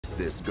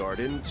this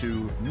garden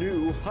to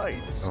new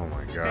heights. Oh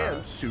my gosh.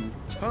 And to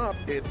top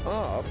it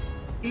off,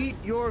 eat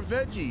your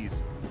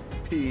veggies.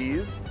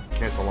 Peas.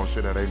 Cancel on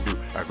shit that I do.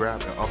 I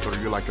grab and up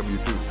you like a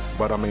Mewtwo.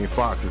 But I mean,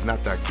 Fox is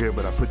not that good,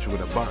 but I put you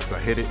in a box. I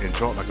hit it and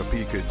drop like a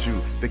Pikachu.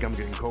 Think I'm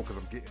getting cold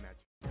because I'm getting at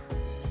you.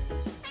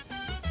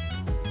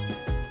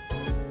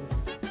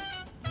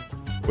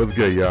 What's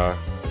good, y'all?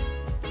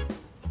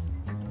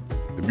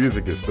 The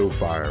music is still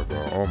fire,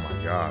 bro. Oh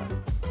my god.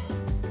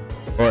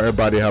 Or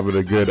everybody having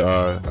a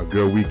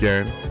good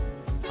weekend.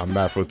 I'm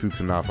Matt for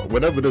 2295.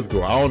 Whenever this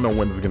go, I don't know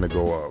when it's gonna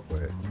go up,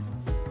 but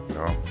you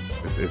know,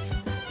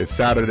 it's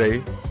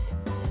Saturday.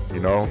 You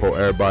know, hope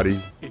everybody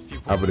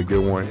having a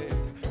good one.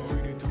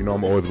 You know,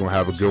 I'm always gonna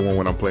have a good one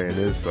when I'm playing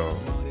this. So,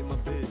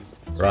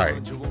 right.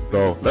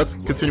 So let's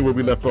continue where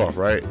we left off.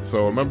 Right.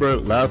 So remember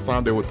last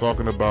time they were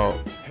talking about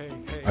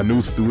a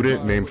new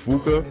student named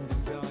Fuka,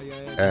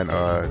 and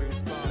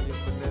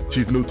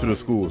she's new to the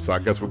school, so I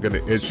guess we're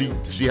gonna. And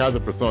she has a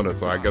persona,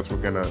 so I guess we're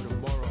gonna,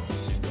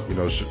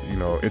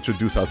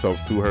 introduce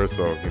ourselves to her.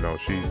 So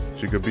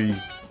she could be,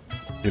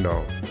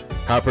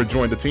 have her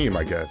join the team.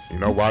 I guess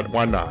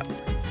why not?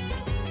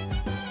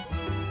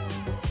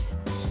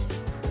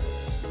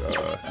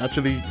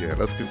 Actually,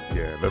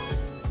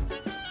 let's.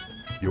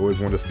 You always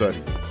want to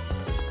study.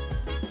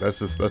 Let's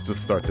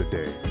just start the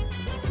day.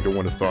 You don't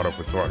want to start off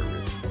with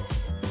Tartarus.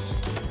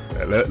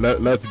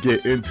 Let's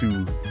get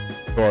into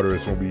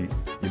Tartarus when we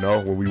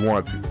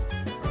want to.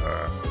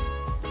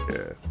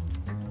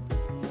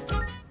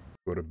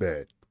 Go to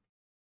bed.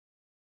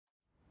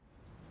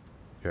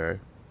 Okay.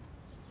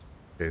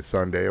 It's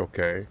Sunday,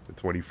 okay. The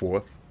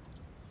 24th.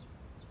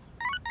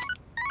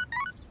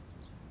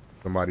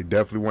 Somebody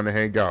definitely want to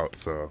hang out,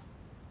 so.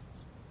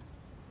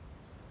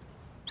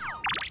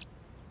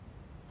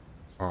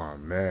 Oh,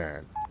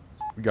 man.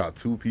 We got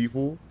 2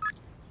 people.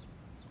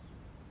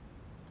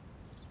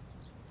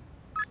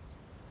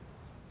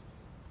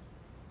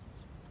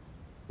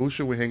 Who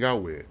should we hang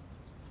out with?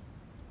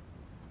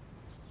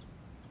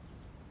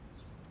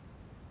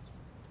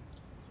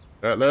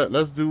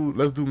 Let's do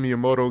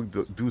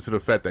Miyamoto due to the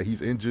fact that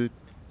he's injured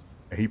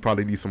and he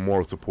probably needs some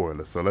moral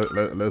support. So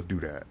let's do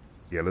that.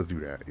 Yeah, let's do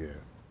that. Yeah.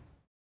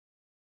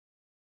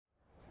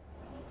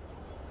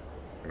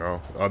 The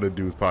other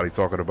dude's probably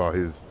talking about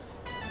his,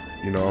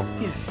 I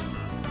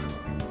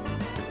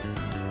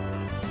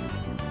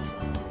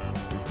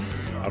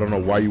don't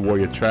know why you wore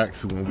your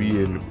tracksuit when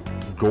we in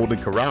Golden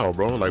Corral,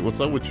 bro. Like, what's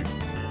up with you?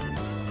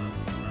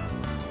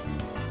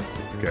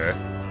 Okay.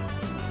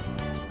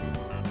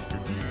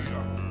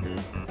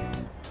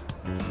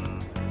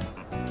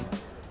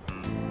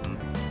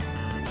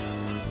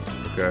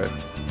 Okay.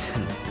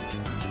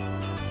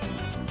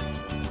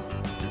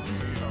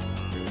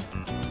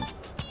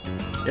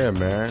 Yeah,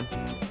 man.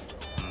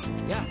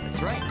 Yeah,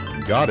 that's right.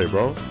 You got it,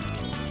 bro.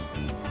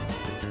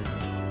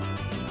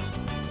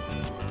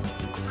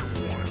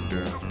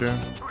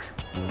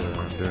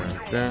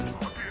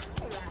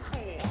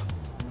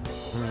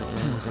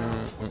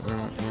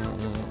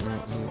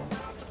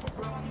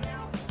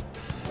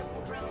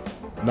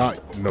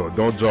 No,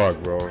 don't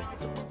jog, bro.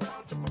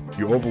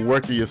 You're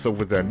overworking yourself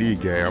with that knee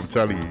game. I'm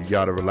telling you, you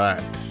gotta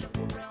relax.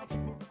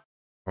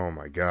 Oh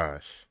my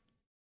gosh.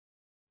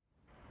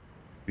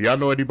 Do y'all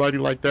know anybody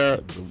like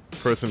that? The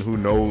person who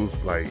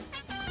knows, like,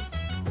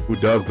 who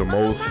does the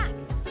most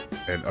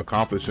and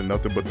accomplishing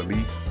nothing but the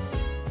least?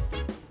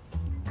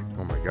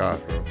 Oh my god,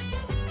 bro.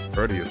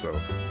 Hurt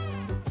yourself.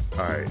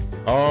 Alright.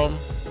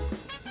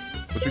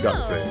 What you got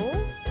to say?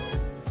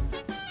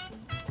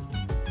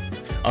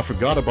 I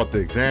forgot about the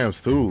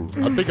exams too.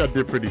 I think I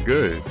did pretty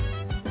good.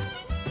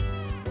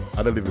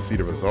 I didn't even see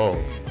the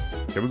results.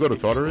 Can we go to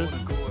Tartarus?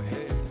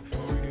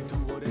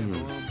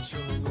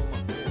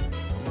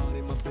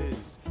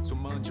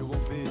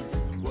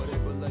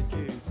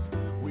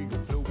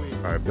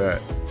 I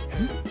bet.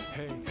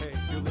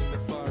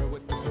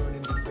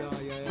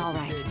 All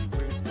right.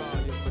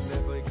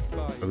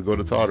 Let's go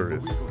to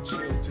Tartarus.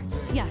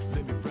 Yes.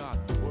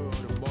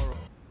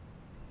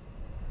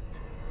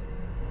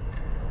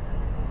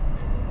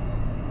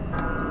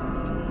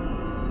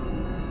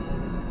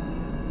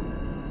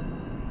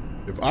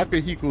 If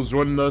Akihiko's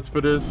joining us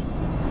for this,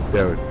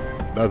 yeah,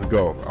 let's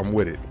go. I'm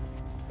with it.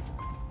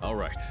 All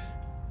right.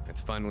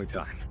 It's finally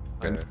time.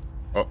 And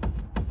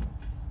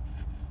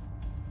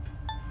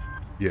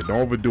yeah,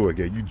 don't overdo it.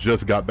 Yeah, you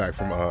just got back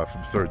from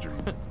surgery.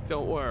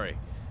 Don't worry.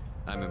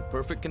 I'm in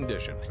perfect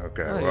condition.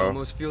 Okay, I well.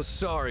 almost feel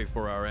sorry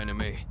for our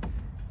enemy.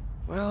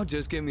 Well,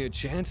 just give me a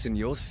chance and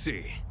you'll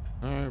see.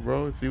 All right,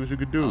 bro. Let's see what you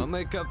can do. I'll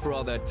make up for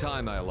all that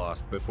time I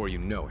lost before you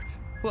know it.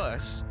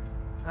 Plus,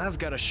 I've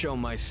got to show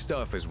my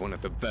stuff as one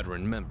of the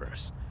veteran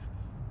members.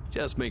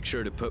 Just make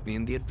sure to put me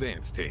in the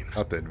advanced team.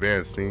 Not the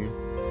advanced team.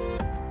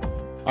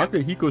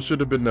 Akihiko should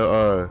have been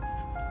the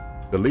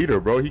leader,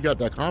 bro. He got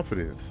that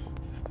confidence.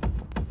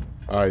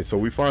 All right, so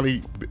we're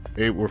finally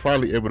able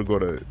to go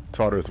to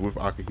Tartarus with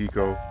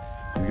Akihiko.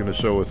 He's gonna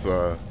show us,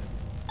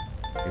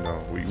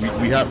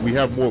 we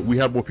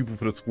have more people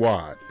for the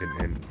squad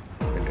in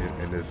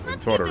this in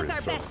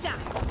Tartarus. So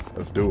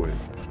let's do it.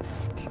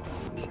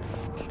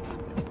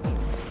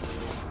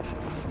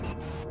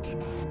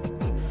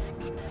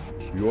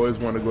 You always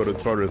want to go to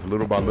tutorials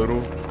little by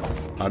little.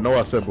 I know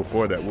I said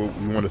before that we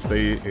want to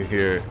stay in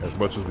here as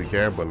much as we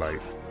can, but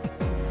like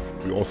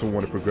we also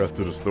want to progress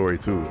to the story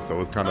too. So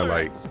it's kind of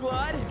like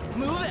squad,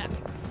 move it.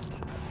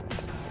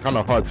 Kind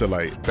of hard to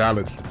like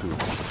balance the two.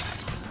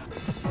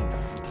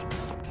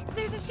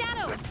 There's a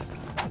shadow. Okay.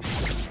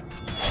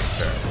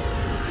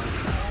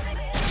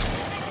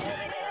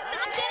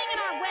 Stop getting in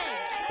our way.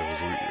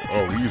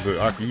 Oh, we use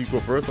Akihiko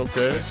first.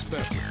 Okay.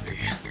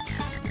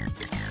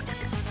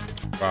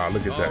 Wow,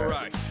 look at that. All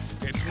right,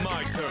 it's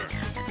my turn.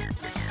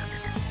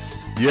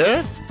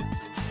 Yeah?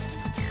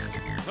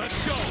 Let's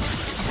go.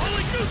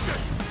 Holy goose!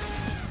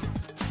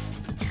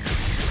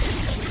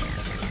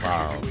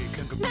 Wow.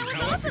 That was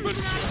awesome,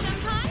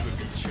 Sonata-senpai.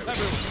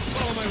 Everyone,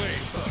 follow my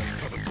lead.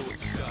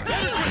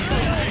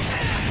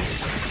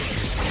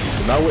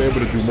 So now we're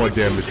able to do more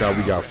damage now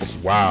we got from.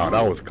 Wow,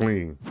 that was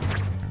clean.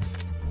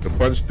 The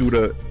punch through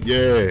the.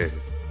 Yeah.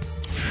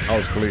 That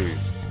was clean.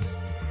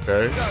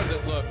 Okay.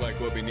 Doesn't look like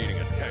we'll be needing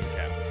a 10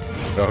 count.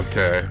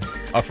 Okay.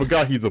 I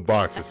forgot he's a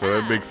boxer, so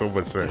that makes so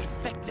much sense.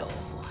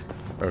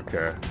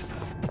 Okay.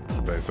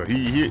 So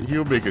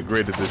he'll make a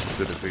great addition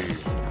to the team.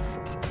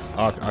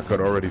 I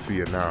could already see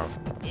it now.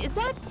 Is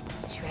that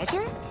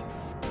treasure?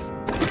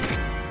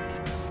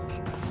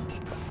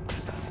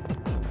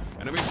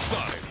 Enemy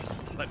spotted.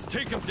 Let's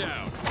take him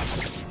down.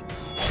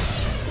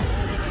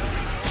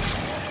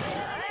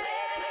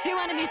 2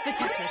 enemies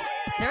detected.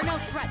 They're no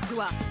threat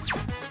to us.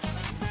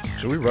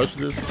 Should we rush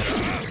this?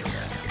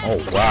 Oh,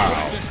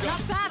 wow.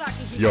 Not bad,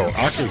 Akihiko. Yo,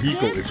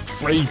 Akihiko is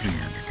crazy.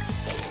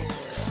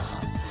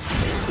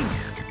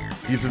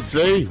 He's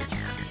insane.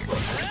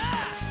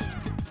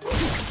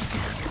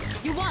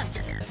 You won.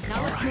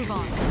 Now let's move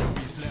on.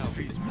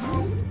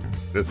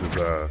 This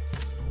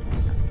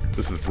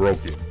is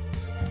broken.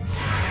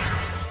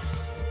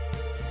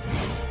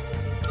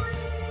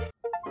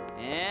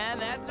 And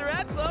that's a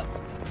wrap, folks.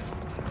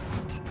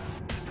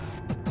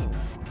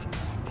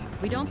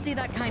 We don't see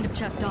that kind of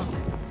chest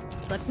often.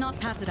 Let's not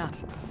pass it up.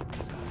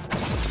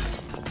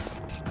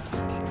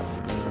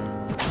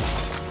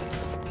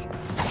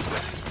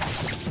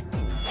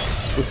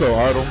 What's up,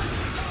 Idol?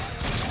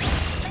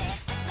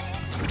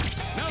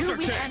 Two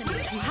weak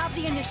enemies who have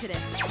the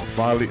initiative.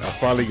 I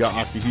finally got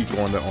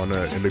Akihiko in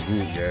the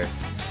group, yeah.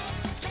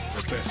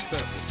 The best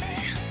bet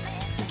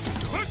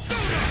would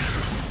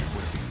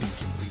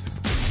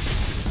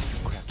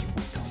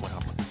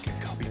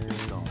be.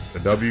 The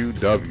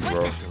WW,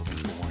 bro.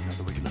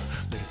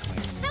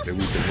 Then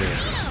we can win.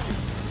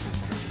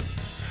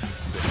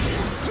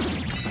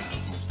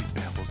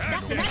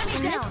 That's an enemy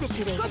down.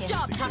 Good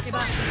job,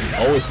 Takeba.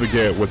 I always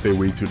forget what they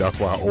weak to. That's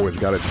why I always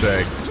gotta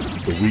check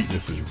the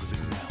weaknesses.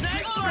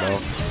 You know?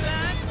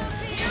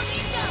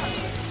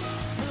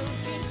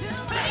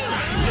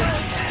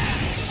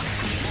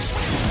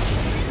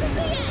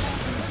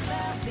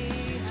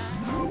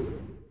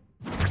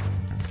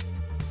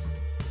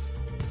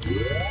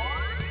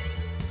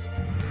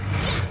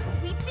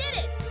 We did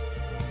it.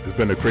 It's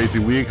been a crazy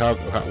week.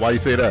 Why you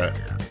say that?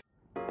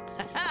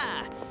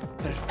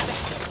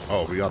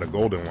 Oh, we got a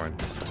golden one.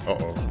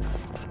 Uh-oh.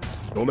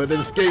 Don't let it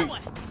escape.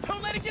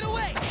 Don't let it get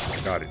away.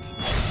 Got it.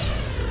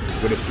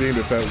 Would have seen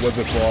if that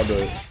wasn't for all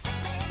the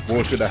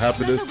bullshit that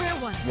happened this That's a rare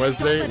one.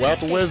 Wednesday. Don't What let it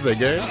happened Wednesday,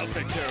 gang? I'll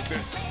take care of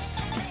this.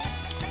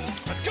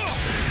 Let's go.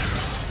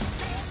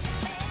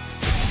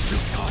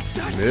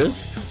 You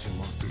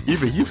missed?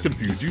 Even he's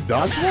confused. You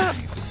dodged that?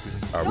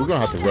 Alright, we're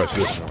gonna have to rush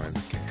this one.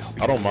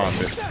 I don't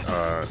mind it.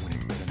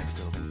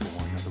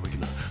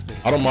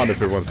 I don't mind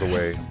if it runs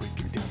away.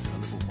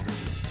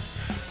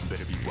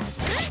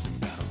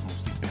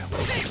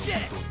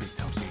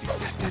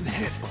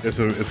 It's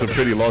a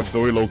pretty long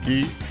story, low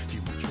key.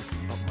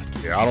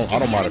 Yeah, I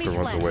don't mind if it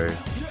runs away.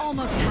 You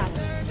almost had it.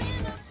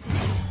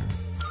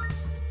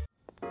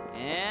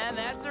 And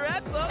that's a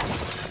wrap,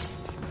 folks.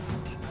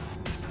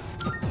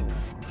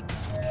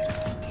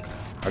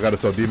 I gotta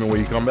tell Demon when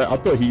he come back. I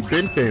thought he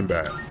then came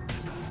back.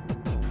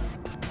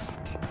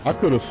 I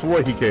could have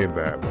swore he came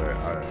back, but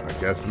I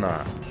guess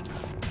not.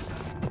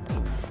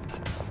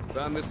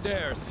 Found the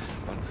stairs.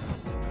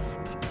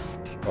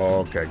 Oh,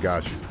 okay,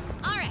 got you.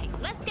 All right,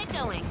 let's get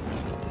going.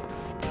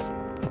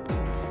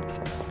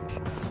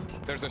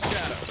 There's a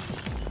shadow.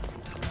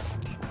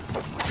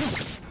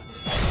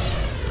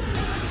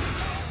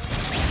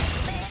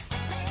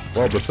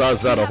 Well,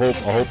 besides that, I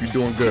hope you're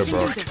doing good,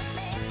 bro.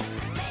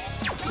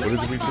 What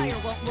did we do? fire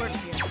won't work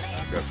here.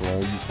 Guess we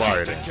won't use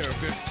fire then. Take care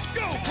of this.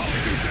 Go.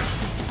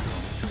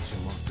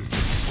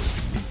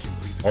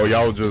 Oh,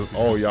 y'all just.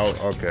 Oh, y'all.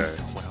 Okay.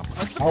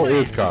 How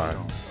is Kai?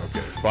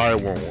 Okay, fire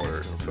won't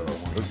work. So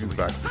let's use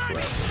back to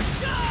slap.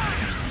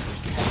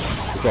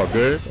 It's all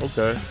good.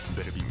 Okay.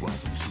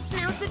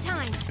 Now's the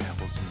time.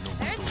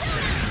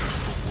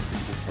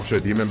 I'm sure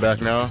Demon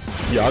back now.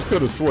 Yeah, I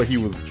could have swore he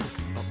was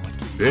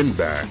been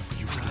back.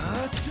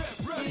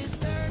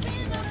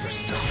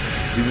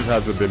 He just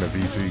hasn't been a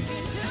VC.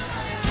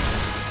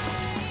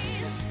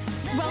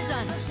 Well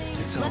done.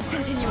 Let's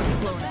continue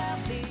exploring.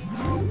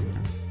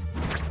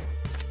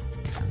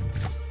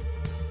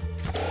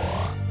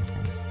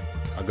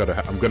 I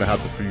I'm gonna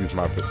have to fuse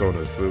my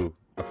personas too.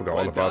 I forgot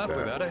all about that.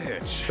 Without a hitch.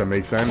 Does that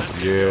make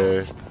sense?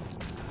 Yeah.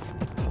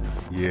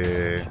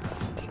 Yeah.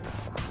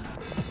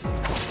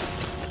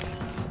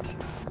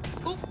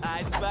 Oop,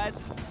 I spies.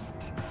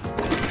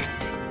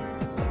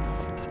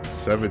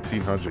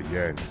 1,700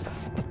 yen.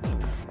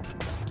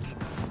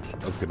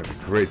 That's gonna be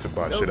great to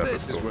buy shit at the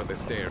This is store. where they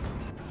stare.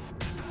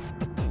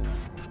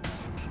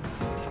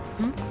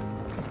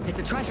 It's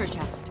a treasure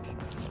chest.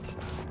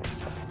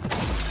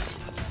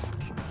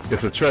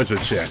 It's a treasure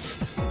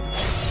chest. Let's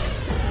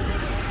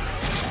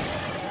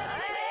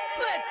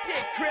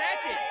get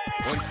cracking.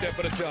 One step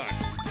at a time.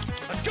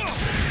 Let's go!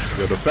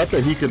 Yo, the fact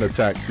that he can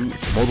attack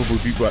multiple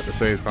people at the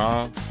same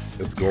time,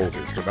 it's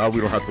golden. So now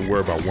we don't have to worry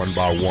about one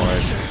by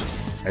one.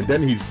 And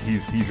then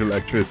he's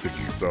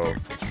electricity, so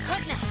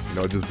you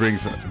know, it just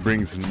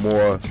brings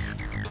more,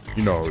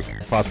 you know,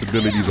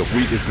 possibilities of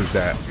weaknesses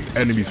that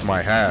enemies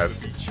might have,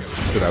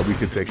 so that we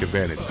can take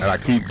advantage. And I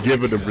keep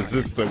giving them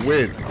resist the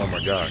win. Oh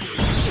my god.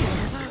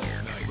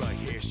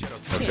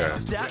 Okay. Can't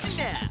stop me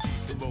now.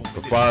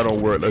 The fire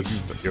don't work. Let's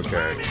use.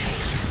 Okay.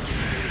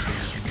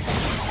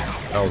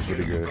 That was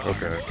really good.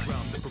 Okay.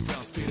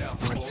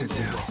 What to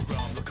do?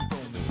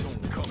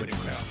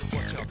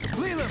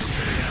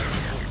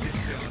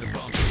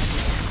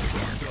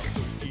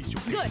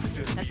 Good.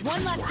 That's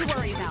one less to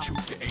worry about.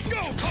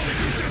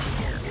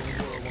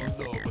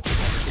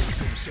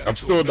 I'm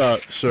still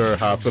not sure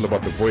how I feel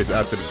about the voice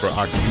acting for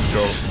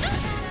Akihiko,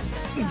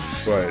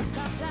 but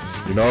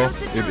you know,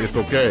 it's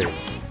okay.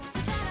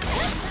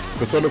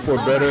 Persona 4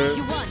 better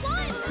You won.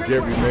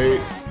 get remade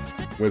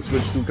when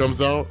Switch 2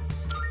 comes out.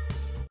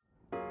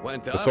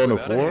 Went off Persona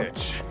without a 4?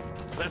 hitch.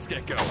 Let's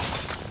get going.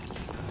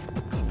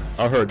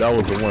 I heard that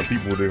was the one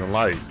people didn't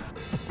like.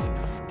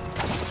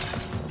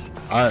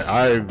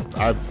 I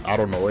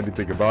don't know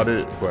anything about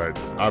it, but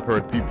I've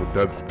heard people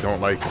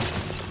don't like it.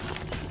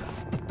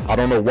 I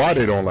don't know why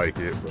they don't like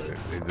it, but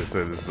they just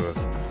said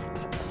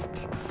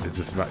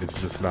it's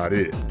just not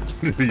it.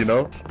 You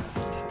know?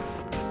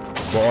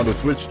 But on the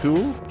Switch 2,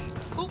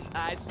 Oop,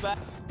 I spy.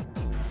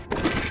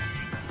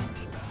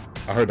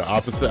 I heard the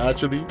opposite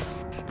actually.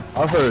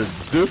 I heard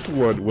this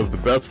one was the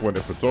best one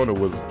and Persona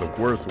was the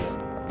worst one.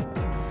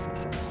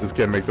 Just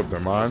can't make up their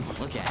minds.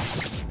 Look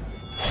at it.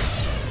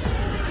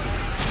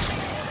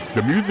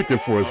 The music in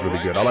 4 is really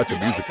good. I like the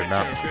music in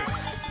that one.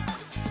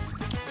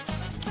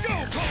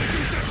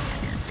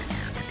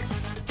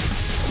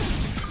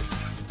 The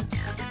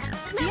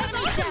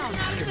enemy's down.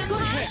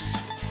 Good hit.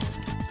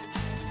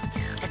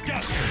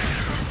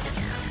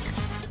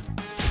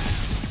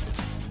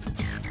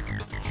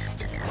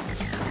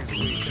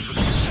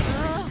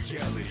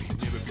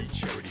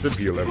 Should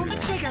heal everyone.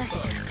 Trigger.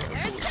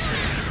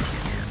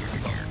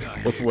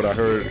 What's what I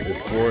heard is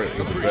 4 is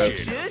the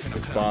best, and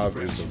 5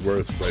 is the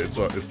worst, but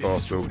it's all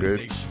still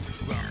good.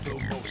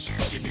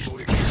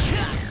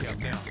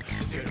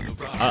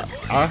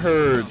 I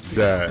heard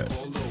that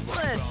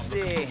Let's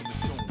see.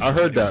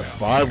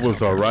 5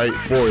 was alright,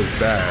 4 is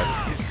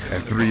bad,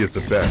 and 3 is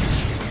the best.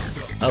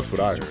 That's what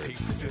I heard.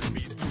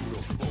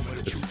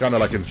 It's kind of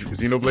like in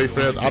Xenoblade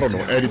fans. I don't know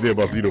anything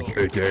about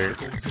Xenoblade games.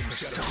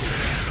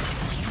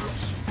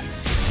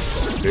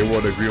 They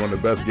want to agree on the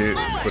best game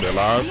for their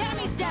lives. The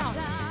enemy's down.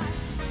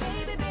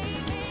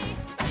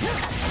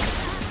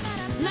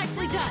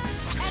 Nicely done.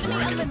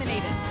 Enemy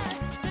eliminated.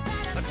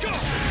 Let's go!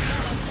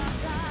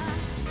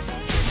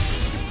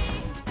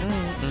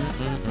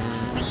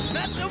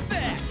 Not so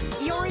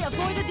fast. Yuri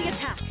avoided the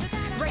attack.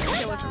 Great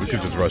show of We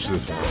could just skill. rush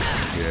this one.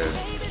 Yeah.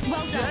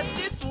 Well done.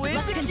 Justice wins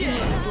Let's continue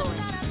again.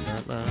 exploring.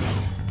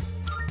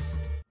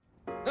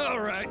 All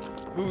right,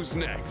 who's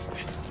next?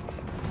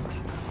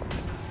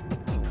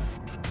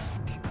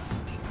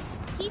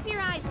 Keep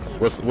your eyes peeled.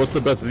 What's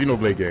the best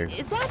Xenoblade game?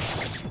 Is that?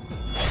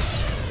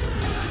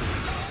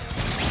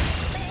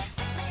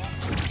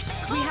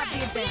 We have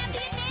the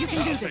advantage. You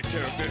can do this.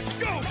 Care of this.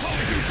 Go!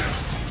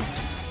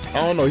 I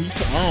don't know. I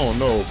don't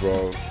know,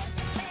 bro.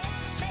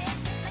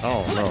 I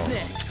don't What's know.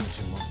 next?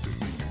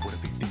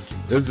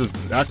 It's just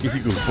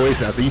Akihiko's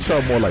voice acting. He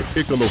sound more like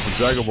Piccolo from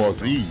Dragon Ball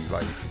Z.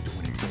 Like,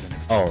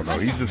 oh no,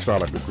 he just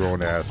sound like a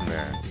grown ass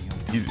man.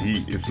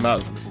 It's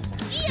not,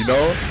 you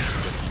know.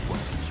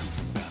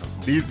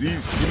 You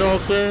know what I'm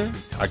saying?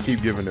 I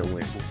keep giving it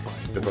win.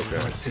 It's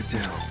okay.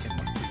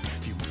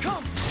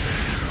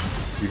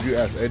 If you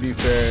ask any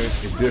fan,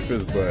 it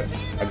differs, but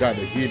I got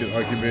the heated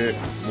argument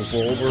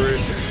before over it.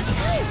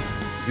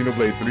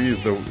 Xenoblade 3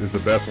 is the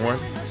best one.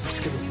 Let's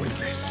get a win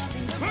this.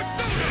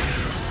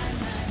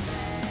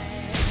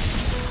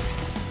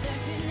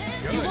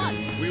 You won.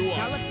 We Now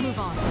won. let's move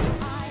on.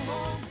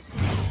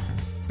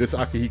 This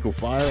Akihiko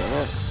fire,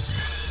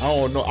 I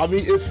don't know. I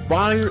mean, it's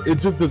fire. It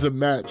just doesn't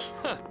match.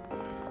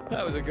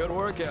 That was a good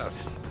workout.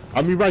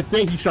 I mean, right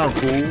there he sound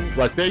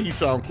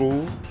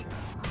cool.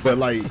 But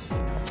like,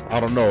 I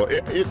don't know.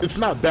 It's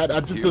not bad. I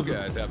just You doesn't.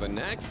 guys have a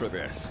knack for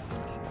this.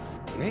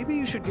 Maybe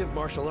you should give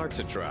martial arts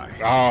a try.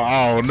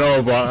 I don't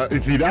know, but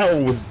see that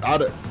one was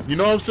out of. You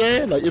know what I'm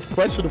saying? Like, it's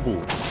questionable.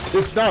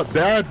 It's not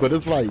bad, but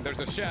it's like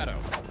There's a shadow.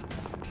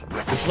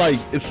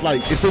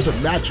 it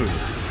doesn't match him.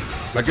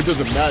 Like it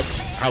doesn't match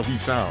how he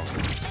sounds.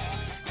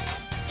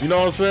 You know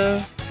what I'm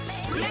saying?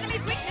 The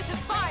enemy's weakness is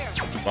fire.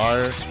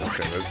 Fire?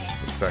 Okay, let's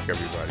attack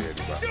everybody.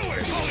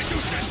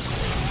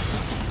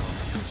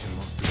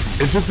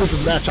 It just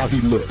doesn't match how he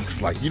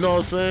looks. Like, you know what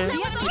I'm saying?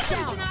 The enemy's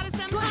down.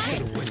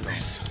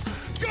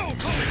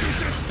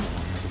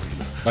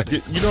 Like,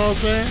 you know what I'm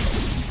saying?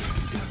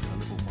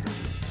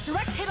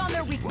 Direct hit on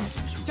their weakness.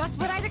 Just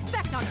what I'd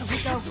expect,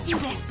 Akihiko. Let's do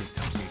this.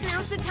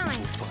 Now's the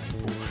time.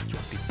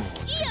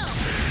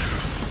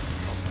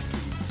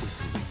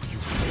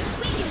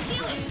 We can do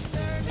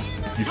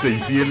it. You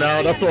see it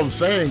now? That's what I'm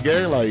saying,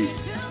 gang. Like,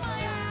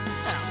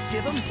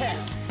 Give them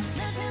tests.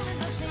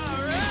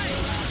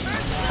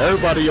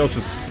 everybody else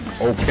is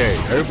okay.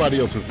 Everybody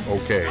else is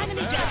okay.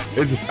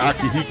 It's just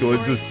Akihiko.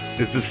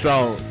 It just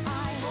sounds.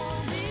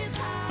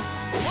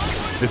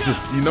 It's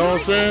just, you know what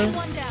I'm saying?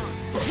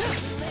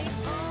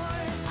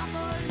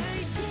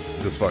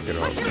 Just fucking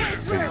up.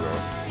 There you go.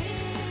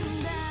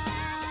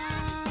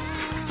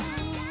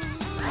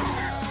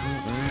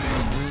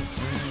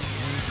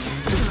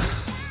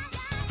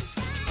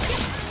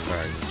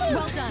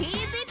 Well done.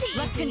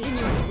 Let's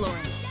continue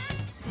exploring.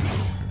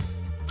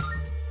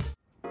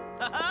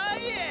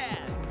 Yeah!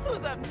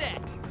 Who's up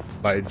next?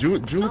 Like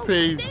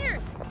Junpei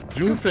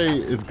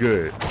is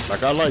good.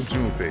 Like I like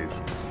Junpei's.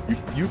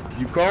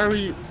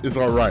 Yukari is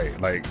alright.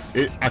 Like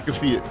I can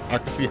see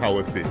how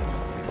it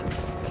fits.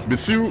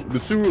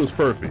 Mitsuru is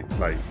perfect.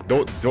 Like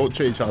don't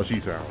change how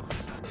she sounds.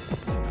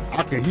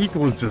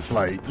 Akihiko is just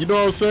like, you know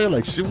what I'm saying?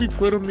 Like, should we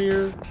put him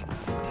here?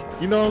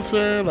 You know what I'm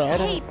saying? Like, I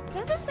don't. Hey,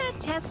 doesn't that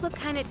chest look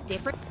kind of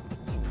different?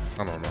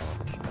 I don't know.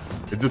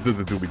 It just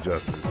doesn't do me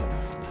justice.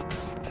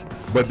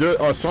 But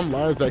there are some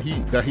lines that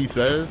he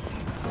says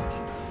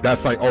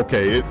that's like,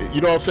 okay,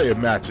 you know what I'm saying? It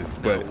matches.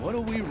 But now what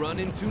do we run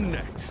into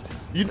next?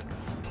 you know,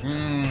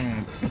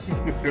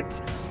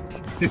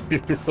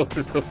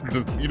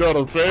 you know what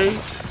I'm saying?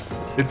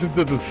 It just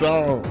doesn't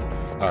sound.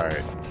 All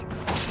right,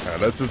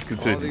 let's just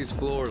continue. All these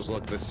floors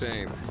look the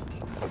same.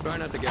 Try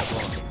not to get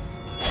lost.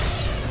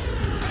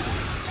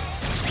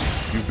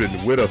 You've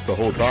been with us the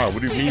whole time.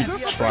 What do you mean,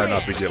 try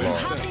not to get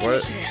lost?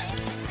 What?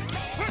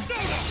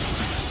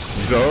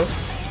 You know?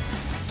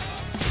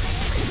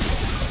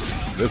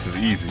 This is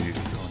easy.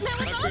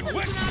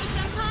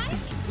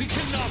 We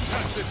cannot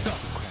pass this up.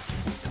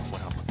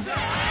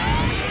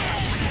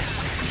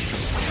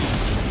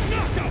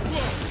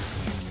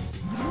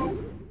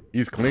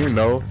 He's clean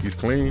though. He's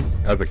clean.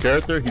 As a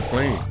character, he's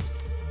clean.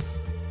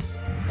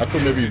 I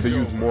thought maybe they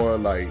use more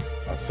like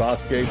a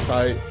Sasuke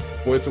type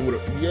voice or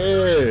whatever.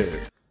 Yeah.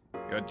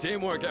 Good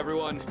teamwork,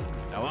 everyone.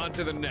 Now on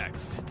to the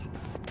next.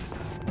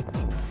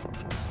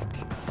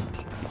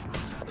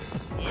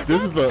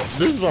 This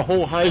is a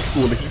whole high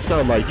school that he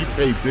sound like he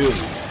paid bills.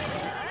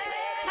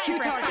 Two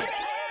targets.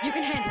 You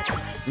can handle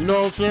it. You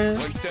know what I'm saying?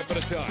 One step at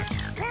a time.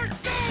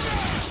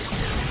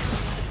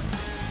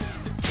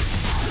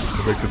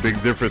 It makes a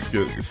big difference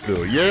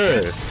still.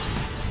 Yeah.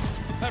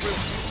 Everyone,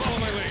 follow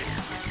my lead.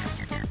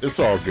 It's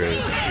all good,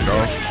 you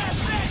know?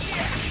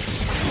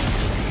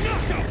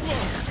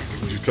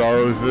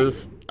 Jutaro is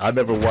this? I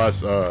never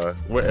watched,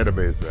 what anime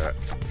is that?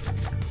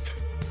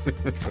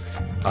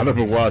 I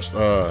never watched,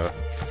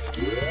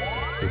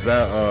 is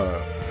that,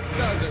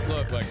 Doesn't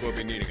look like we'll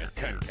be needing a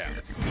 10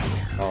 count.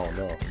 I don't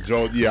know.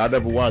 I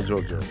never watched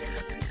JoJo.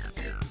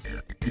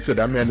 He said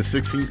that man is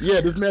 16.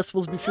 Yeah, this man's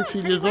supposed to be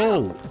 16 years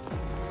old.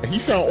 And he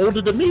sound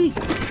older than me.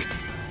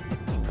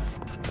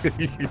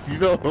 You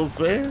know what I'm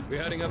saying? We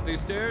heading up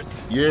these stairs?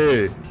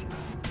 Yeah.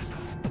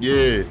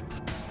 Yeah.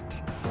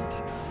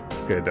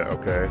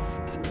 Okay.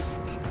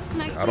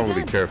 Nicely I don't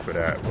really done. care for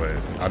that, but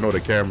I know the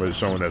camera is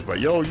showing us like,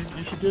 yo,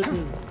 you should get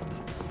me.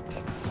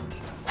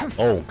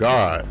 Oh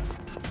God,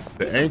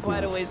 the ankle.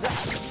 Quite a ways up.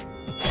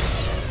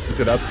 He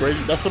said that's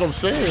crazy. That's what I'm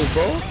saying,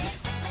 bro.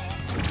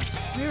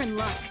 We're in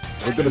luck.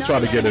 We're gonna try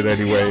to get it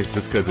anyway,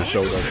 just because it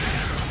showed up.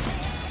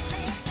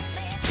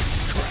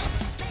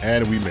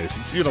 And we missed.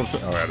 You see what I'm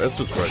saying? All right, let's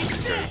just rush it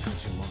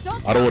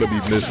because I don't want to be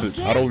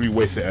missing. I don't want to be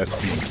wasting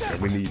SP,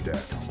 and we need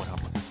that.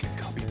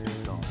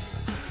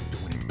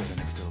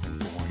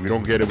 We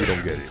don't get it. We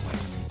don't get it.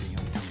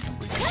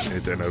 It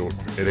ain't the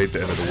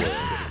end of the world.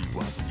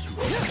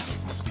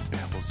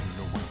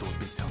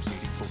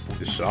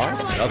 The shot?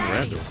 That's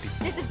random.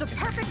 This is the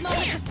perfect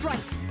moment to strike.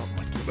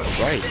 That's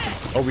right.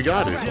 Oh, we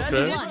got it.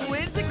 Okay.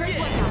 Wins Great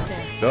again. work out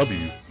there.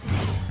 W.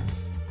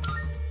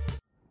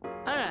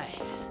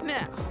 Alright,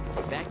 now,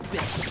 back to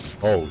business.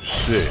 Oh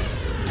shit.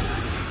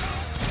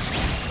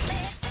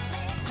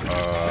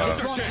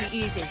 This won't be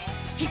easy.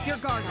 Keep your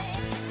guard up.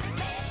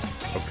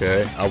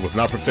 Okay. I was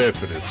not prepared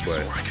for this,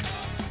 but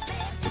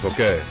it's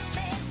okay.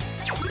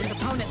 This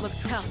opponent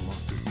looks tough.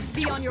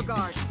 Be on your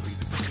guard.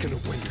 Who's gonna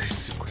win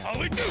this?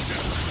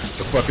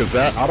 The fuck is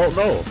that? I don't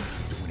know.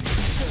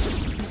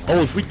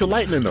 Oh, it's weak to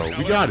lightning though.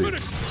 We got it.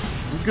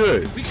 We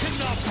good. We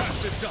cannot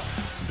pass this up.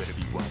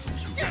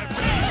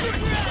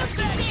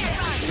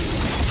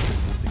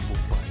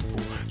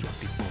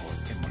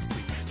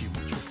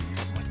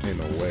 Ain't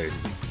no way.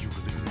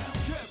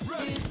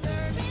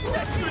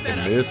 And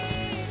this.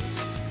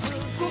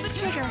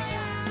 trigger.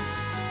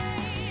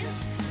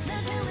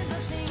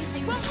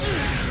 They won't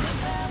lose.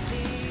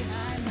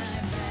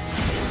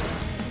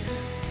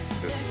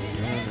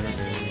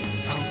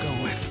 I'll go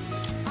with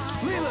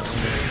Lila.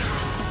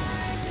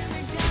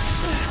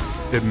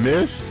 It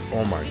missed?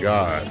 Oh my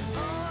god.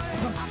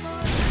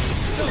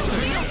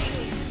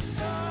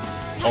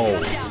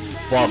 Oh,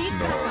 fuck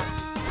no.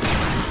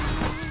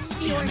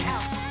 Damn it.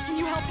 Can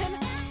you help him?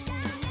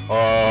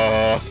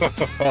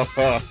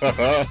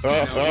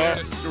 Now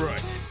to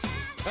strike.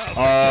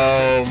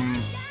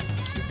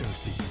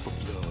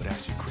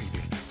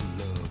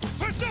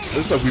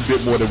 Looks like we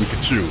bit more than we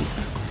could chew,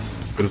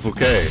 but it's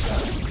okay.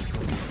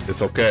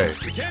 It's okay.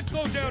 We can't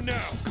slow down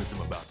now. Because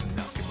I'm about to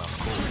knock him out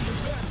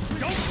cold.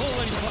 Don't pull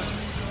any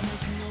punches.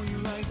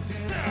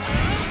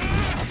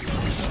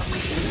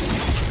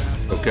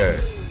 Okay.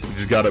 We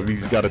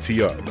just gotta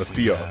tee up. Let's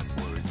tee up.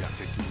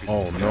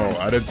 Oh no,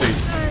 I didn't think.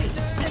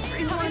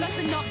 Everyone has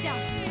been knocked out.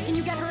 Can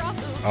you get her up?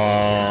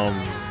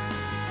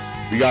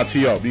 We got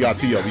tee up. We got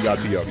tee up. We got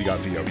tee up. We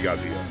got tee up. We got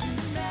tee up.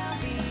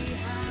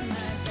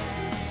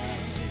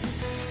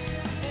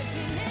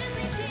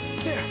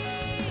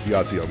 We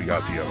got tee up. We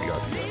got tee up. We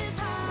got tee up.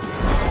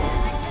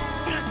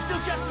 But I still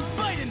got some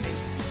fight in me.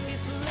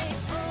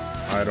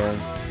 I don't.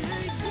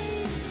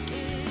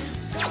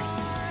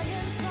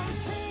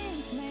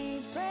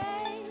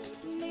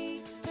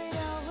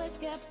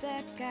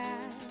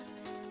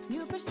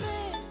 New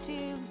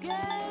perspective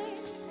gain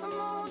from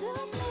all the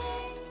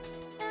pain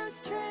and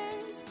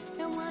stress.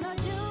 And when I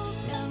do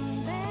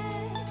come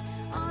back,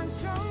 I'm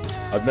stronger.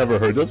 I've never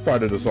heard this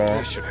part of the song.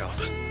 This should help.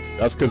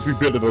 That's because we've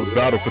been in a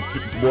battle for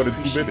more than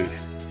 2 minutes.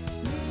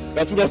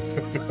 That's what I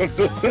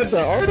just said,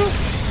 that artist?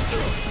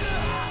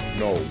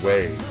 No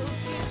way.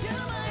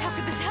 How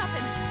could this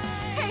happen?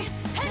 Hey,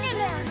 hang in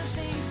there!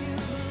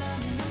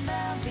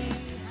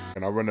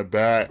 Can I run it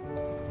back?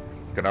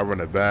 Can I run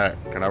it back?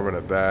 Can I run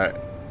it back?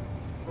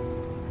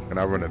 Can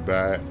I run it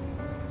back?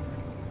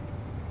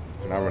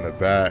 Can I run it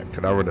back?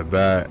 Can I run it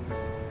back?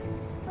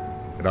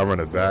 Can I run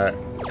it back?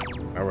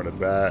 Can I run it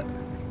back?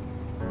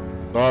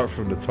 Start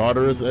from the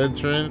Tartarus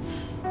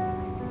entrance.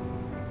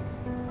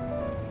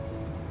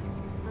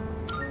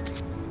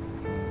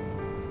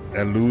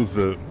 And lose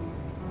the...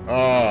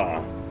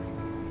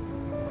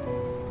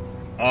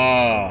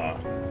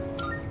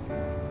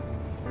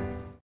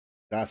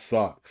 That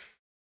sucks.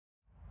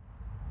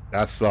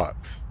 That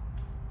sucks.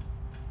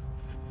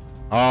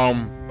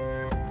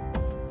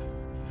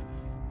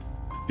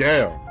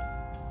 Damn.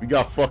 We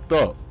got fucked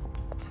up.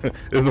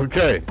 It's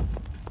okay.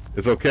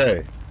 It's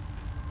okay.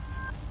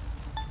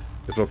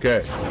 It's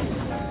okay.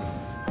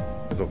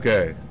 It's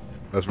okay.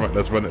 Let's run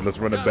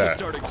it back.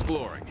 Start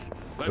exploring.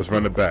 Let's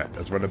run it back.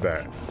 Let's run it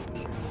back.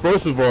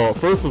 First of all,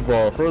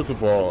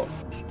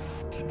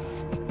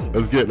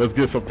 let's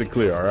get something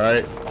clear, all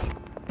right?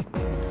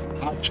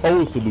 I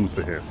chose to lose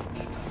to him.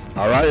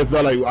 All right? It's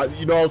not like,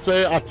 you know what I'm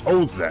saying? I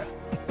chose that.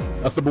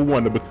 That's number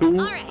one. Number two.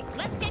 All right,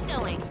 let's get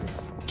going.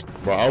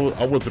 Bro,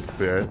 I wasn't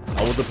prepared.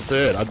 I wasn't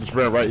prepared. I just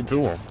ran right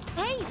into him.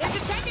 Hey, there's a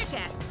treasure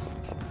chest.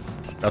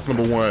 That's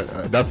number one.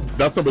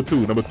 That's number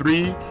two. Number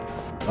three,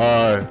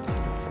 run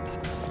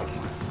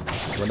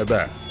it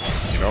back.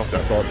 You know,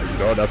 that's all. You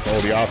know, that's the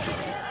only option.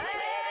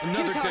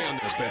 Another day on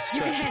the best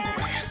You can special.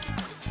 handle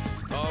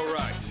it. All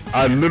right.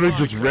 I literally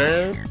just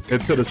ran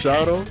into the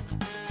shadow,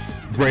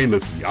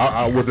 brainlessly.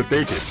 I wasn't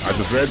thinking. I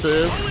just ran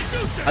to him.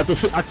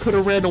 I could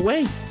have ran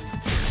away.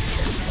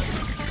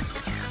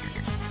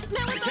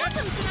 That was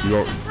awesome.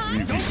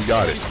 We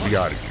got it. We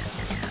got it.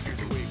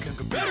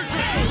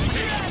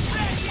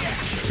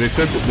 They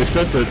said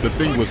the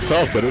thing was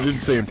tough, but it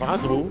didn't say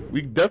impossible.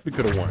 We definitely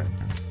could have won.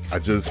 I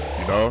just,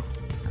 you know,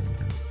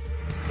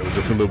 it was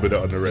just a little bit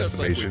of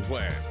underestimation. Just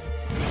like we planned.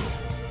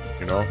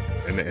 You know,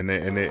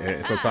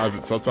 and sometimes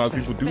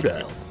people do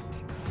that.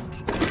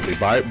 They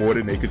buy it more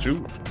than they could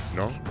chew. You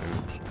know,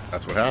 and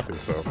that's what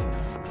happens. So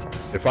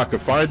if I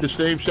could find the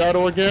same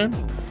shadow again,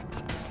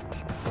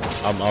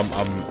 I'm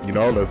you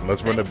know,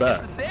 let's run it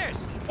back.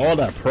 All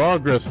that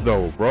progress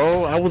though,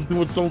 bro. I was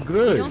doing so You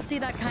good. don't see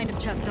that kind of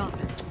chest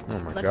often. Oh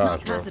my Let's gosh,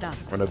 not bro. pass it up.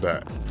 Run it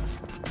back.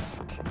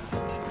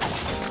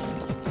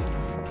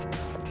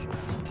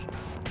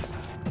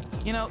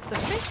 You know, the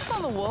faces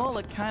on the wall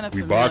are kind of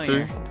We familiar.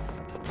 boxing?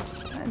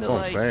 Kinda That's what I'm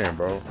like saying,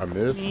 bro. I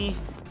missed. me.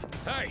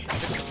 Hey,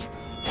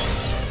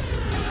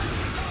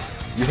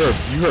 You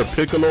heard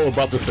Piccolo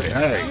about to say,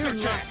 hey. You're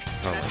nuts.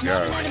 Oh That's my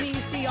not an god. enemy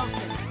you see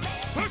often.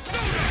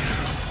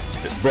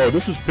 Bro,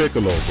 this is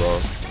Piccolo, bro.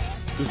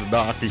 This is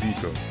not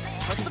Akihiko.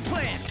 What's the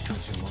plan?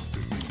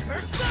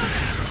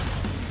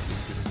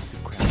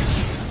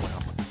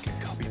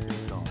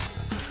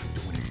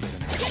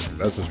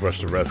 Let's just rush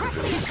the rest of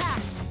it.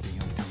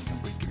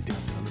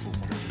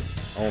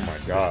 Oh my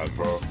god,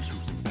 bro.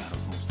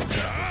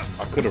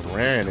 I could have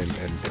ran and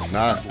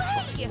not,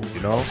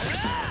 you know,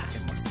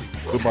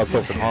 put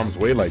myself in harm's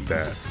way like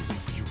that.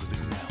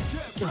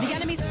 The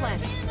enemy's fled.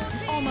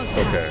 Almost.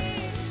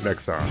 Okay,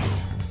 next time.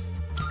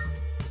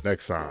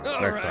 Next time.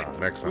 all Next right. time.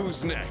 Next time.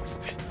 Who's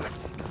next?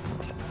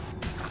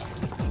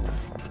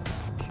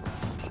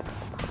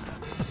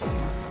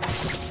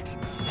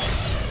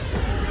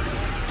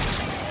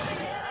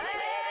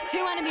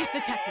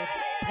 detected.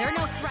 They're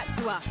no threat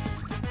to us.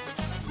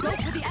 Go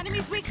for the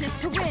enemy's weakness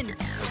to win.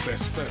 The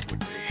best bet would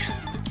be...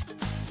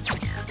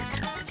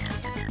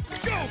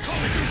 Go,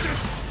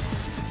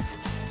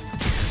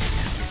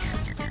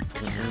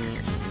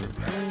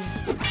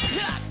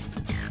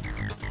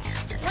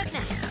 What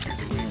next?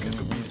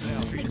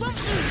 They won't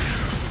lose.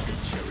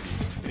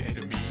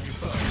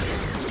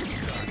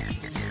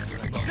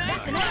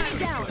 That's an enemy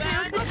down.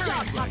 Good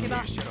job,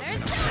 Takeba.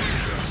 There's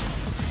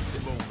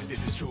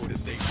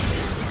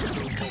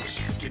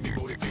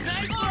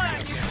Nice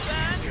work, you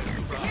son!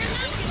 We're not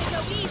gonna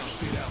go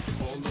easy.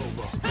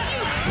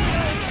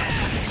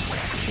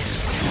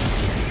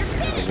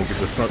 We'll get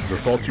the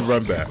salty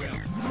run back.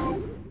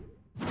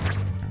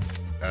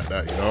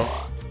 That, you know?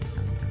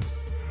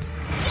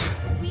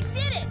 Yes, we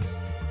did it.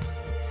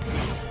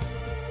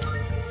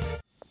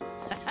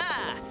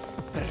 Ha!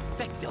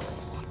 Perfecto!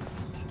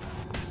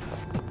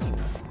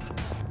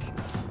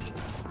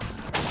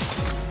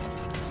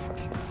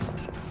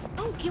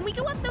 Oh, can we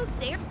go up those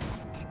stairs?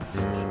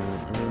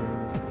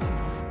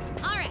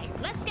 All right,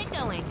 let's get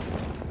going.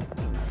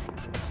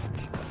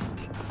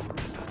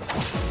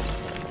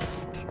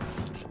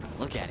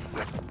 Look at it.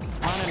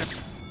 On and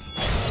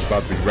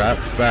About the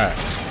rats back.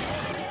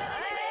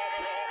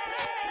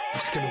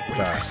 It's gonna work.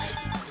 Fast.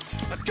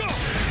 Let's go!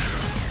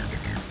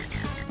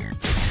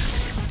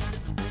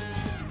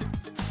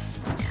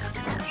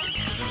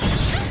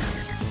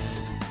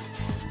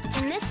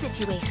 In this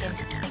situation,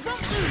 they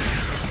won't lose.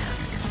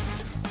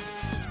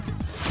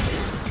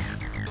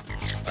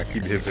 I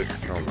keep hitting.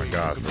 Oh my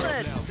god, bro.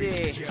 let's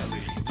see.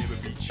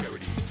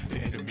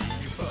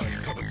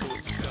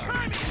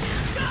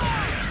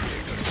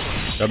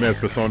 That man's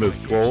persona is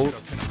cold.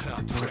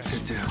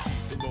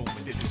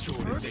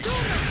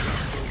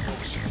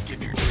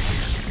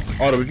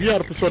 Autumn, if you had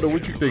a persona,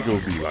 what you think it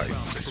would be like?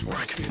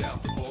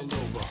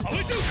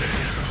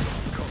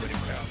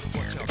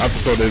 My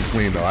persona is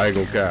clean though. I ain't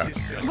gonna cap.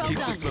 Well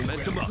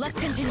done. Let's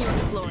continue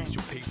exploring.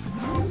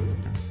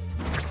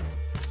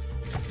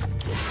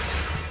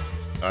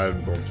 I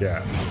ain't gonna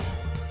cap.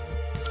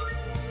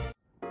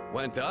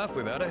 Went off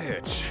without a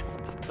hitch.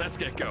 Let's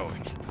get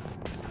going.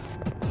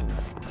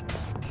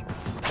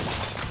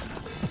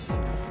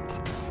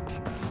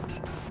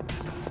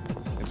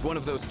 It's one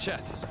of those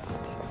chests.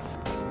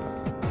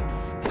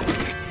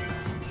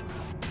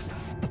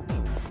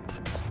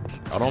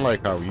 I don't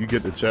like how you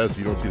get the chest,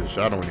 you don't see the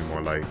shadow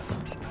anymore. Like,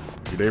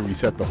 do they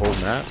reset the whole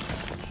map?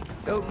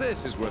 Oh,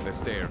 this is where the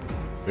stair.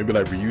 Maybe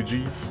like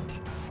Ryuji's?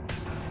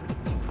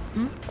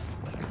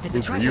 It's a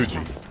Who's treasure Ryuji?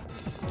 chest.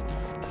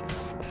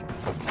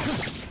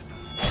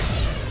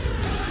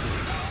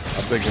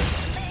 I'm thinking.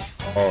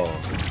 Oh,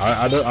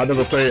 I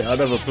never played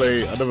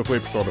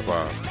Persona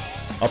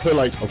 5. I played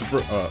like the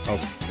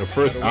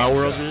first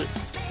hour of it,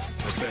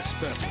 The best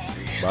bet would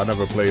be... but I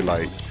never played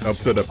like up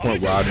to the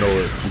point where I know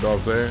it. You know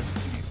what I'm saying?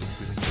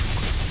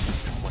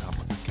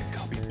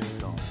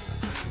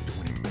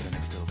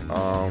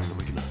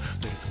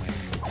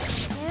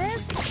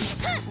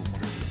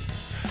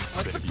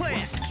 What's the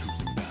plan?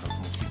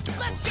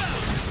 Let's go!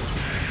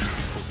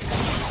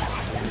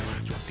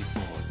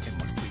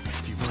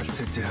 What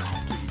to do?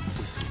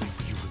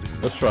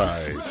 Let's try.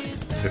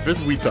 If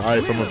it's weak to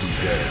ice, I'm gonna be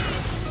dead.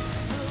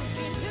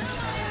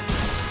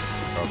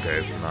 Okay,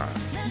 it's not.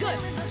 Good.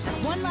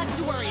 That's one less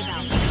to worry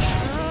about.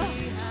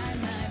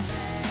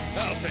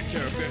 I'll take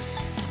care of this.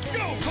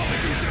 Go,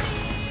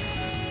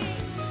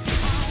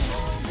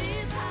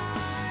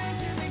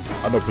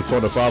 I know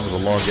Persona 5 is a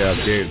long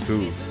ass game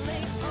too.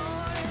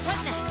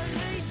 What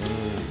next?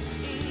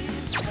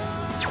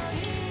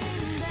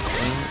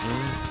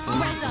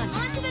 Well done.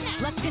 On to the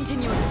next. Let's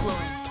continue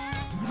exploring.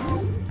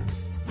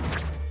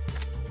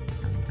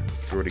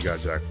 We already got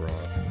Jack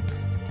Frost.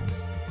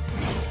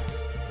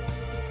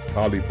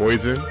 Holly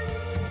Poison.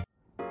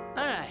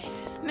 Alright,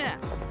 now,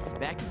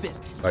 back to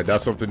business. Like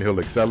that's something he'll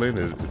excel in.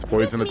 Is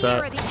poison Is it me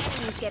or attack. the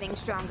enemy's getting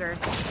stronger?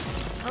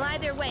 Well,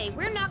 either way,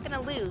 we're not gonna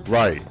lose.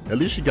 Right. At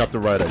least she got the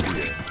right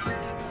idea.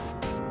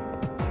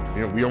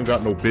 You know, we don't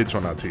got no bitch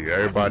on our team.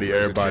 Everybody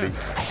here to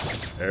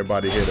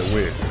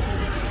win.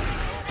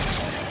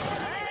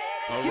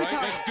 All Two right,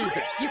 targets. let's do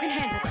this. You can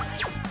handle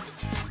it.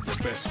 The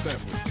best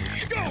bet would be...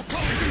 Go,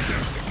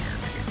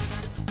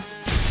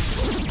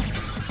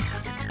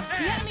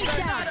 The enemy's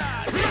down.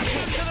 To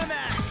the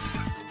mat!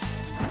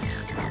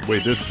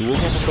 Wait, there's two of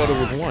them? I thought it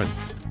was one.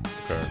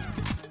 Okay.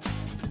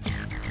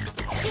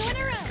 Two in a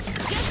row.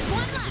 Just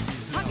one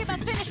left. Takeba,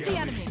 finish the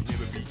enemy.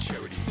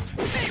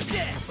 Take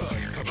this!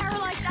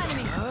 Paralyzed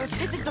enemies.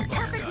 This is the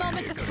perfect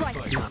moment to strike.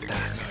 Not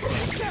that.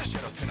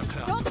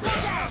 Don't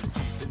slow down. Focus.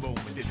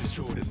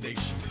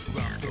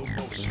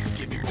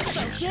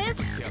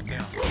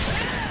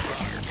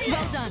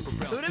 Well done.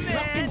 To the man!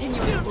 Let's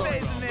continue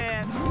exploring. Two-faced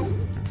man!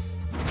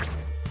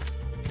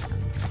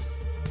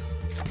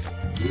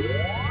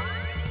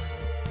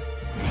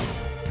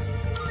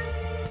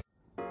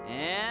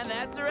 And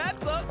that's a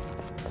wrap, folks.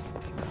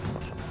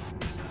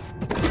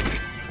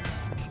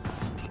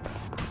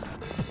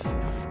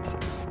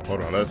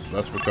 Hold on, let's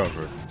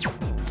recover.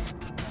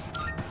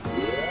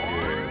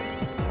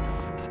 Yeah.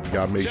 We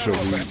gotta make sure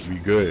we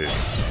good.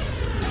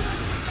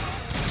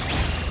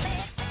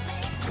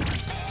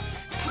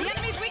 The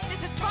enemy's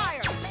weakness is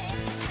fire.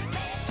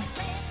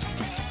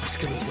 It's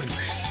gonna win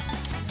this.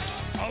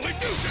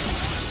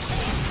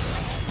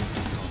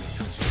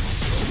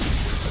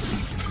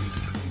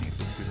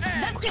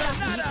 That's it,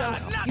 Akihiko.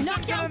 You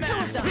knocked down two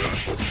of them.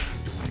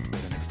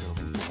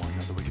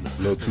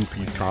 Little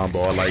two-piece combo,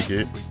 I like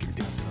it.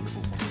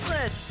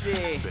 Let's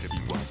see.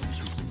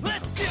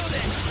 Let's do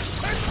this.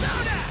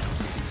 Persona.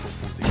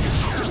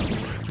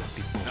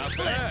 Not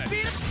bad.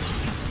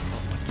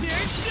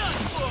 Here's done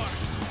for.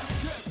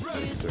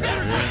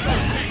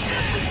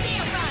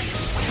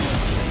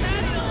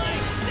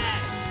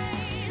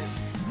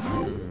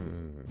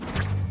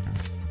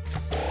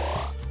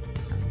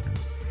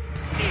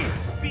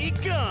 Be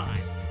gone.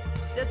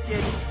 Just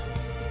kidding.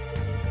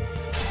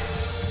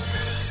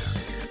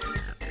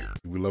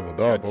 We leveled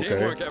up, okay.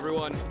 Teamwork,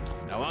 everyone.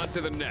 Now on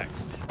to the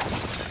next.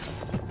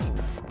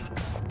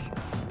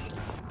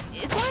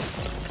 Is that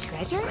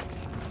treasure?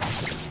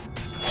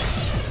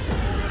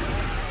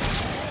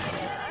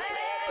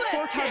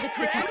 4 targets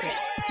detected.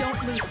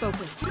 Don't lose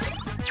focus.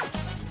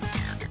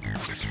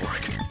 This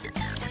work.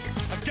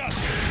 I've got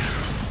you.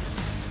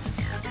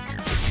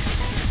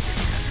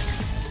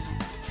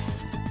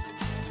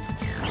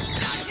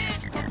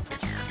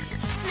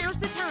 Now's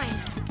the time.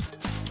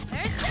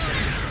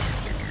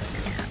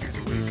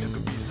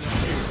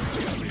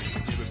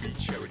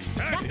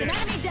 That's an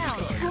enemy down.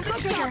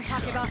 Good job,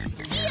 Hakiba.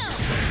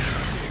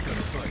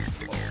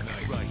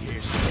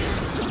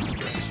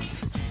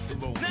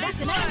 That's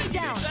an enemy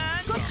down.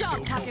 Good job,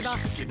 Hakiba.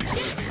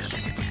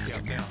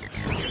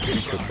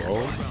 Good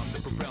ball.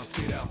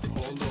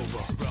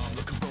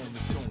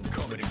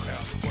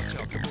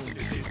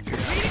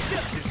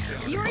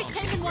 Yuri's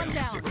taken one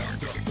down.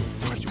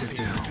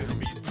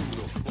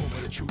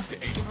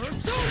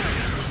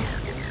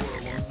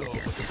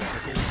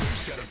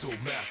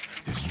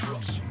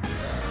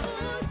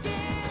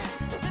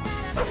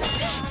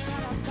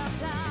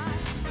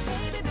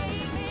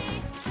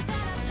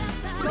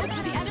 Go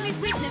for the enemy's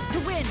weakness to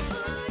win.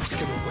 It's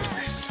gonna win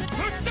this.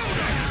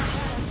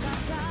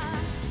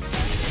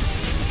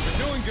 We're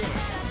doing good.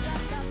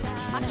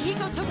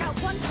 Akihiko took out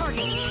one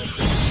target.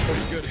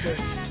 Pretty good hit.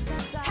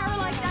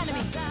 Paralyzed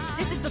enemy.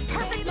 This is the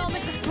perfect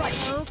moment to strike.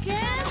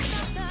 Focus.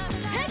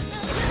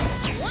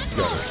 One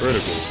Got a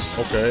critical.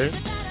 Okay.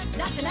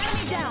 That's an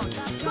enemy down.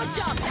 Good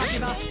job,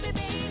 Hakiba.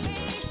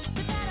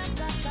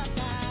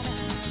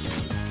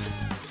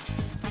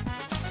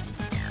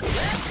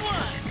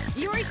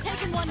 Yuri's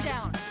taken one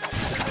down.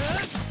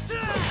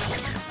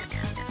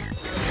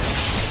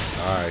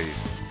 Nice.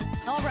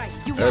 All right,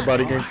 you won.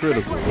 Everybody getting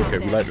critical. Great work out Okay,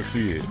 we there. like to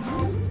see it.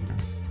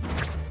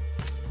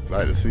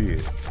 Like to see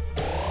it.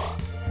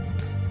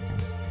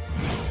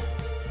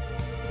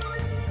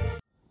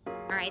 All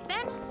right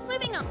then,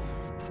 moving on.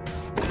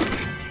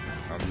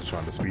 I'm just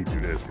trying to speed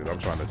through this because I'm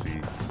trying to see,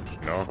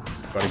 you know,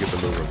 trying to get the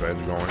little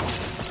revenge going.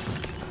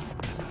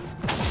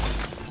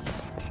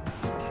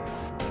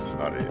 That's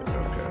not it.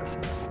 Okay.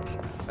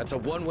 That's a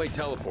one-way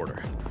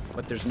teleporter,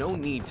 but there's no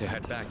need to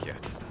head back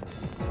yet.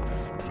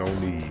 No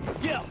need.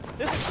 Yo,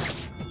 this is.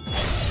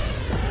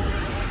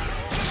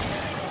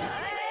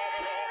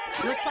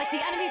 Looks like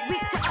the enemy's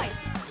weak to ice.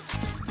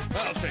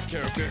 I'll take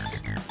care of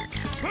this.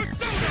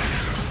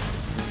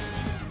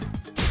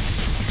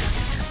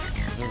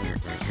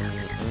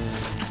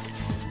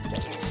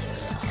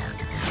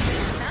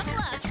 Tough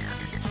luck.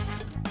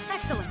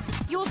 Excellent.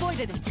 You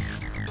avoided it.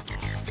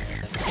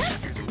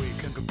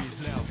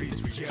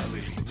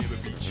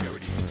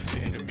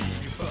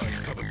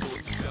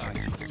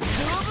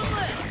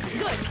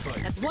 Good.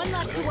 That's one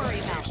less to worry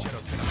about.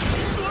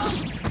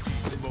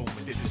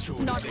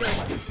 Not good.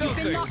 You've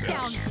been knocked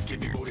down.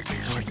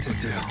 What to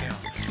do?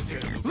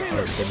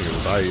 Alright, something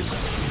is nice.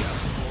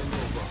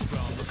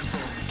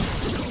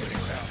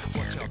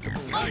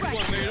 All right.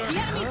 The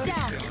enemy's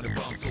down.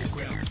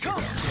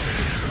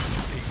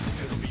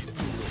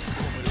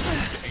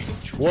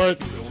 What?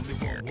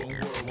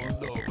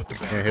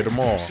 Can't hit them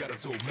all. That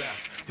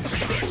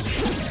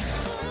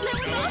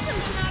was awesome,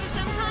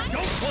 Sonata-senpai.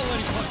 Don't pull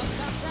any punches.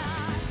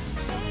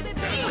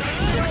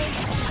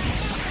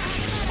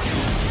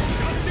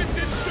 Justice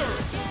is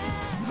served.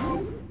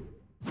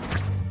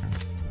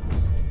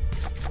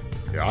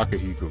 Yeah,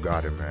 Akihiko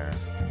got it, man.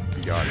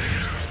 He got it.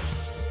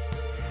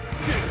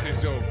 This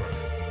is over.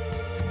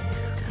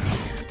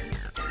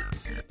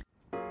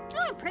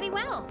 Doing pretty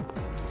well.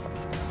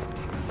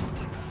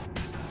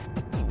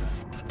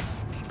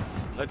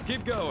 Let's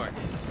keep going.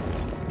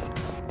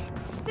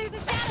 There's a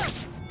shadow.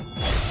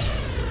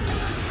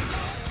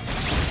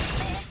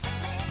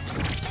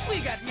 We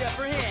got the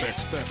upper hand.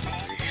 Best bet.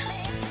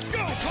 Go,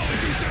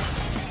 Polyjuice!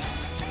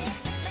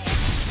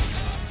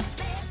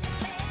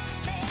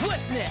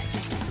 What's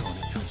next?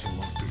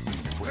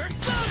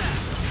 Persona.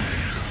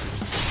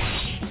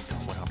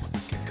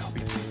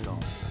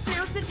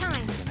 Now's the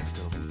time.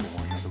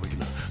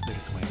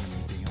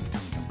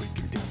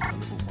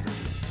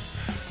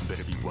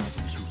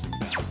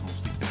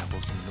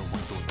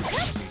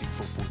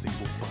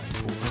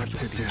 What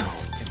to do?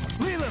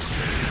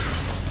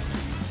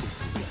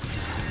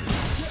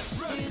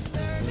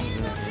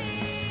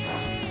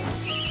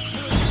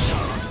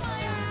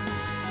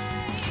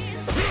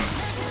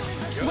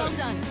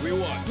 you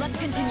want. Let's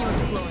continue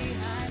exploring.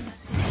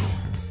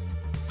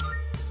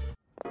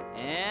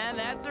 And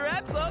that's a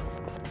wrap, folks.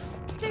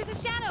 There's a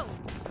shadow.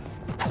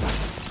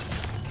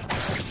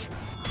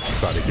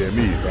 Try to get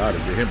me. So I had to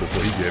get him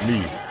before he get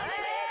me.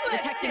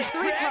 Detecting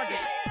 3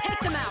 targets. Take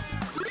them out.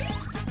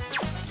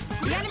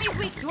 The enemy's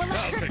weak to I'll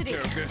take electricity.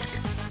 care of this.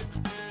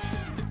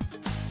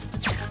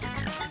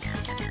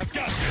 I've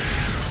got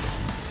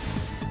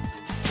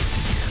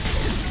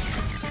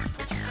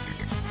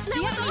The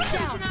enemy's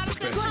down.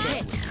 Good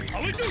hit.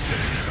 I'll do this.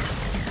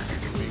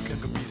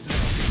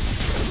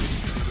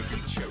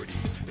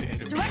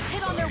 Direct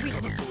hit on their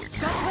weakness.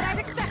 Just what I'd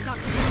expect,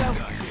 Akihiko.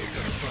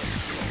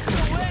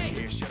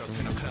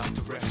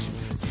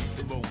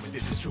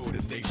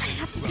 I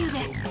have to do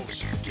this.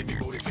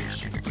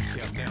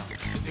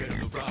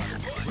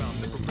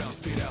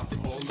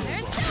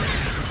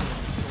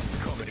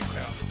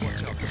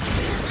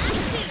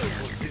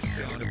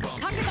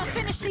 Takeba,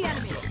 finish the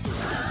enemy.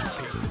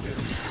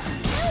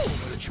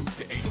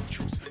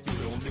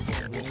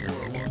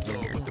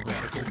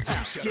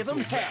 Give him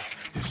hell.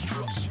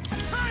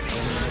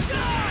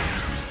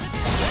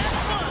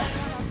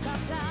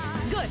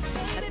 Good.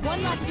 That's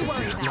one less to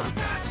worry about.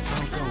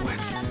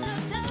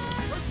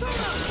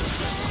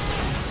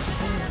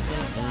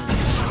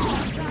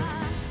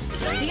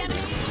 The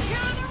enemy.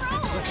 You're on the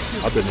roll.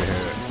 I've been in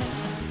here.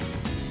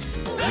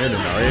 In and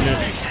out, ain't it?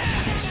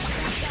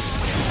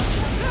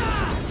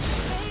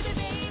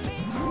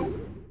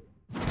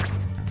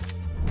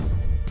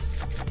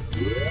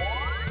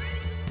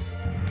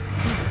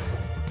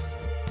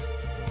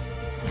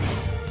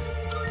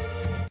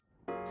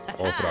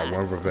 All for that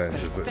one revenge.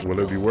 Will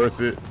it be worth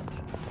it?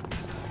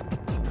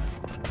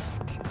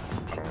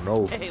 I don't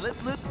know. Hey,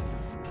 let's look.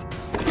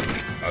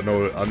 I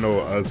know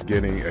us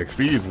getting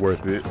XP is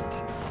worth it.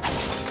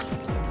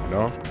 You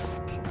know?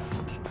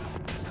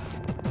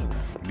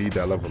 Need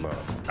that level up.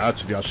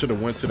 Actually, I should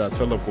have went to that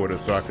teleporter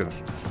so I could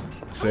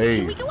Can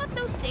save. we go up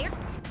those stairs?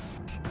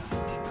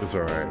 It's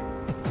alright.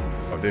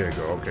 Oh, there you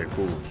go. Okay,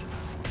 cool.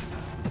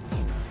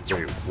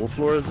 Wait, what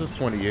floor is this?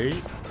 28?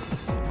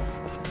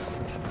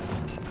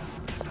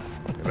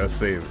 Yeah, let's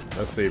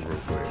save real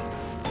quick.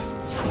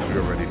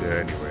 We're already there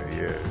anyway,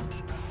 yeah.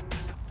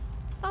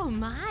 Oh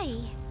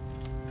my.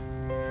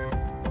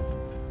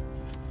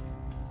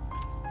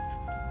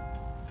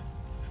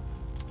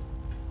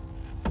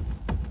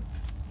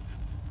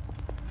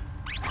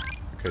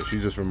 Okay, she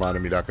just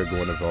reminded me that I could go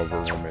in the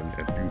Velvet Room and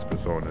infuse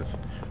personas,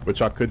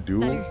 which I could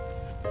do, Center.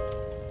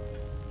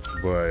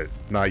 but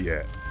not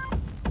yet.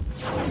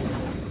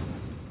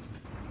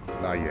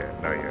 Not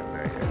yet.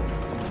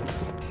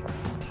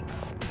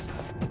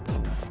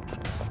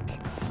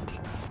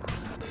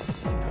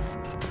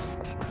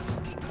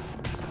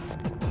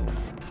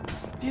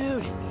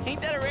 Dude,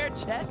 ain't that a rare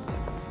chest?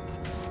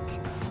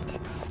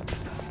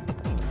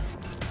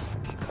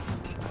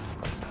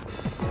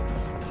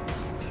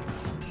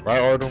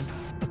 Right, Artem?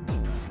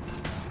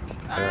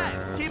 Alright,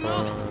 let's keep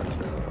moving.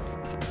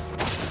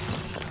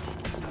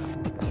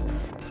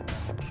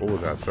 What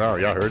was that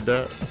sound? Y'all heard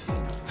that?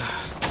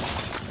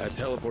 That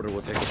teleporter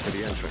will take us to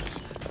the entrance.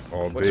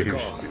 Oh, What's your baby.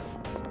 call?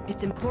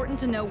 It's important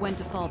to know when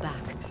to fall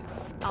back.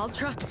 I'll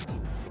trust.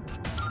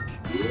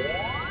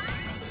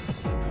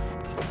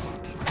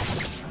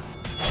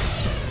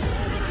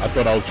 I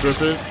thought I was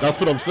tripping. That's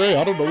what I'm saying.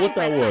 I don't know what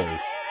that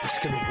was. It's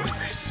gonna win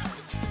this.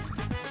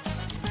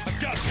 I've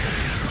got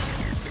this.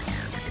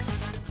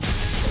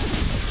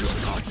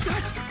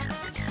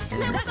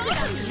 That's it,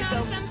 Akihiko.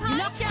 You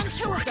knocked down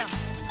 2 of them.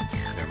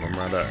 Damn, I'm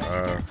right at,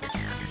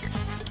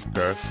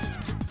 okay.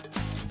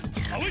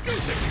 I'll do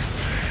this.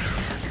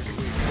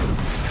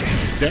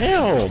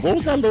 Damn, what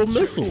was that little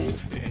missile?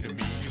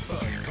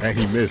 And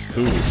he missed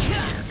too.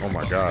 Oh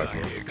my god,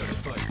 bro.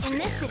 In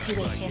this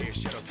situation,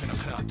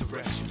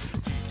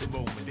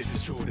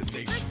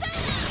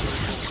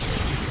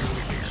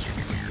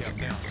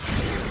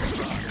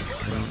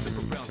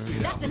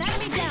 That's an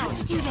enemy down.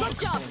 Good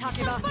job,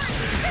 Takeba.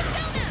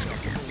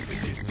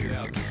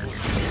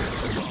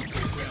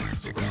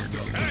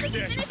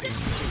 finish it.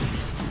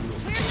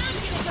 We're not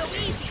gonna go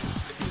easy.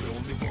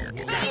 You're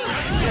finished.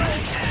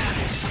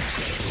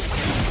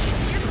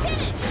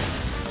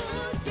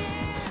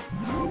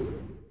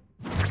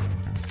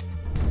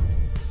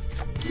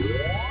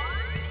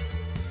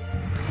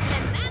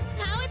 And that's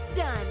how it's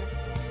done.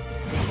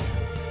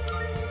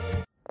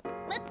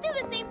 Let's do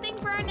the same thing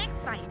for our next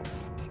fight.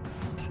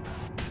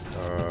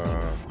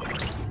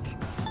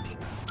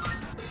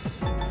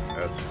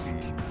 SV.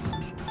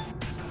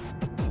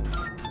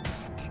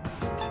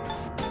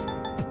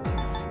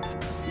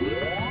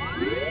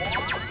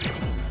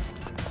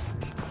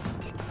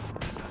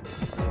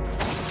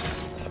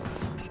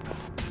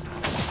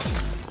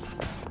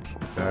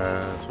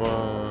 That's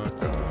what.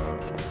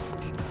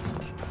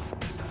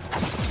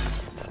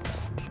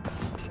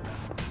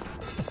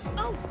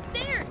 Oh,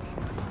 stairs.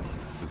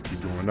 Just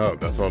keep going up.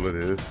 That's all it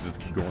is. Just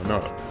keep going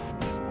up.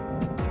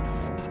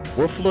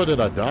 What floor did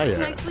I die at?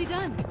 Nicely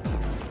done.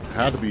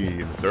 Had to be in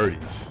the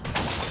 30s.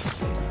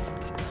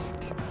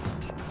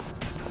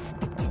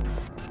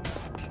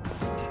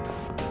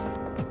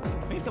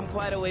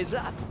 quite a ways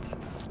up.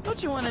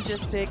 Don't you want to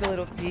just take a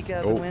little peek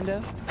out the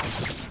window?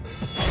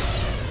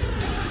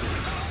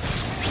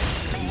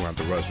 You want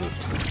to rush this?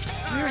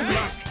 You're in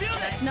luck.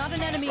 That's not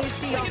an enemy you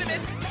see often.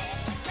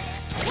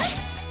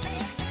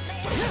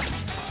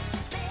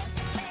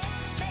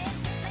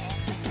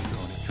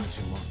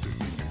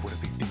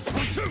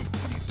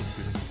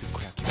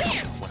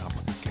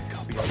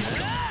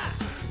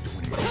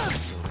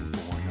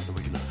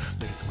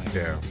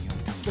 Yeah.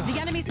 The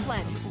enemy's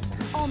fled.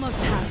 Almost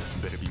had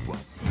it.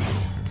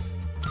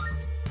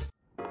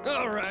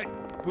 All right,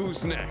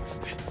 who's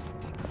next?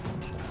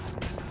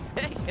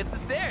 Hey, it's the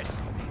stairs.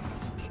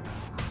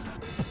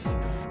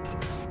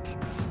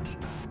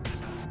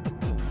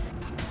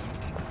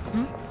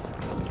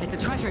 It's a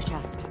treasure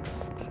chest.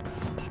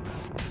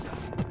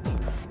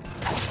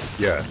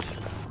 Yes.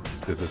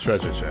 There's a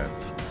treasure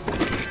chest.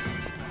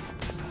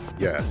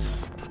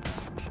 Yes.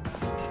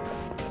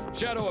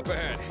 Shadow up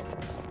ahead.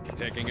 You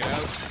taking it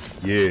out?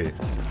 Yeah.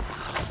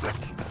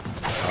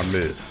 I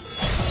missed.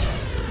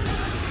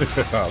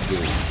 I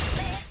missed.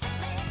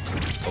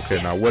 Okay,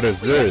 now what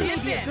is this?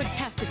 This be a good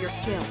test of your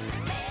skill.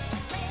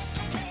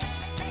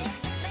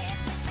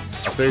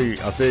 I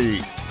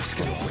think. Let's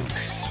go with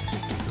this.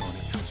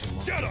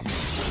 Get him!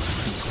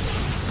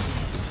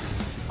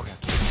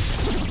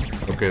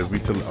 Okay, we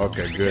till.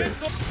 Okay, good.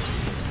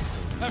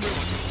 Everyone,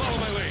 follow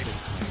my lead.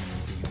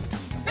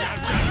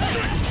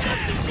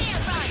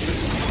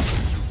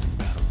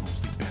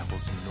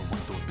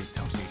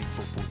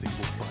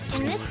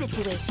 In this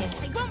situation,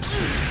 I won't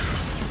lose.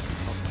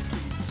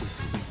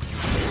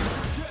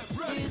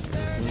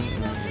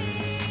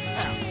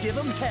 Give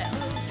him hell.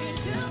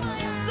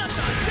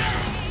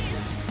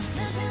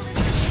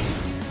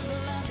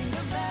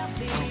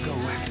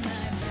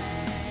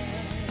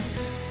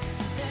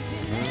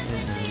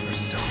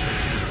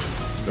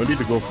 No need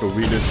to go for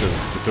weakness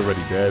because it's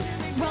already dead.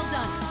 Well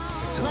done.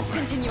 Let's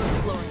continue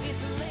exploring.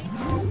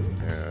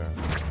 Yeah.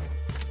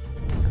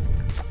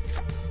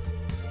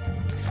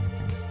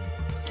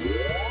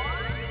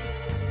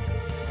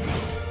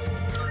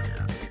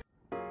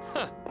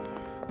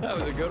 That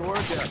was a good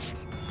workout.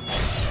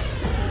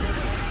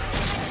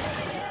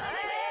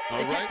 All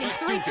right, Detecting let's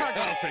 3 do this. targets.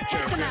 I'll take care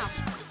Take of them this.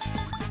 out.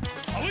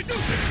 How we do this?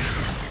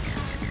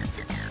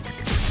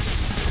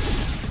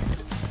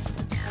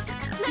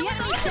 The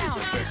enemy's down.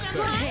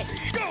 Good hit.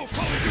 Go,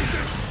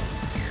 Polydeuces!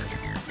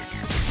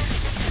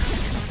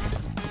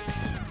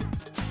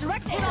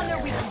 Direct hit on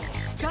their weakness.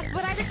 Just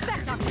what I'd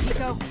expect,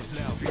 Akihiko.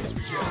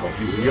 Oh,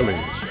 he's healing.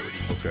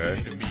 Okay.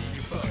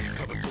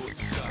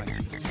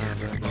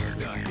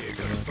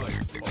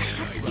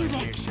 Have to do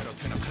this.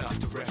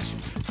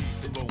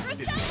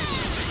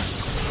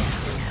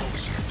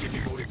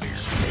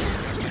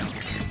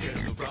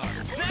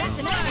 That's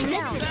an enemy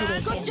down.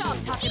 situation. Good job,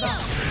 Takeba.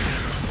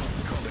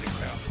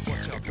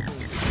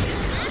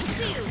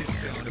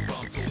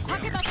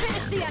 Takeba,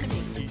 finish the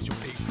enemy. There's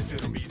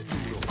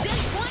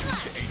one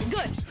left.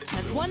 Good.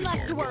 That's one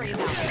less to worry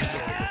about.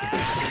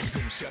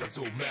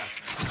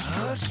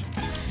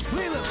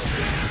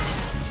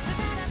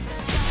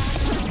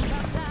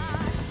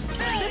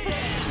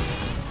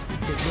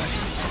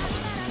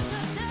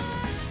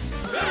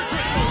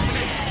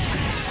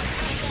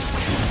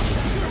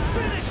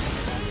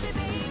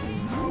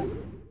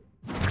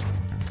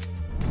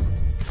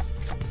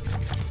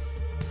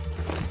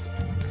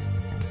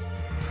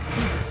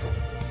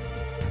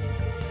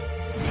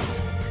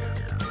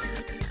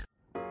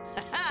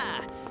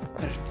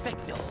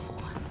 Perfecto.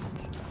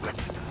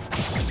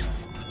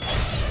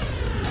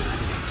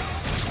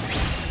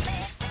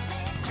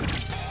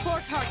 4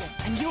 targets,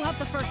 and you have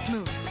the first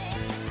move.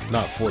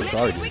 Not 4 The enemy's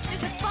targets.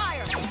 weakness is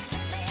fire.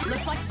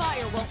 Looks like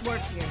fire won't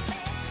work here.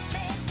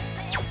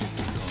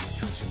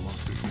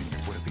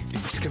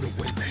 It's gonna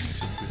win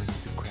this.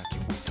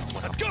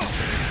 Let's go!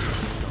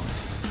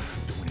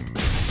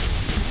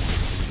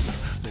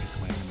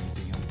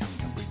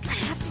 I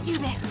have to do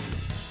this.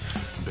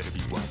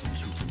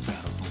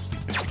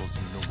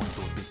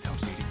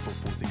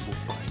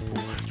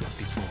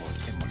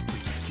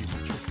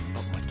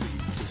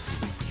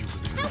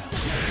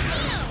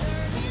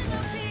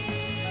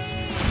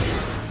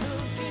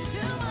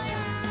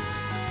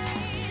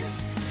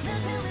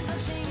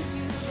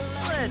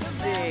 Let's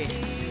see.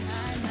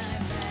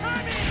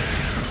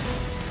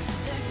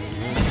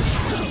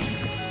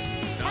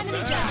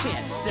 Enemy down.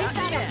 Can't Keep stop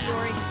that me up, now.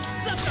 Yuri.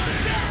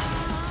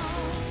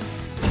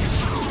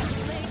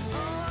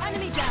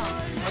 Enemy down.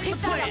 Keep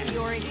that up,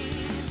 Yuri.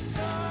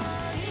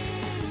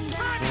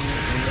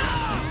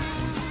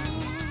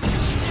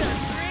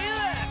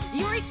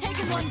 Yuri's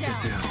taken one down.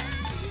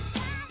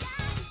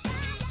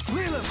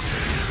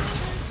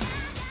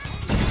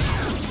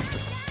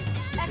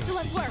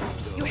 Excellent work.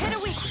 You hit a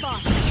weak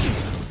spot.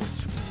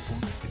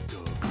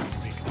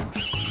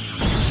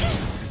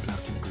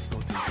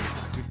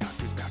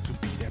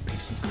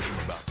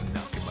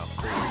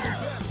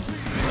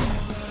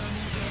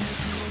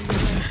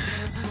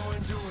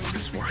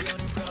 This work.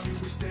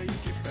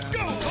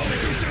 Go,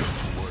 Polydeuces!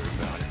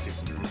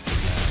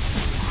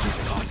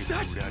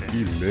 Dodge that!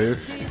 He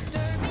missed.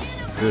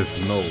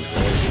 There's no way.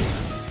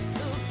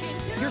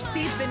 Your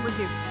speed's been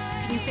reduced.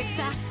 Can you fix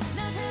that?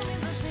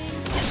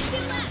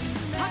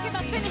 Akihiko,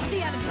 finish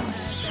the enemy.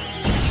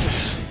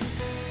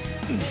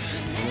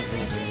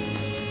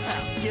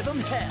 I'll give him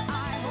hell.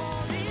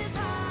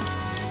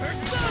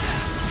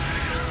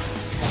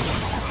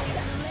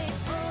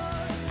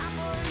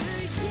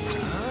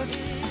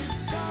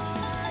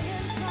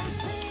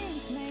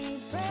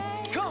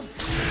 Come!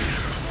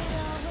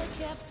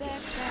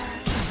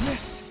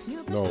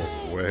 No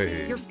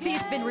way. Your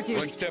speed's been reduced.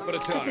 One step at a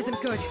time. This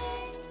isn't good.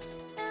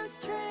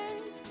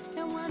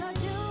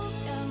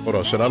 Hold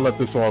on, should I let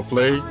this all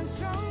play?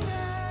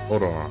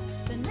 Hold on.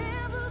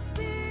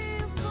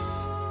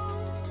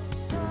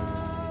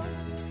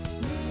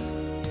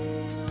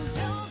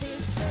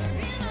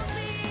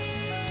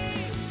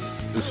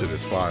 This shit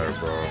is fire,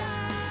 bro.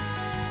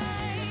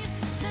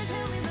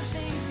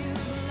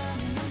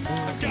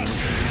 I've got it.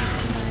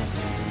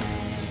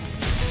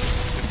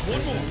 It's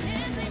one more.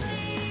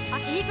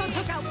 Akihiko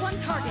took out one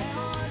target.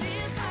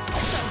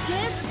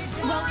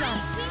 This? Well done.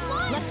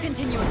 Let's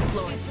continue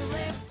exploring.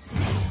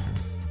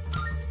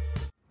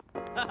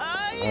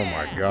 Oh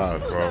my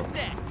god, Who's bro. up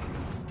next?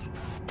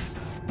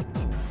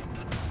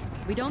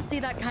 We don't see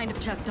that kind of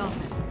chest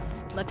often.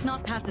 Let's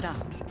not pass it up.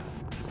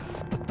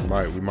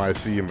 We might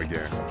see him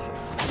again.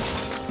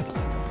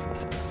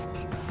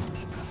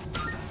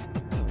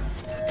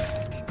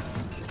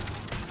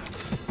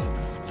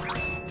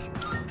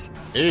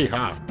 Hey,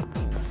 huh?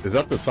 Is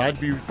that the side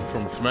view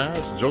from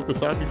Smash? Joker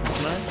side view from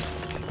Smash?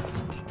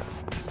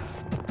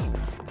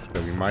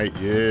 Yeah, we might,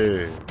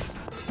 yeah.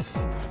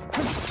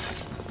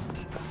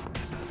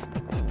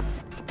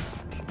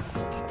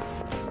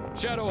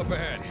 Shadow up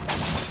ahead.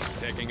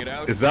 Taking it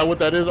out. Is that what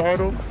that is,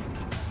 Arnold?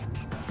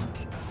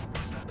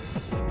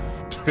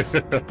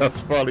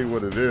 That's probably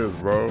what it is,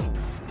 bro.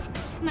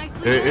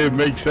 Nicely It done.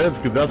 makes sense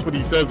because that's what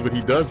he says when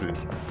he does it.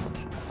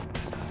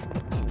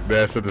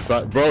 That's the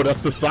side, bro.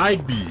 That's the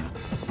side B.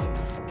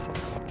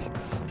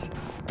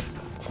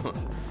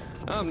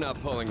 I'm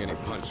not pulling any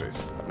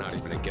punches. Not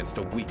even against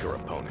a weaker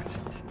opponent.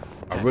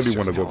 I really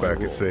want to just go how I back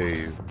and roll.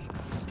 save.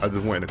 I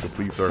just went in a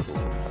complete circle.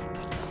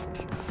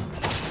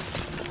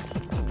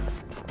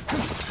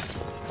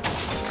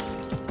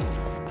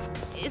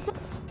 Is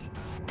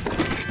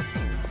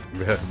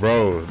Yeah,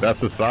 bro,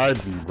 that's a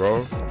side B,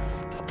 bro.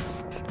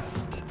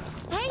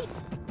 Hey,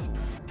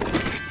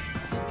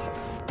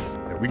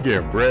 Yeah, we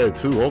getting bread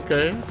too.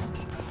 Okay.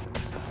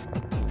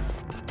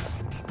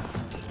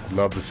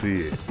 Love to see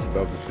it.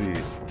 Love to see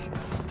it.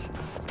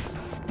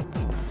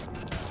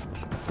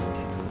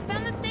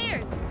 Found the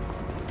stairs.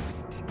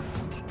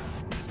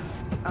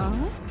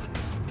 oh?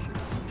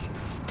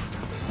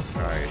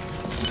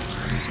 Nice.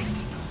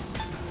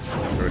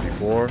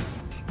 34.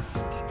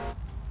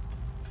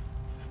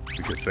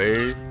 We can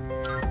save.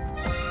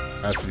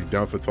 Actually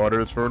done for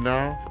Tartarus for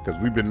now.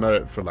 Because we've been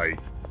nut for like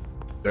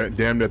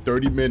damn near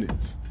 30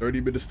 minutes.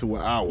 30 minutes to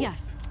an hour.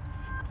 Yes.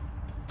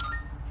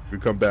 We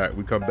come back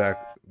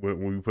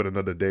when we put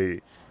another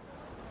day.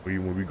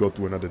 When we go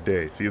through another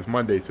day. See, it's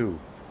Monday too.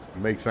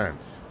 It makes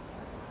sense.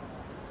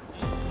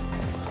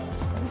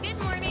 Good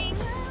morning.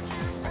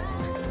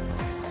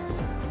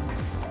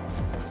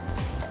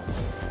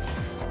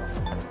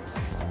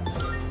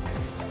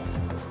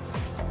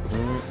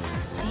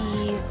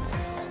 Jeez.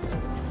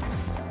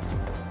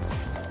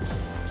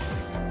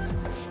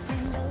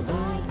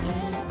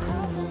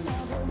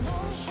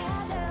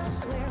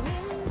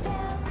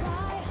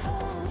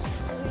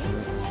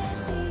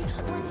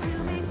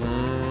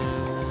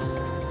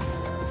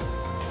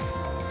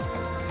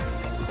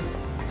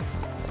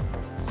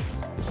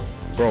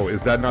 Bro,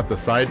 is that not the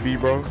side B,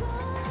 bro?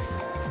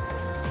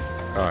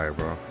 Alright,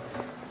 bro.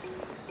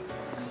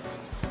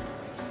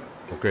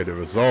 Okay, the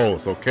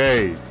results.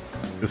 Okay.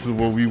 This is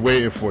what we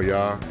waiting for,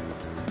 y'all.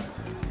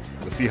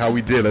 Let's see how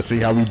we did. Let's see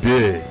how we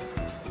did.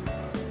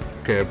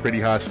 Okay, a pretty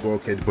high score.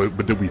 Okay,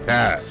 but did we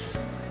pass?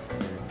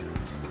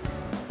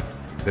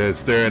 They're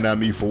staring at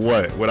me for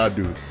what? What I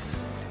do?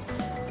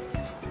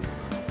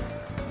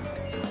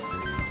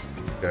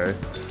 Okay.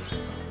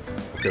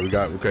 Okay, we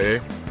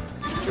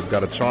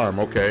got a charm.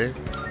 Okay.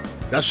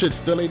 That shit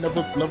still ain't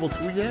level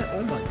 2 yet?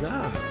 Oh my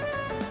god.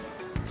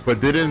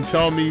 But they didn't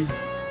tell me.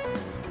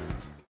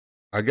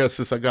 I guess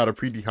since I got a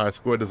pretty high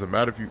score, it doesn't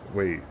matter if you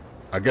wait.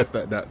 I guess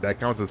that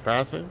counts as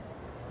passing?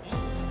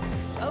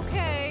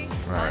 Okay.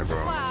 All right, Time for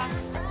bro. class.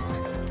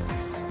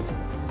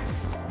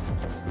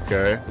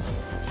 Okay.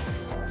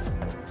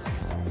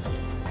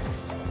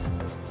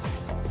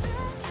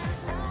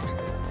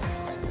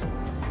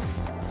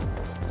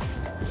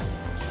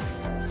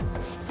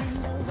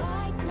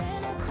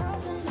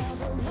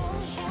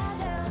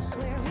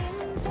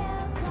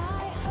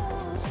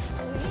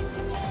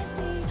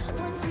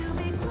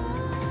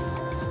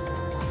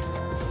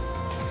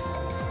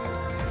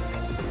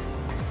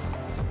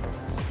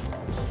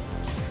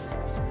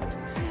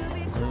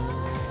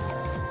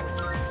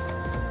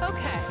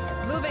 Okay,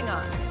 moving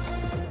on.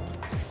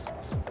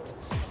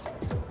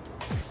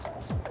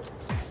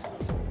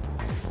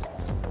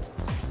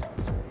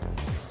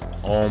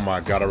 Oh my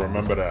god, I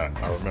remember that.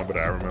 I remember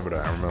that. I remember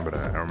that. I remember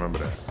that. I remember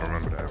that. I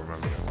remember that. I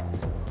remember that.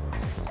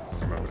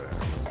 I remember that.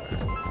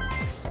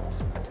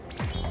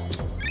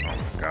 Oh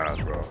my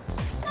gosh, bro.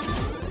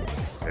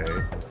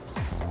 Okay.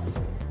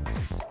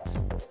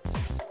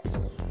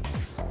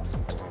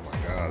 Oh my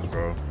gosh,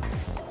 bro.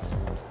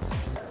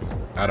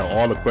 Out of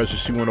all the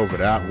questions, she went over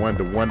that one,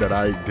 the one that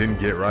I didn't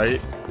get right.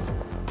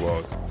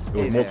 Well,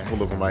 there was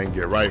multiple of them I didn't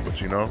get right,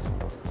 but you know.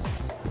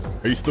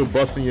 Are you still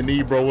busting your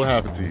knee, bro? What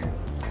happened to you?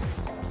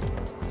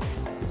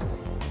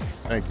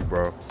 Thank you,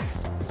 bro.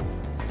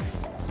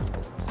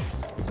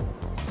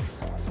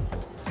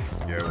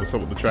 Yeah, what's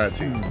up with the track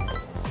team?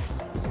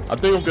 I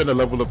think I'm gonna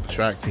level up the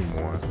track team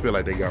more. I feel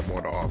like they got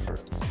more to offer.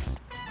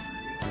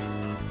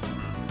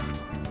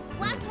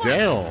 Last one.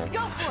 Damn.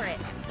 Go for it.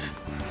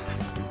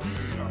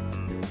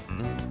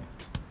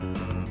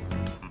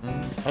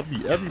 I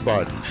beat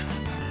everybody.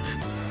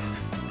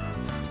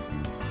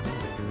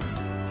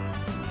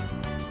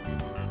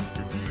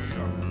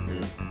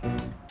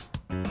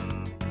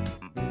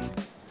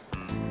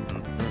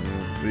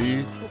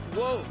 See?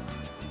 Whoa!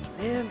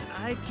 Man,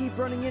 I keep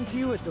running into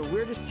you at the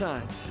weirdest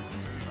times.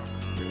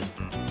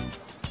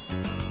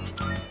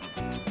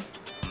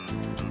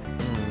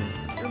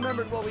 You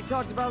remembered what we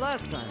talked about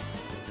last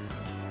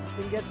time.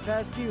 Nothing gets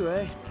past you,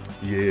 eh?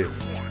 Yeah.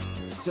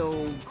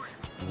 So,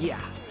 yeah.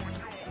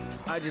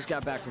 I just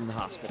got back from the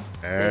hospital.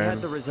 They And?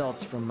 had the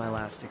results from my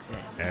last exam.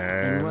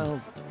 And?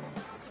 Well,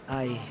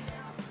 I...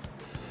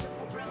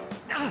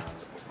 Ah!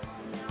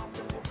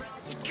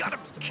 You gotta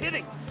be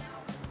kidding!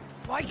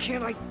 Why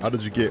can't I... How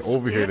did you get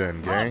over here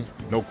then, gang?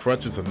 No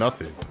crutches or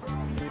nothing.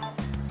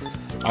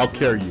 I'll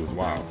carry you as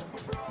well.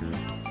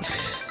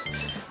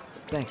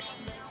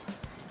 Thanks.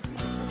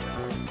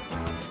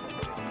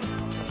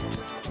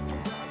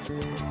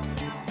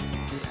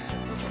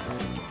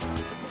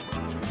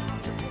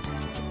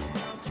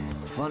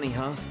 Funny,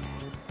 huh?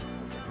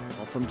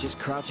 All from just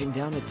crouching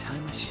down to tie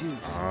my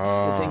shoes.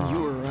 Good thing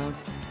you were around.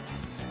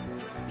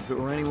 If it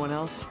were anyone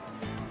else,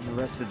 the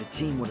rest of the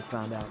team would have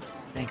found out.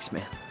 Thanks,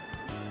 man.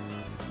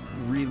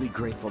 Really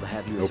grateful to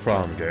have you No as a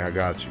problem, friend. gang. I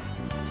got you.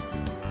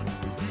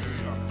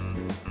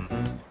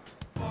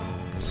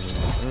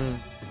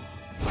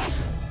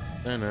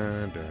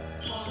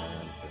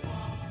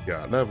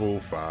 Got level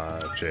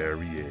 5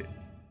 chariot.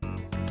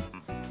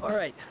 All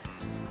right.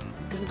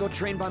 I'm gonna go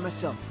train by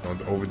myself.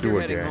 Don't overdo You're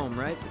it, heading gang. home,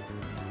 right?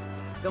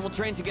 Then we'll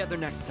train together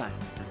next time.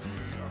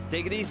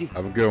 Take it easy.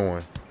 Have a good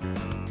one.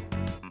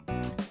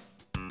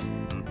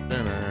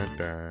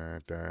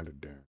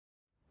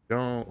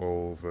 Don't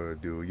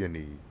overdo your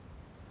knee.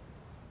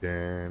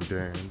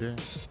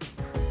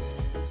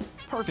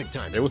 Perfect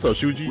time. Hey, what's up,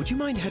 Shuji? Would you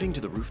mind heading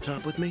to the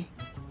rooftop with me?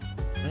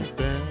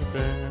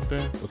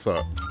 What's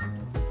up?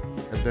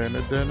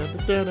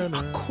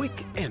 A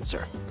quick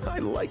answer. I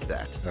like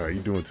that. You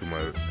doing too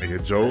much. And your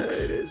jokes?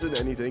 It isn't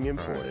anything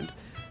important.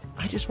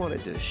 I just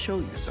wanted to show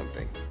you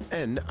something.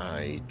 And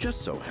I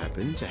just so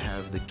happen to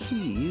have the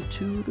key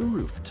to the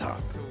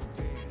rooftop.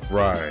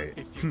 Right.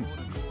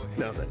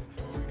 Now then,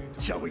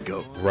 shall we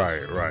go?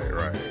 Right.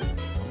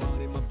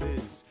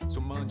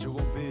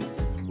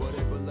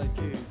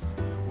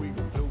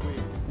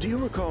 Do you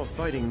recall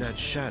fighting that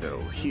shadow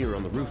here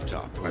on the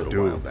rooftop a little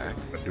do. while back?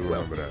 I do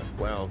remember that.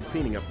 While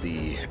cleaning up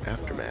the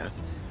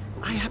aftermath,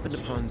 I happened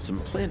upon some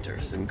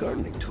planters and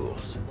gardening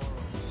tools.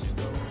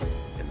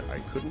 And I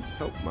couldn't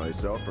help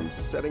myself from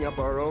setting up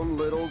our own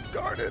little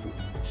garden.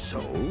 So,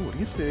 what do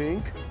you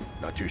think?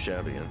 Not too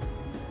shabby, huh?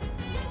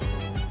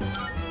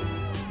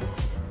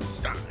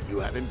 You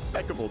have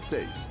impeccable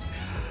taste.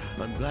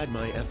 I'm glad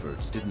my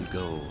efforts didn't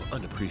go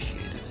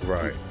unappreciated.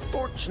 Right.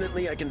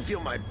 Fortunately, I can feel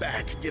my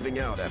back giving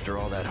out after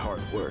all that hard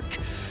work.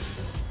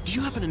 Do you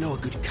happen to know a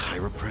good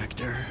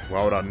chiropractor?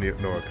 Why would I know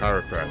a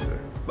chiropractor?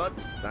 But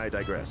I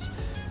digress.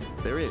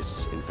 There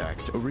is, in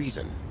fact, a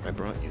reason I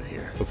brought you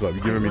here. What's up?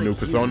 You giving me I'd new like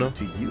persona? you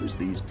to use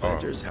these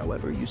planters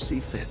however you see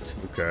fit.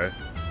 Okay.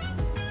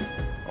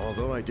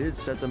 Although I did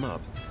set them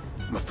up,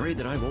 I'm afraid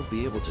that I won't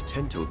be able to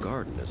tend to a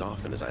garden as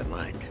often as I'd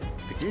like.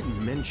 I did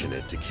mention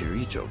it to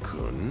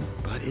Kirijo-kun,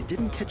 but it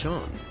didn't catch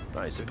on.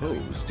 I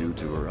suppose due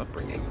to her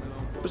upbringing.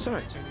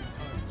 Besides,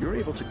 you're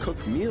able to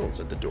cook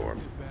meals at the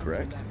dorm,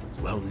 correct?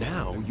 Well,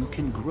 now you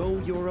can grow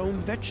your own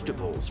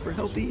vegetables for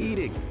healthy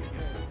eating.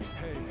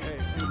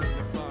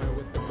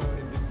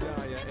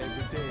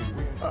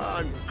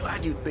 I'm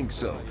glad you think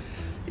so.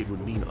 It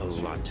would mean a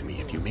lot to me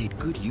if you made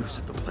good use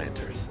of the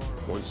planters.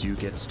 Once you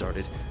get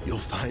started, you'll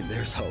find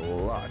there's a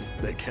lot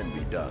that can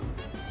be done.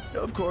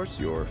 Of course,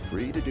 you're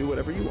free to do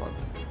whatever you want.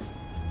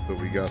 So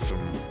we got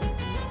some...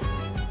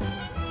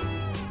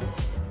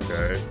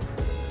 Okay.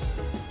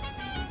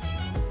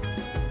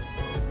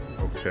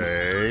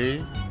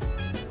 Okay.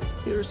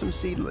 Here are some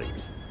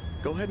seedlings.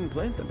 Go ahead and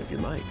plant them if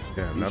you'd like.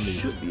 Damn, You that means-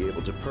 should be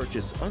able to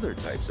purchase other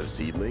types of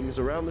seedlings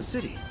around the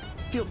city.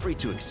 Feel free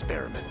to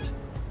experiment.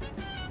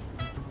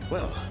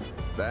 Well,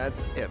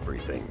 that's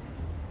everything.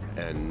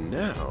 And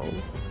now,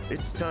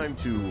 it's time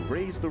to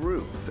raise the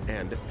roof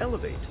and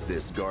elevate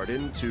this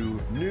garden to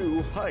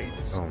new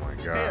heights. Oh my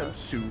And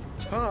gosh. to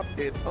top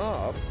it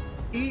off,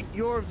 Eat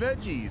your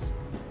veggies.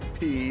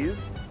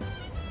 Peas.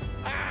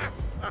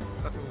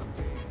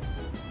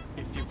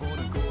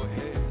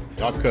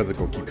 Y'all cousin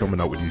gonna keep coming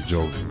out with these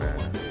jokes,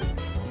 man.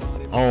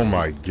 Oh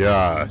my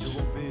gosh.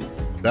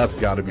 That's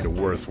gotta be the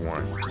worst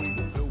one.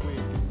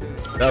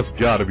 That's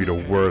gotta be the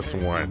worst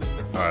one.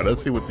 Alright,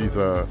 let's see what these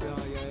other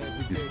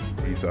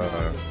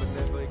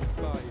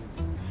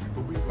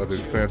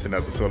expansion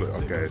episode.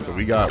 Okay, so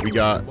we got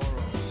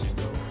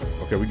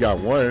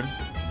one.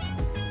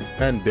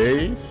 10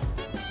 days.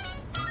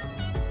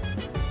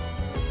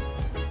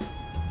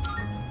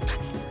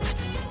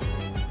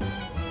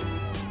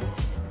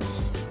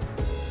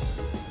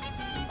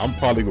 I'm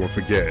probably gonna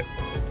forget.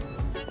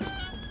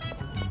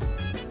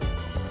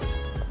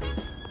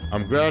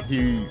 I'm glad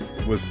he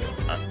was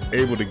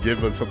able to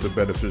give us something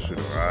beneficial.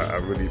 I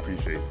really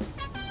appreciate it.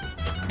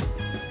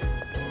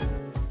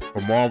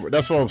 But Mom,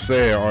 that's what I'm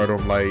saying,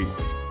 Artem. Like,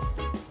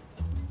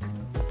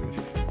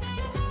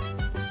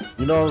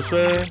 you know what I'm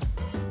saying?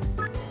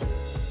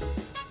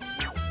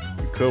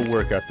 We could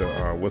work at the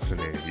what's the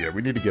name? Yeah,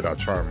 we need to get our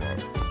charm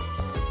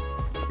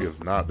up. We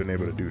have not been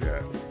able to do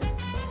that.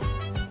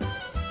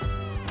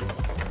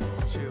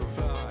 Chill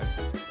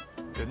vibes.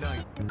 Good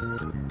night.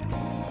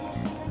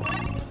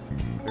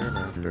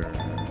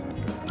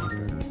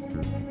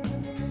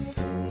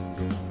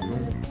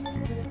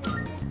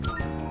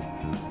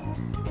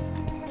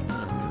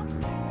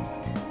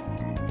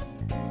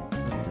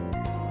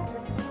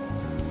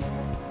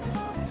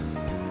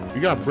 We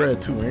got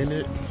bread too, ain't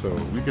it? So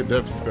we could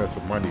definitely spend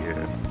some money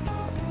here.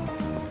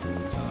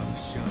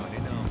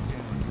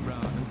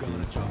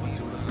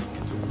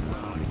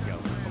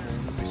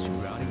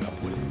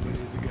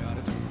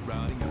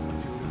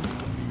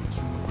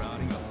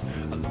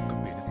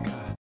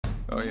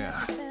 Oh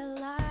yeah.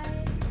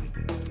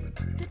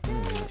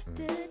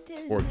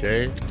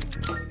 4K.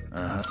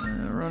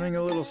 Running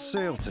a little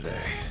sale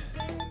today.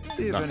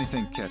 See if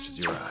anything catches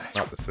your eye.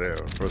 Not the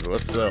sale. First,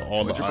 let's sell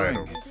all What'd the you bring?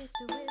 items.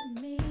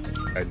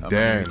 And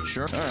then,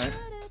 Sure. All right.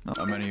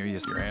 How many are you?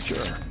 Your aunt? Sure.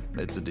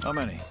 It's a deal. How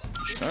many?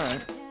 All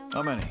right.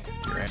 How many?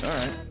 Your aunt? All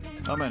right.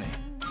 How many?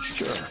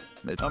 Sure.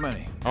 How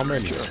many? How many?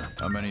 Sure.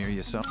 How many are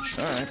you selling?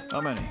 All right.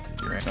 How many?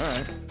 Your aunt? All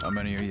right. How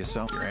many are you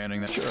selling? You're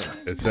handing that? Sure.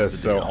 it says It's a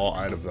sell deal. all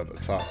items at the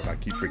top, and I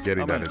keep forgetting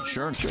How that many? it's,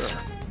 Sure.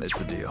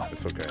 It's a deal.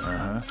 it's okay.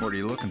 What are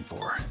you looking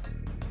for?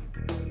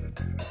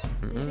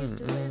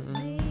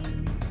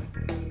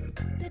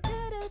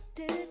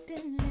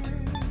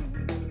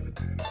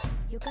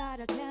 You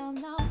gotta tell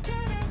no.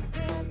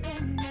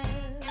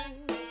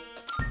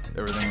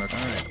 Everything looks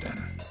all right then.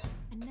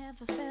 I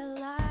never felt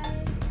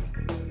like.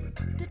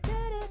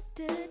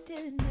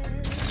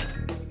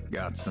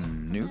 Got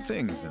some new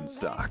things in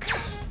stock.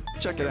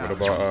 Check it out.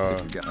 What about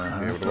If you got-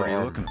 yeah, what What are you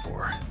about looking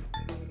for?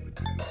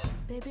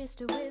 Baby,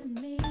 stay with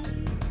me.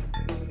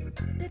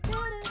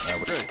 That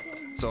was great.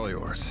 It's all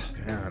yours.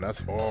 Damn,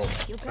 that's all.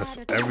 That's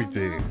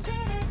everything.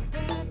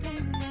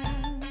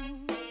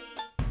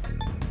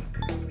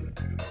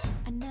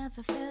 I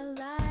never felt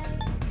like.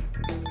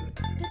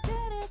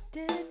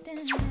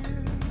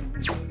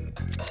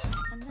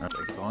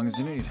 Take as long as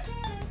you need.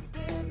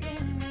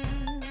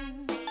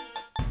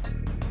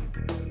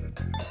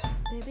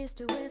 Baby,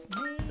 stay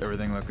with me.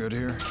 Everything look good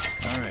here?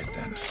 All right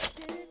then.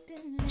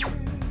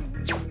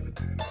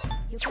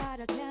 You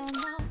gotta tell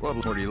no.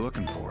 What are you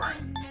looking for?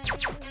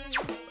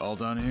 All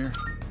done here?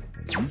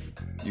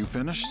 You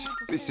finished?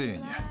 Be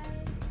seeing you.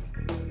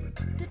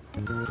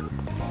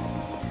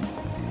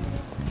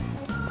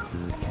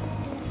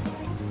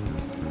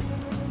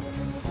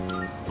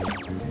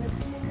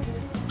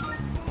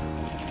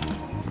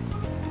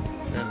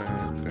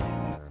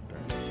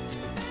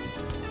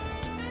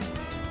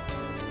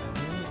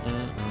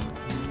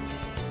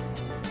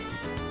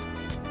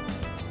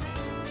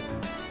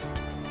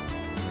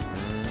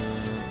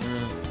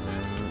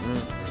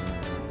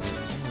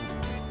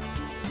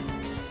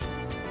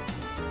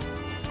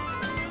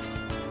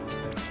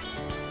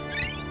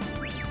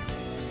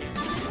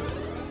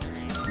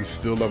 You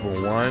still level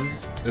 1?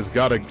 It's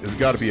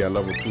gotta be at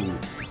level 2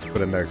 for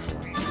the next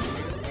one.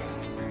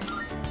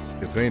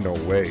 Cause ain't no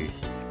way.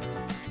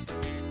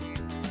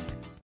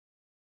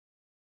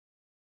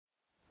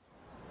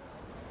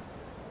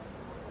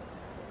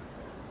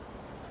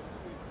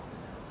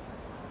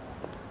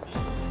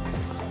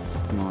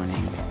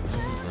 Morning.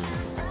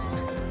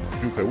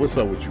 Okay, what's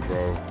up with you,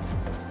 bro?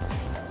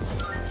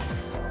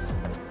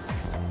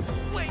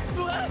 Wait,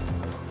 what?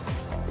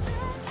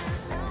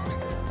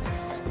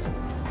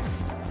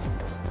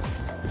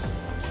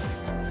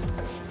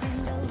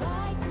 And the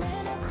light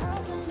men are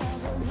crossing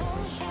over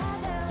long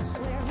shadows,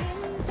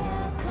 wearing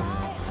bells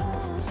like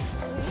hoops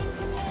for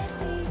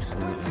intimacy.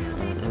 Want to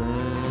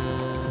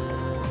be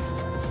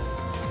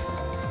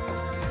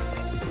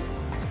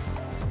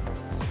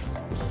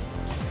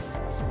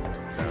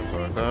That's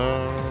what I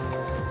thought.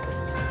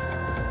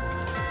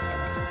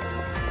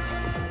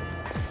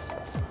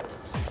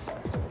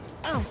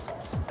 Oh,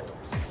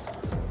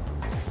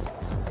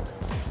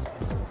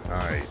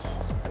 Nice.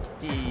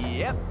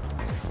 Yep.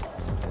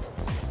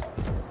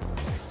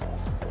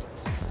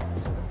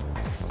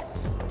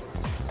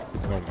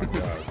 my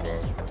god, bro.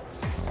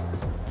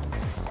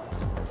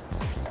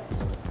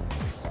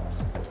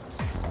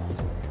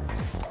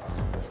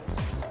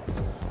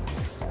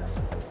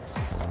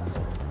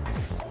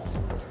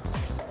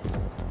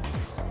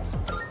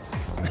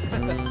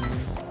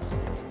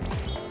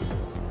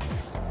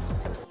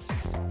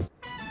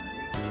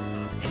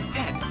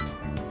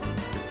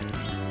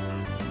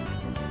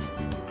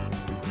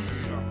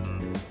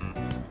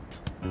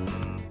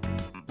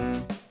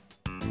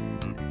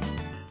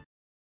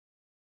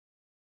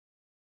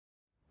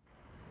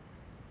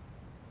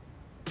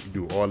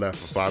 Do all that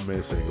for 5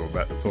 minutes and go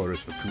back to Taurus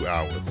for 2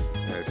 hours.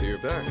 I see you're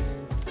back.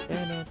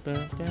 Let's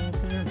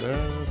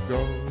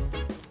go.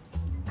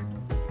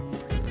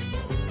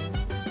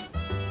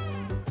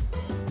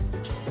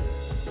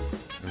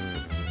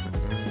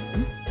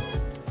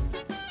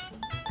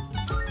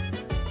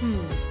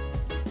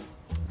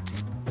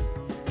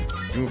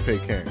 Junpei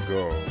can't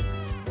go.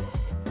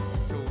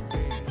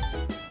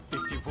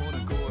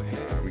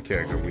 Nah, we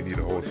can't go. We need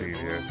a whole team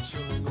here.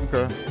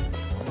 Okay.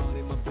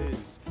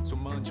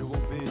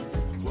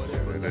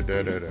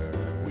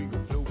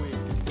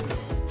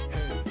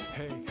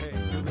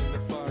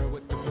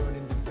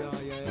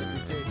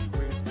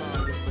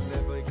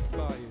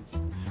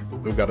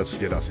 We gotta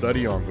get our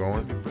study on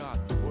going.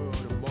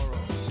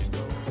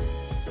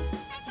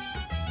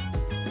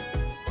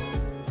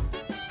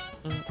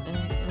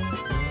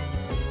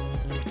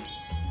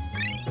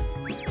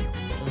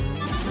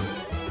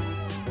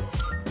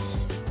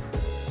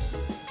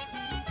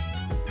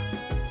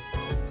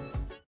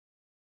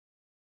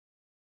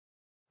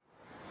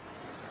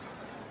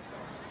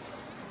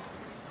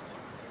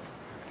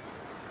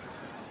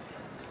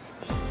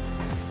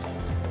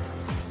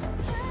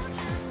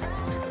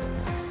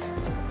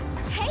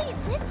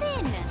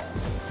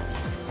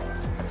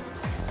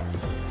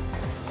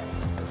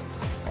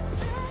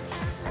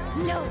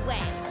 No way.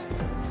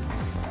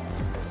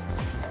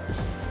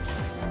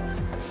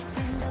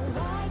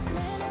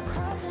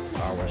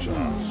 Power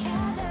shot.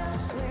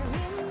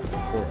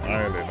 Or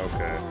Ireland,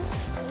 okay.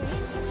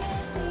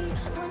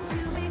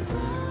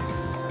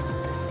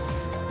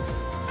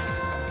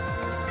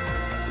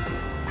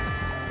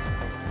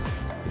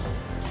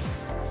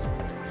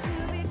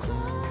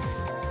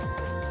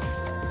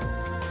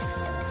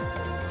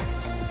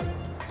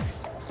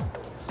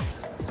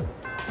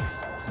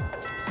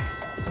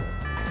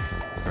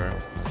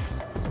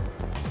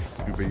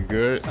 You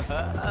good?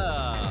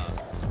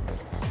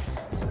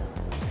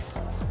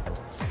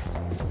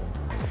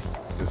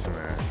 This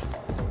man.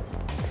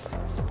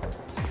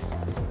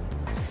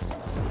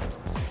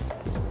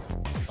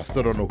 I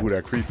still don't know who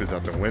that creep is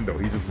out the window.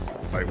 He just,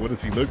 like, what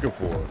is he looking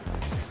for?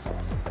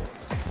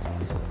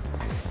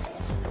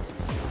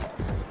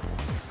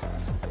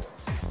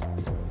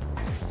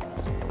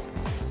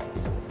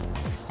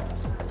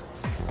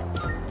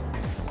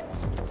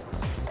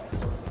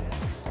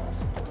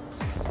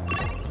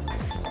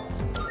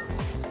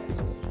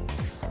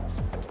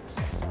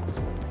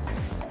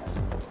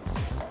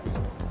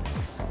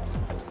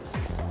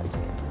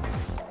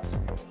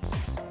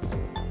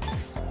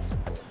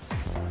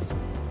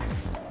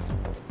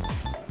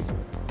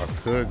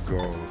 Could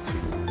go to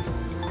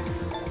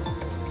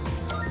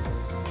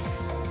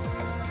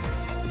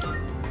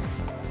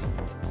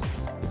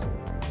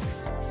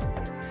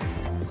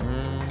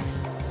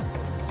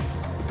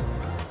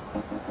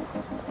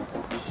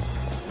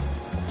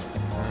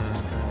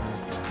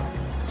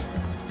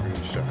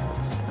green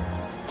shots.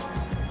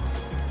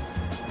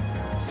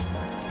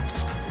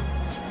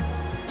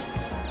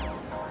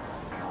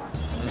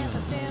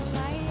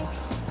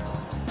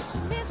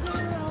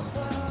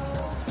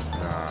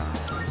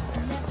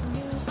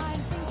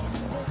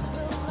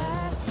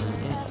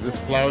 This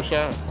flower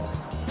shot?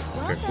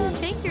 Okay, cool.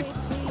 Take your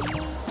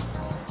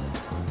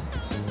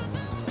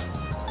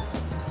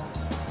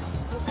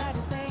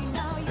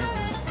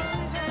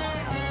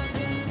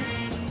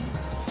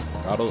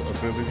Auto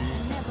ability.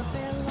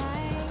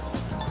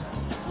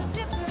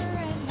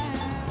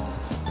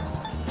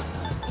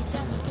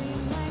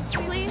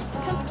 please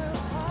come.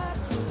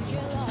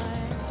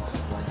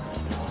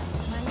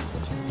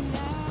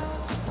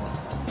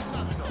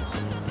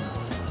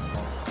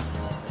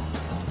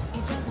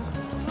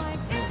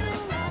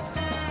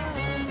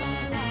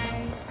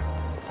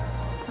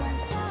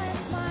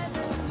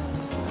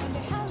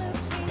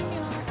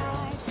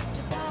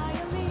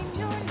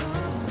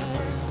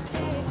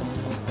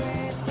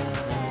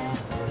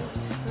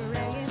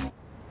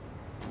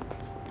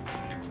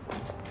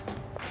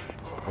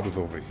 What is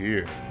over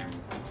here?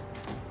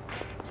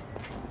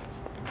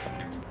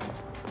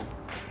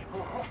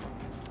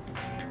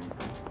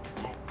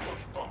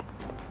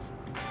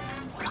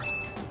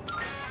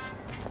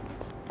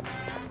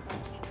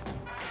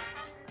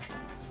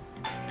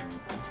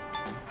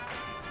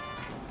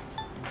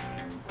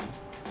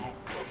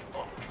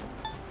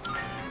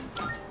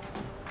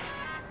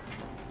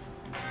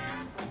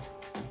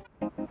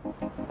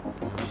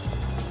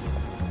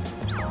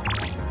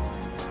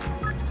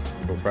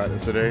 Go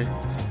practice today?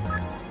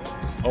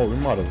 Oh, we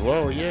might as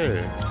well,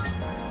 yeah.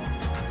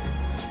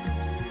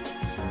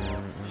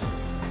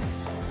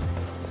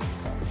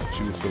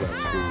 shoes for that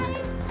school.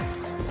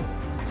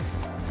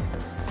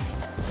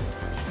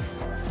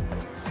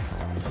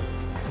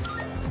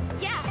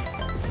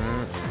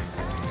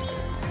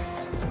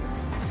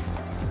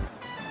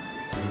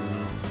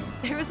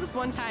 There was this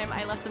one time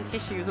I left some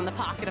tissues in the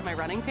pocket of my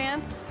running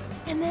pants,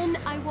 and then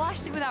I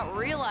washed it without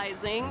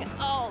realizing.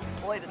 Oh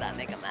boy, did that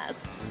make a mess.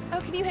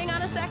 Oh, can you hang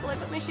on a sec while I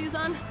put my shoes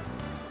on?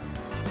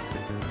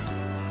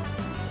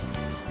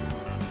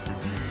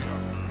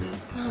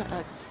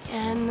 Not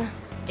again.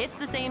 It's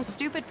the same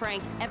stupid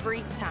prank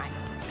every time.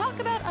 Talk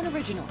about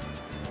unoriginal.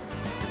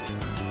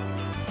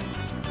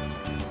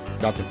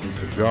 Got the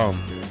piece of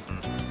gum.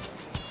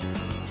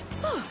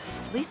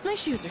 At least my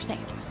shoes are safe.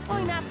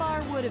 Going that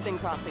far would have been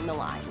crossing the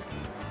line.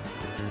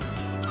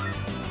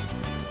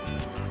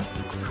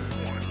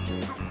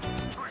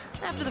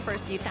 After the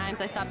first few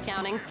times, I stopped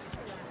counting.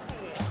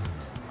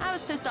 I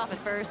was pissed off at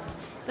first,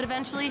 but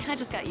eventually I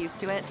just got used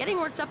to it. Getting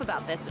worked up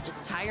about this would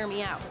just tire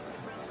me out.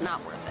 It's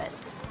not worth it.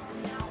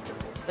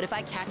 But if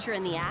I catch her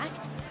in the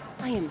act,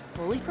 I am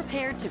fully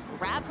prepared to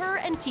grab her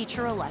and teach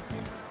her a lesson.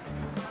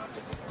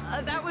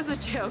 That was a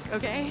joke,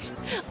 okay?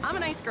 I'm a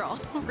nice girl,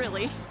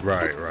 really.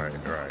 Right.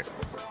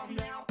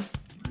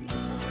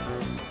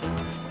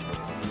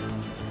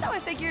 So I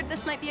figured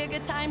this might be a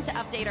good time to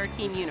update our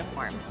team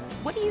uniform.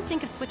 What do you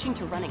think of switching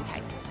to running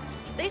tights?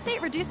 They say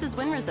it reduces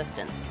wind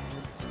resistance.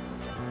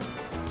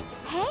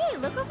 Hey,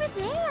 look over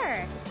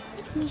there.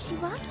 It's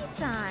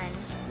Nishiwaki-san.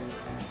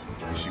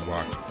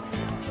 Nishiwaki.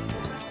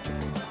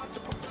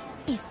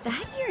 Is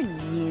that your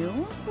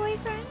new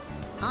boyfriend?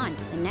 On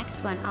to the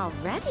next one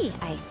already,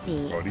 I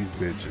see. Oh, these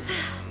bitches.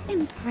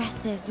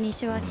 Impressive,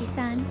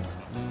 Nishiwaki-san.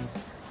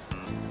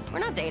 We're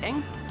not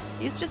dating.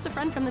 He's just a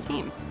friend from the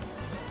team.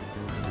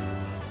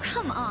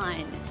 Come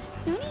on.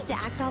 No need to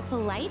act all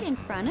polite in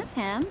front of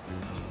him.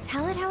 Just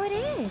tell it how it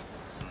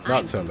is.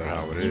 Not tell it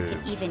how it you is.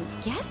 can even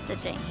get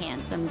such a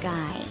handsome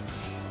guy.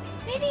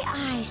 Maybe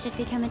I should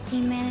become a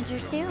team manager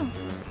too.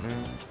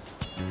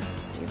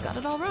 You've got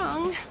it all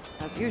wrong,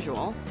 as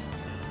usual.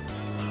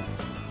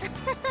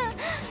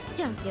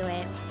 Don't do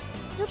it.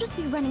 You'll just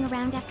be running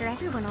around after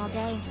everyone all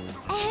day.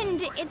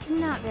 And it's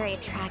not very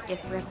attractive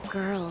for a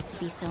girl to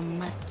be so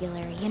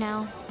muscular, you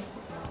know?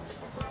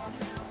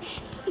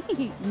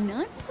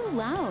 Not so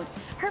loud.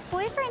 Her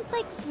boyfriend's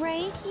like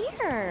right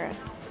here.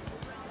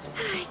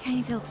 I kind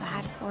of feel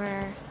bad for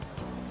her.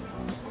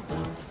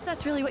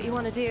 That's really what you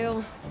want to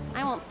do.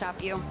 I won't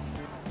stop you.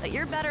 But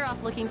you're better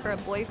off looking for a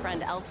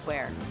boyfriend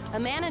elsewhere. A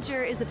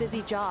manager is a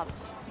busy job.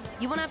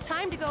 You won't have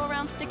time to go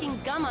around sticking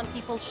gum on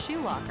people's shoe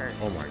lockers.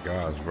 Oh my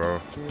gosh, bro.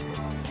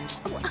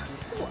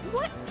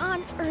 What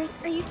on earth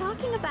are you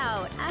talking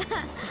about? I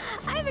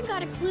haven't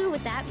got a clue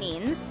what that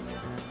means.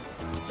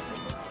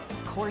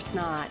 Of course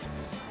not.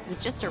 It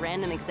was just a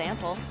random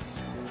example.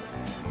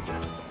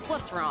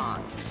 What's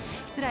wrong?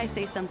 Did I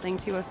say something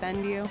to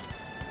offend you?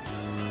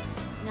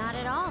 Not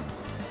at all.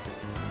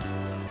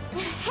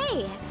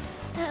 Hey,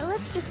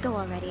 let's just go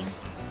already.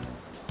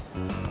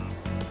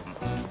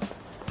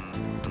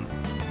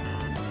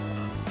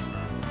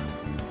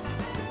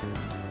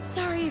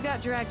 Sorry you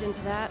got dragged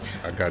into that.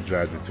 I got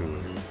dragged into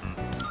it.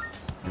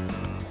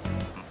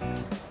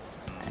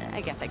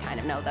 I guess I kind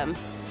of know them,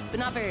 but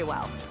not very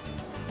well.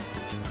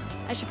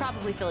 I should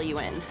probably fill you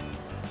in.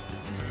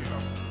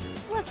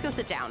 Let's go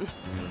sit down.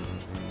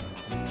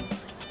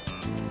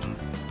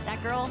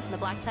 That girl in the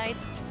black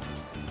tights,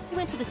 we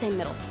went to the same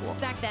middle school.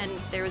 Back then,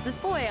 there was this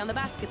boy on the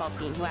basketball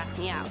team who asked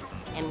me out,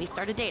 and we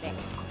started dating.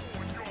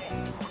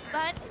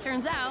 But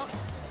turns out,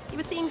 he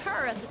was seeing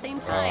her at the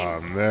same time.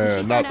 Oh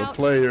man, not the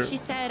player. She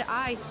said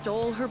I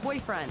stole her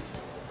boyfriend,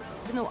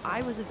 even though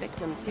I was a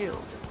victim too.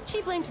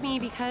 She blamed me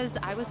because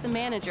I was the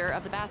manager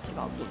of the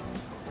basketball team.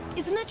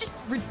 Isn't that just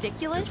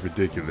ridiculous? It's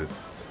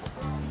ridiculous.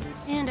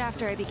 And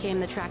after I became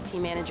the track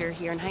team manager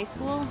here in high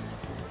school,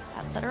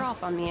 that set her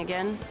off on me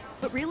again.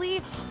 But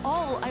really,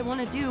 all I want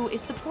to do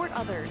is support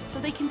others so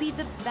they can be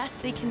the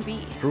best they can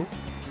be. True.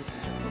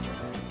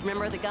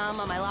 Remember the gum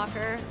on my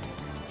locker?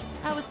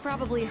 That was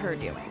probably her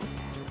doing.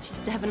 She's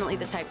definitely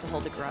the type to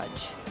hold a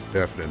grudge.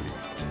 Definitely.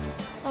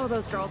 Oh,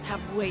 those girls have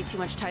way too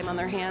much time on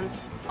their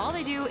hands. All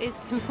they do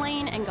is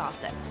complain and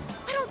gossip.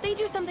 Why don't they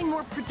do something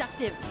more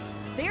productive?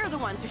 They're the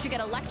ones who should get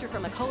a lecture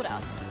from Makoto.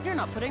 They're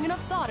not putting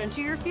enough thought into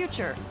your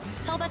future.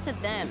 Tell that to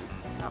them,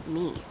 not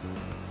me.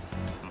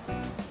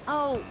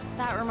 Oh,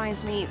 that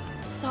reminds me.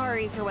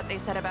 Sorry for what they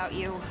said about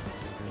you.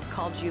 They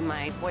called you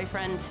my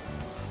boyfriend.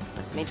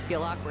 Must have made you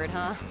feel awkward,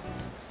 huh?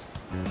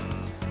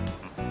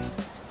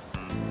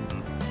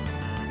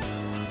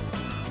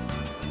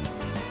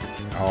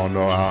 I don't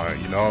know how,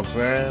 you know what I'm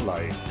saying?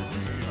 Like,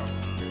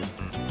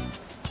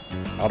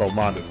 I don't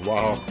mind as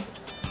well.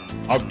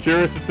 I'm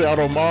curious to say I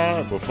don't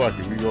mind, but fuck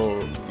it, we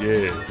go,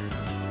 yeah.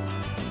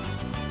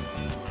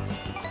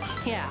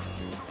 Yeah,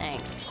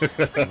 thanks.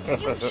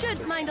 You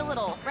should mind a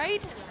little,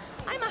 right?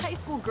 I'm a high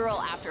school girl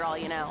after all,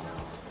 you know.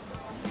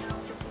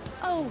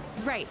 Oh,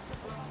 right.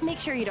 Make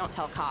sure you don't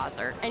tell Kaz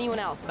or anyone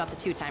else about the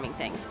two-timing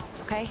thing,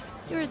 okay?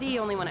 You're the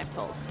only one I've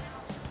told.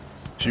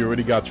 She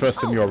already got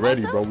trust in me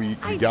already, also, bro.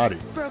 We got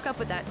it. Broke up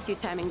with that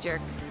two-timing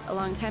jerk a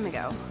long time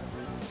ago.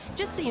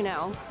 Just so you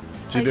know.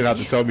 She didn't have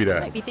to tell me You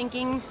that. might be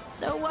thinking,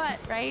 so what,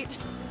 right?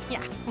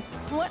 Yeah.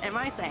 What am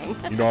I saying?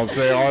 You know what I'm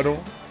saying,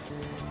 Arnold?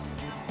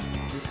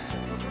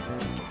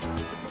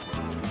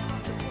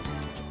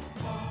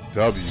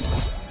 W.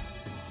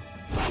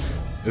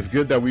 It's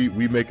good that we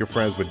making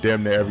friends with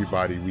damn near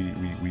everybody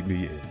we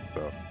meet.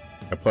 So,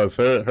 and plus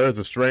her's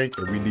a strength,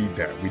 and we need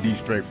that. We need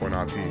strength on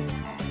our team.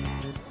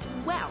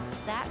 Wow,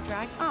 that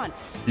dragged on.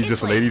 He's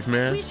just a ladies'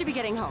 man? We should be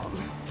getting home.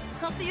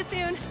 I'll see you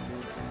soon.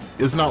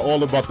 It's not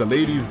all about the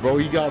ladies, bro.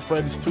 He got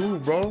friends too,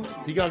 bro.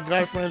 He got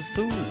guy friends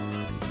too.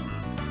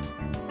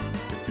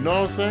 You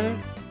know what I'm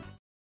saying?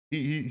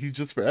 He's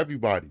just for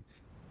everybody.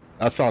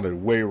 That sounded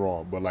way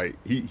wrong, but like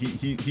he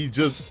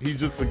just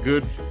a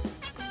good.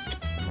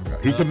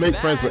 He can make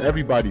friends with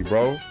everybody,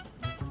 bro.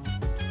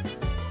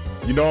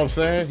 You know what I'm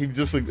saying? He's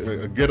just a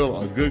good.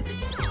 Oh my God,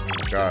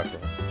 bro.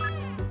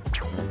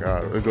 Oh my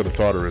God, let's go to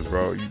Tartarus,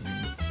 bro. You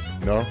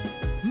know?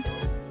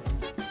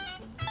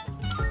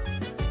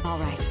 All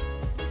right.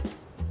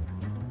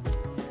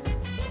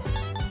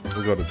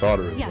 Let's go to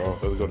Tartarus, Yes.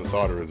 bro. Let's go to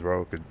Tartarus,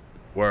 bro. Cause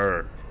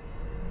word.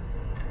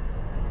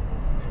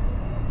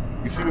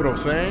 You see what I'm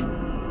saying?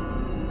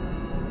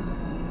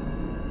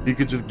 He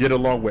could just get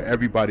along with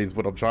everybody is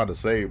what I'm trying to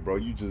say, bro.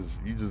 You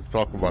just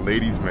talking about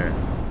ladies, man.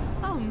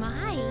 Oh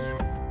my.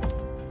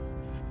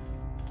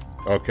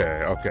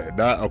 Okay.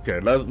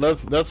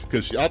 Let's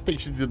because I think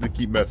she did to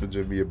keep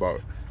messaging me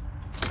about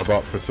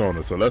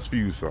Persona. So let's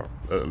view some.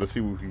 Let's see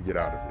what we can get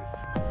out of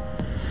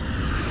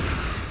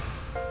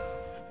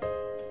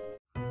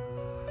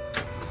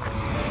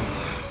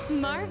it.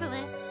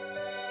 Marvelous.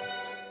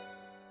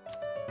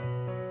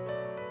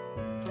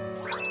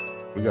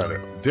 We got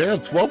it.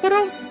 Damn, 12 of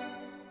them?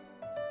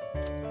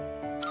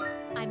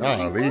 I'm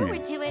Golly. looking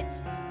forward to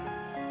it.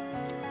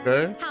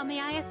 Okay. How may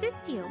I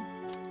assist you?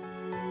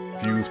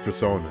 Fuse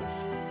personas.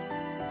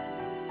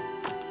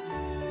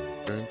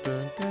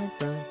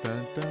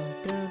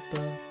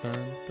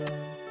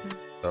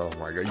 Oh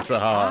my God, you said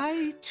how?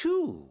 I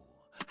too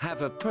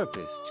have a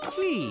purpose.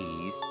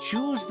 Please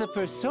choose the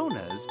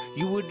personas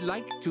you would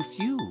like to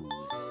fuse.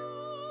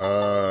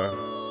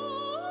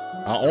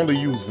 I only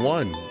use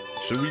one.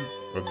 Should we?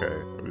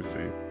 Okay, let me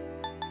see.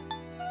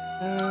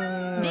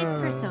 This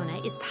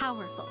persona is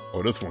powerful.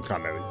 Oh, this one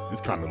kind of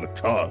look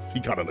tough. He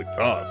kind of look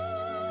tough.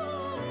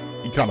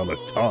 The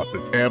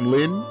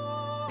Tamlin.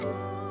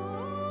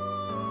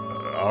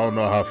 I don't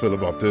know how I feel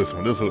about this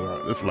one. This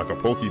is like a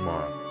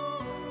Pokemon.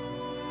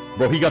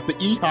 Bro, he got the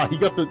Iha. He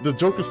got the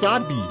Joker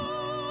side B.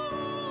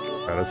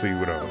 Alright, let's see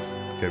what else.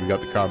 Okay, we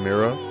got the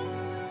Chimera.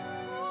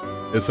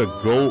 It's a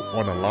goat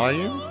on a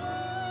lion.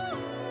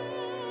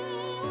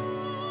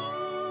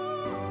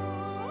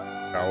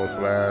 Power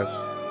Slash.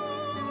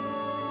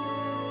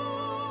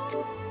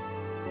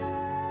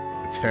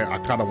 I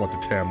kind of want the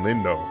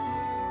Tamlin though.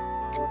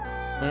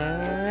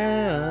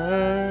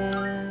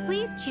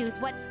 Please choose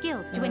what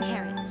skills to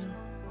inherit.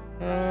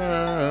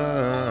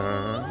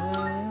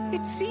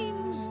 It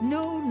seems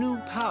no new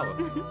power.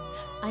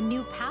 A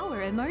new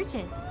power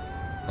emerges.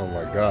 Oh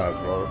my God,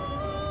 bro.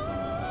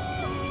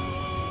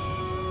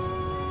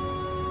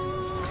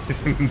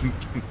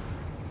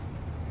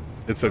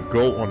 It's a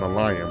goat on a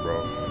lion,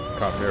 bro. It's a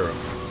Chimera.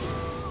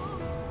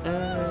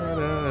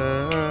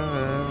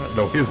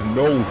 No, his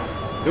nose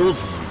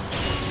kills me.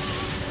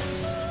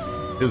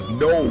 His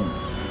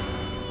nose.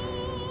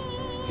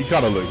 He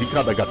kind of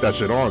got that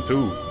shit on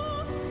too.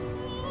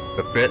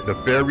 The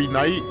fairy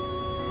knight.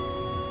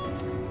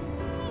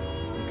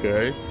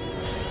 Okay.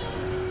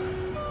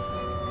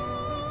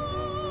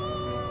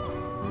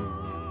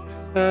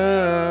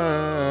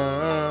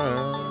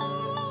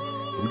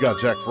 We got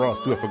Jack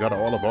Frost too. I forgot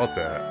all about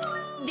that.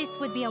 This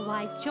would be a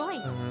wise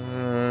choice.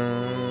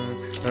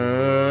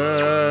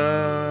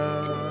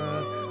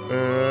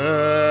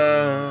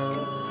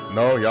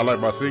 No, y'all like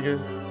my singing?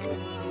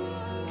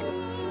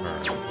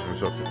 Alright, let me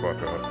shut the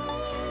fuck up.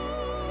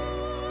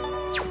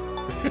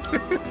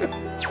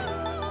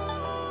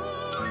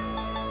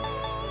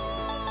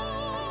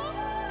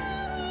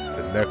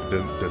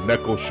 the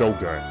Neko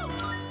Shogun.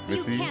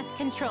 You can't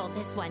control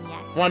this one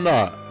yet. Why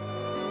not?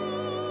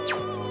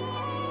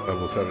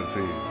 Level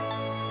 17.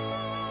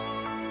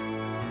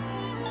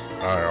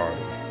 Alright.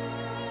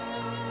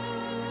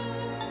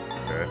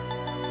 Okay.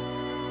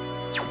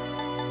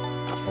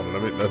 Hold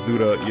on, let's do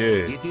the,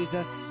 yeah. It is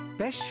a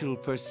special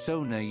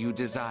persona you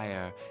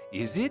desire,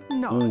 is it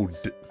not? Ooh,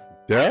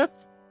 death?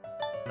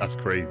 That's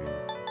crazy.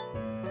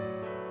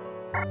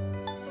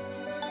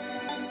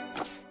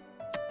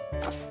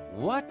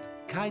 What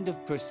kind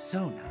of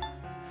persona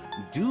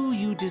do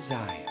you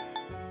desire?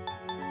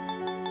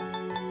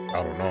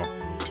 I don't know.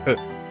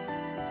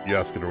 You're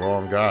asking the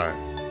wrong guy.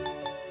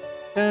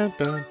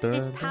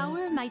 This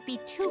power might be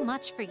too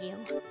much for you.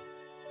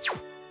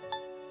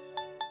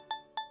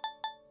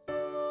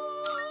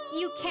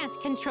 You can't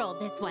control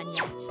this one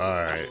yet.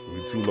 Alright,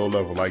 we too low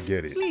level, I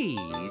get it.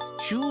 Please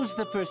choose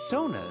the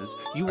personas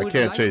you would I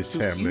can't like change to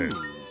Tamlin.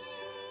 fuse.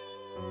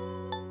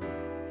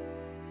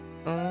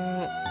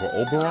 For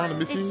Oberon, let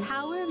me see. This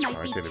power might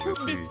I be can't too. even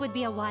see. This would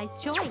be a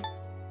wise choice.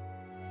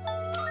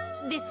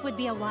 This would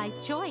be a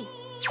wise choice.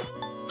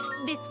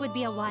 This would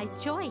be a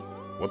wise choice.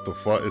 What the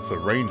fuck? It's a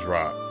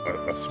raindrop,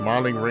 a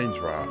smiling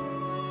raindrop.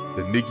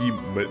 The Nigi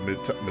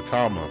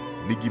Matama,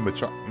 Nigi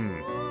Macha.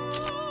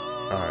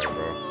 All right,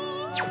 bro.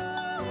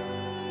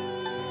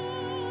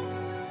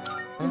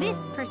 This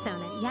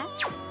persona, yes?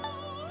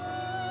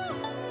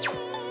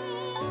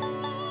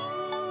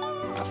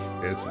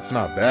 It's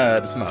not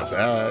bad. It's not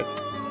bad.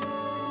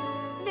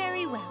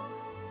 Very well.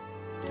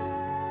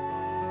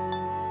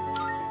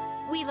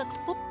 We look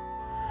for.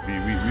 We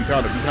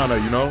kind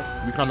of, you know,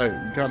 we kind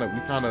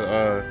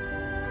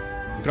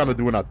of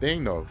doing our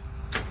thing though.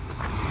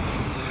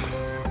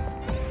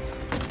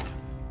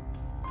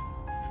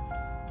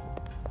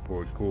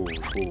 Cool.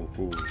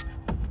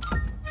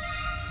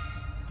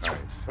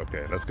 Nice.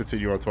 Okay, let's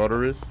continue on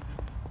Tartarus.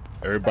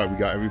 Everybody, we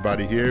got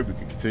everybody here. We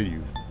can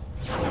continue.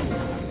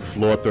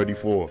 Floor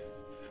 34.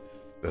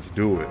 Let's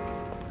do it.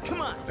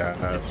 Come on.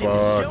 That's Show on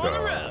the fucked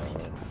up. road.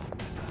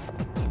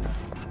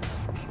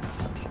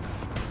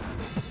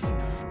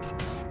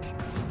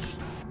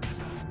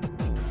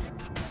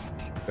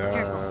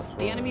 Careful.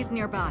 The enemy's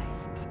nearby.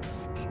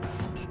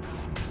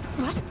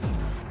 What?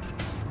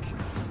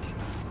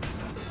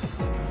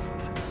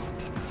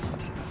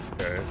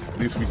 Okay, at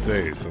least we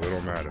saved, so it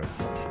don't matter.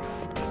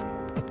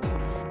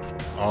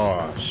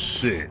 Oh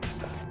shit.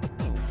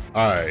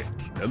 Alright.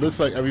 It looks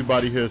like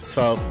everybody here is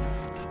tough.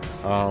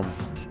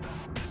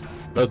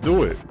 Let's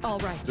do it. All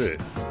right. That's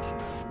it.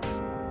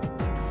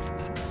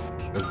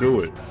 Let's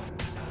do it.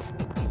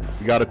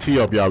 We gotta tee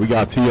up, y'all. We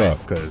gotta tee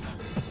up, cause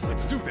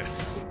Let's do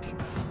this.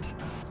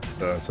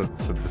 so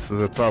this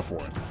is a tough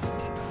one.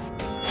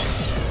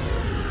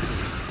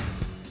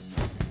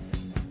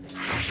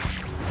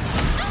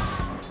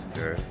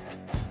 Yeah.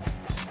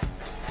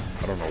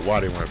 I don't know why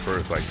they went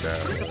first like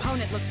that. This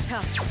opponent looks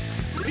tough.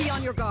 Be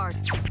on your guard.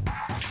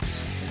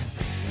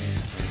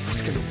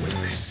 Who's gonna win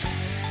this?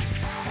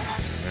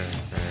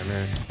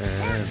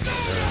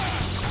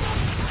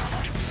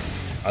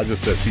 I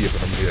just said see if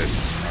I'm good.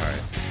 Alright.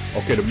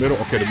 Okay, the middle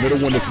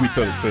one is weak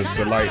to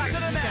lightning.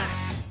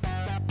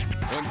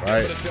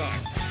 Right?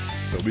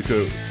 So we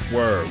could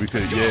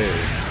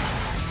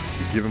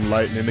give him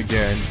lightning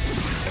again,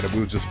 and then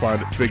we'll just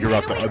figure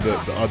out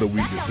the other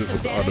weaknesses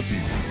with the other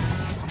people.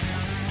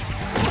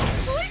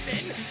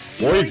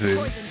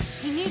 Poison?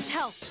 He needs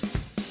help.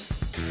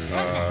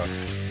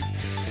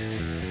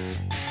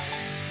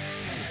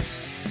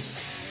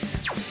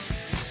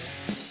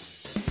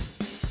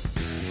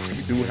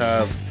 We do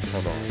have.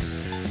 Hold on.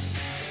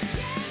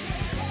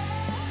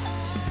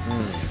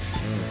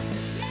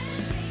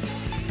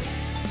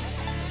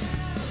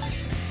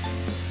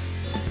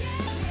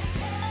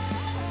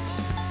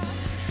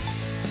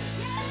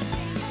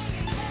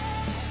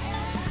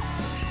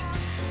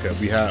 Okay,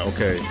 we have.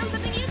 Okay.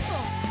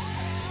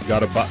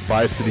 Got a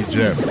Bi-City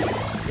gem.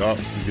 Yup,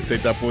 you can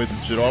take that poison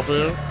shit off of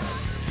him.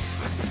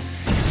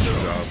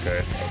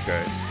 Okay.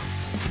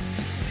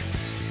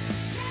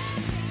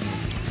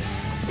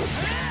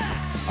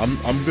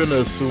 I'm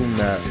gonna assume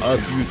that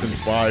us using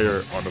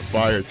fire on the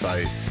fire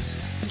type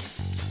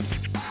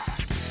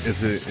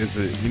is it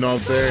you know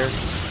what I'm saying?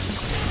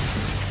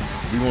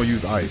 We gonna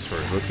use ice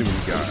first. Let's see what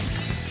we got.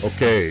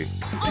 Okay,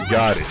 we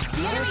got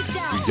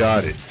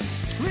it.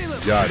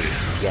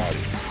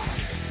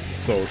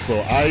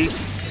 So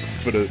ice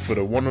for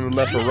the one on the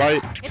left or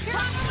right,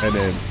 and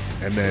then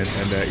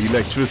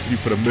electricity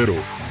for the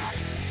middle.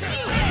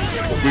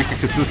 If we can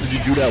consistently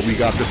do that, we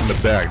got this in the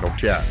bag, no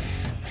cap.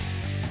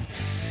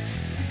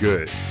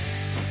 Good.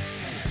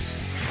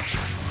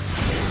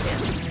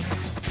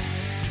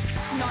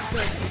 Not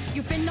good.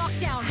 You've been knocked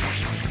down.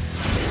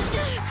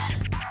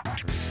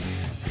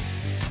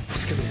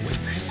 Who's gonna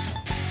win this?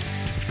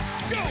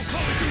 Go,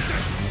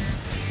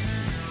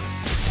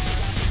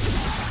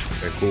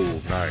 Okay,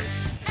 cool, nice.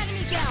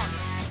 Enemy down.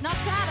 Not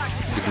bad,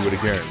 Akihiko.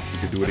 You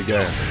can do it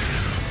again.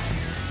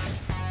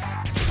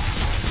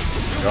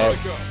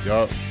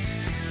 Yup.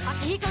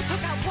 Akihiko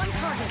took out one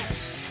target.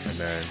 And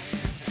then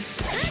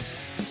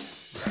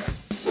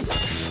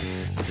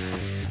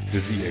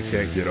Dizzy and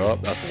can't get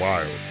up. That's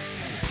wild.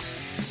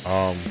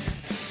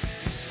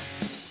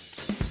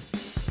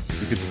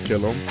 We could just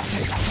kill him.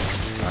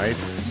 Nice.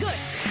 Good.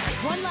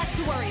 One less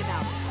to worry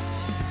about.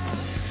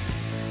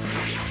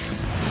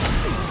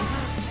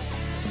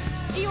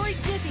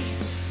 Iori's dizzy.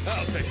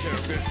 I'll take care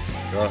of this.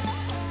 Yup.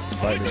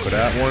 Lightning for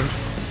that one.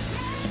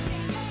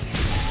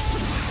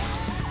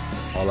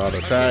 All out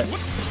attack.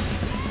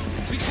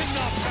 We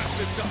cannot pass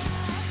this up.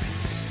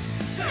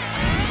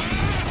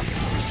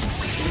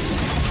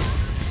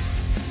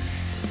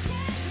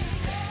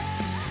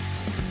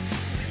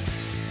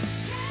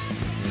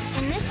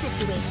 In this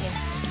situation,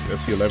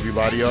 Let's heal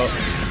everybody up.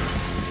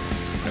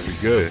 And we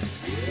good.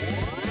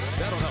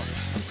 That'll help.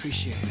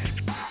 Appreciate it.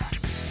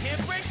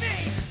 Can't break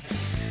me.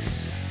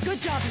 Good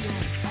job,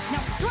 Iori.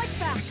 Now strike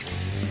back.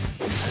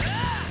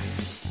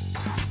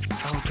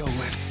 I'll go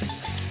with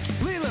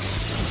Leela.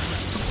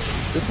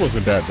 This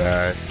wasn't that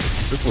bad.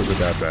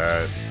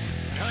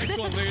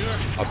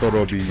 I thought it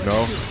would be, you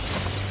know.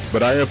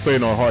 But I am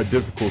playing on hard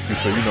difficulty,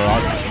 so you know, you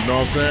know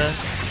what I'm saying?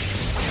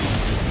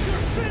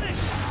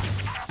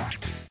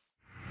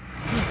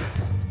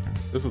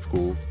 This is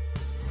cool.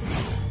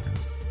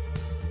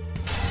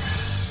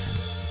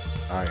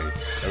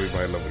 Nice.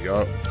 Everybody level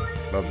up.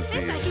 Love to see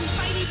it. I can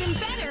fight even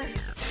better.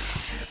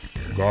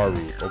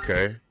 Garu,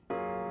 okay.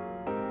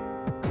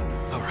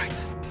 All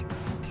right.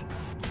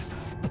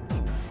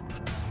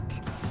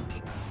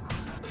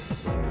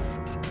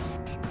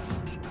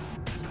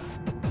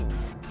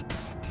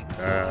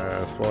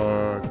 That's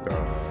fucked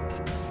up.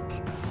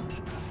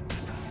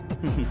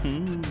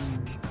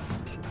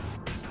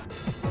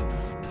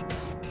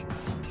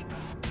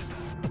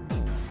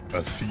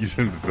 A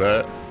seasoned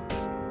vet.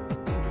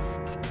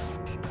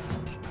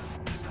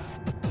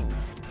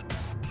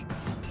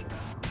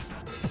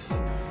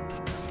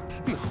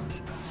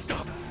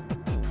 Stop.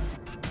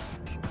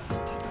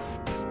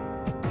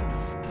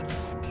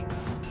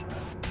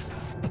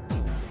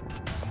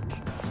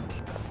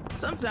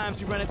 Sometimes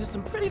we run into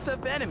some pretty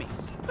tough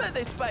enemies, but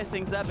they spice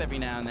things up every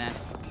now and then.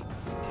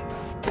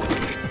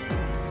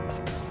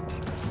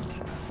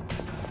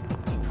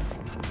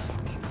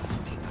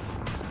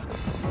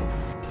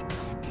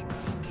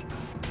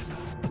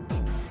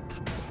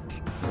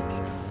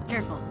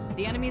 Careful,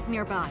 the enemy's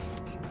nearby.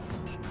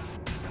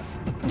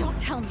 Don't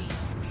tell me.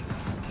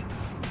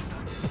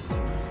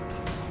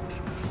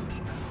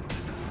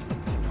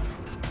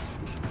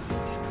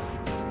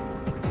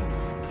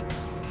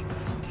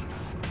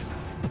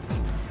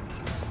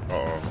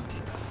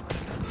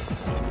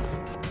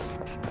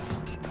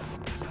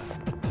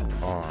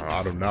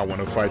 I do not want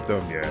to fight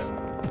them yet.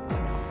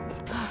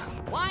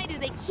 Why do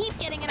they keep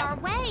getting in our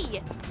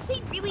way?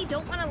 They really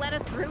don't want to let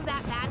us through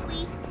that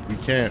badly. We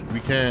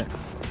can't.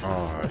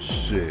 Oh,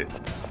 shit.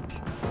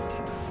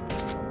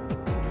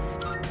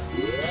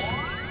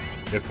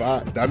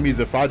 That means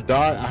if I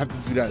die, I have to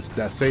do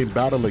that same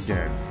battle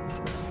again.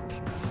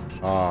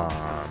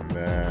 Ah,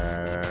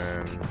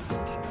 man.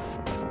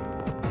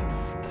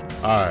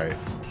 All right.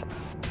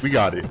 We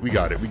got it.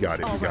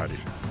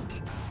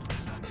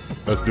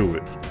 Let's do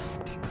it.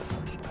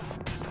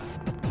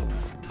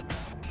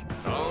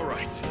 All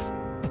right.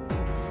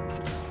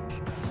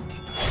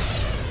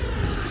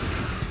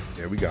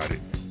 Yeah, we got it.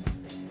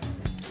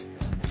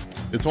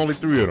 It's only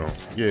 3 of them.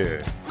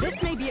 Yeah.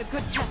 This may be a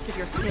good test of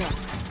your skill.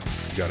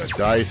 You got a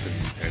dice and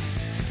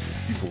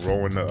people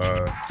rolling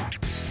the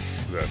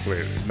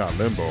player. Not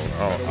limbo. I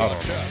don't know.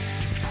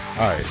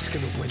 All right. It's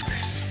gonna win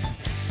this.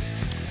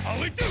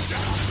 I'll eat this.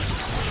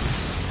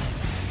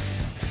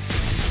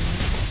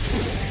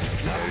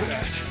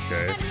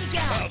 Okay.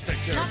 I'll take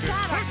care of this.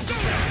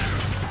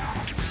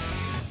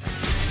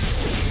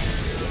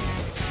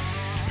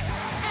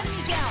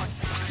 Enemy down.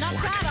 Not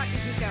bad,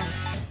 Akihiko.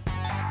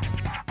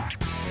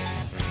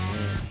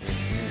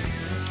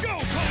 Go,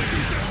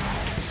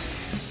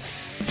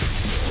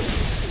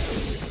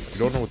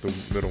 You don't know what the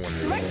little one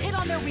is. Direct hit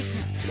on their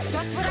weakness.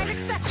 Just what I'd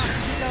expect,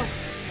 Akihiko.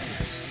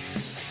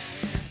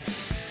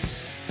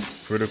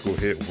 Critical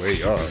hit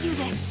way up. Do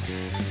this.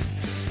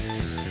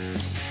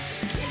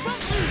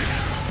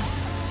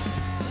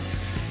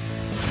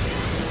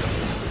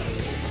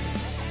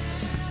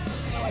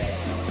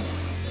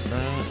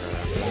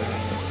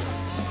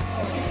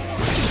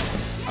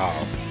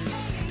 Ow.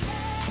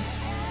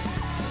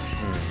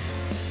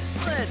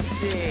 Let's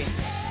see.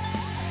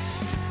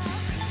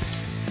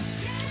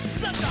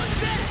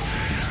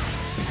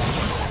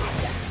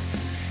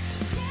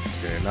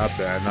 Okay, not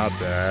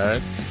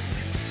bad.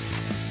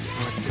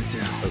 What to do?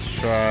 Let's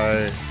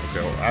try.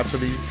 Okay, well,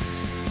 actually.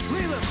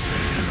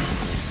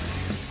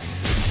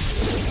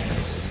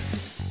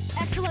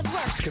 Excellent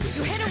work.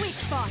 You hit a weak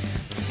spot.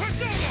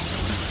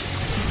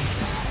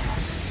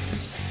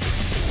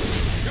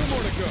 Two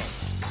more to go.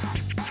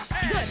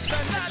 Good.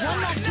 One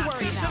less to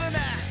worry about.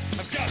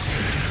 I've got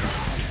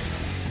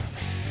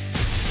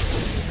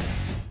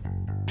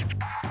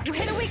You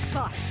hit a weak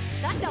spot.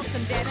 That dealt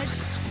some damage.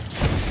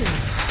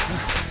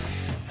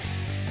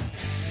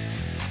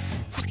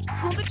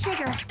 Pull the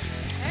trigger.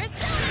 There's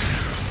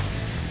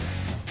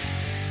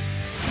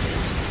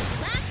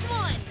last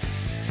one.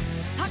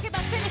 Takeba,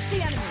 finish the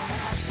enemy.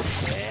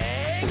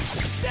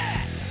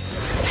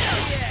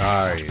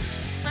 Nice.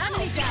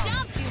 Enemy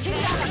down. Keep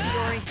it up,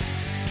 Yuri.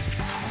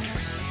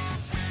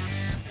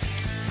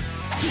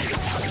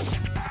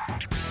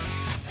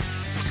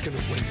 It's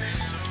gonna win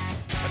this.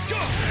 Let's go.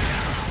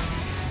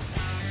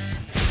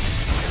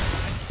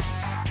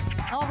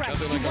 All right,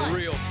 Nothing you like a won.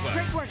 real fight.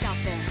 Great work out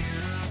there.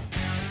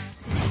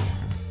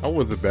 That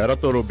wasn't bad. I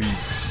thought it would be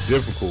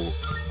difficult.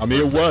 I mean,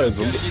 it was.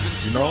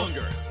 You know?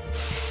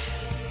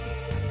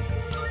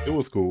 It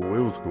was cool.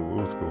 What?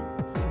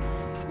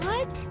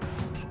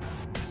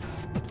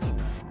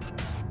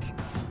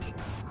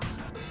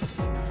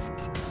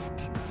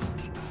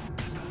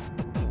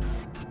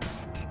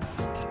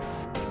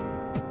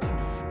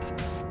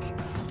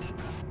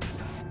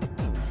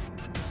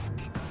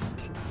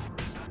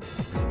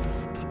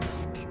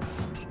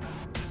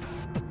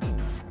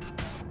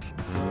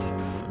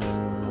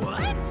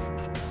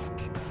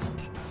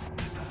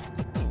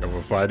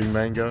 a fighting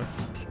manga.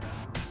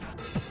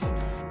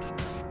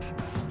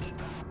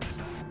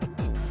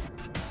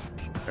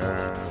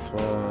 That's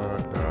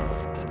fucked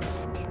up.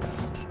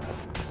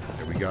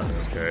 Yeah, we got it,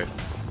 okay.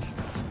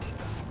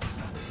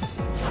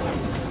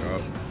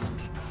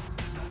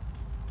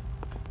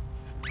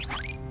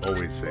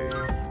 Always save.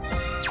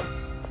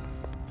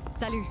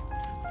 Salut.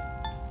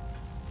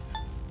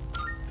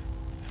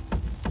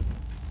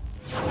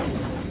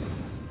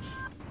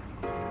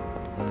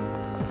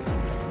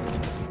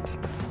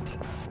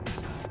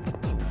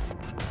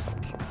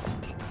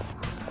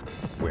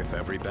 With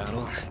every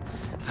battle,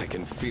 I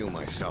can feel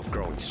myself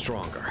growing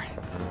stronger.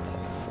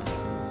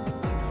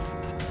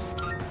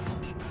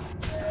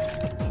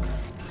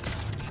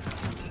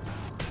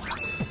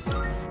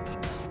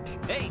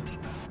 Hey!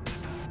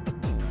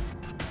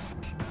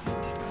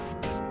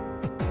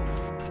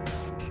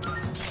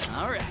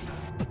 All right.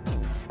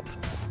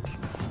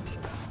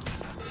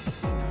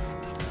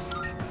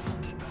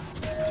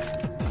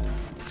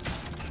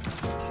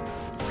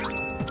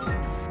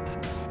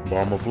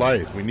 Bomb of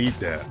life. We need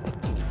that.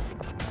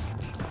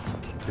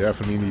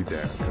 Definitely need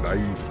that. Cause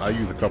I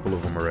use a couple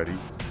of them already.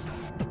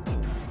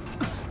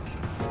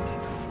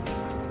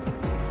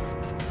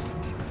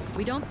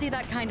 We don't see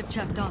that kind of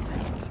chest often.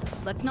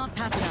 Let's not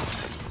pass it up.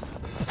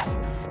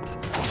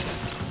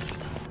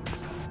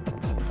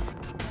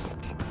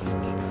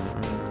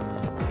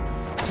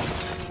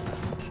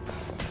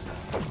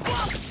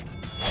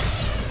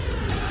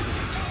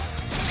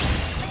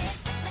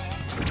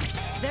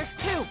 There's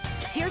two.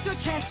 Here's your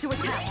chance to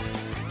attack.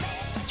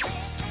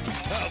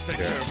 I'll take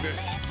care of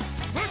this.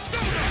 I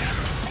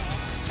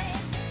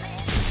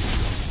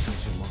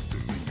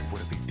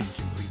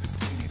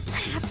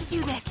have to do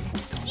this.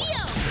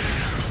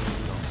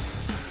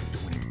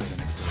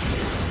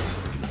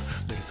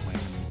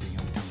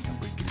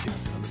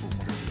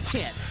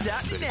 Can't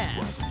stop me now. Suck on that!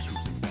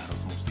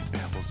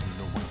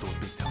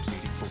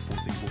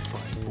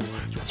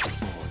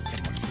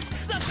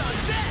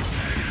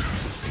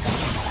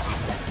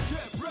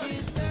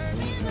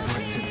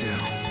 What to do?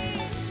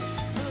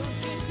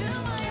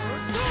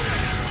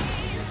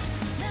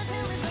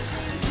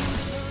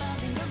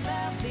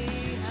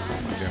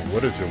 Damn,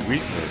 what is your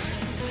weakness?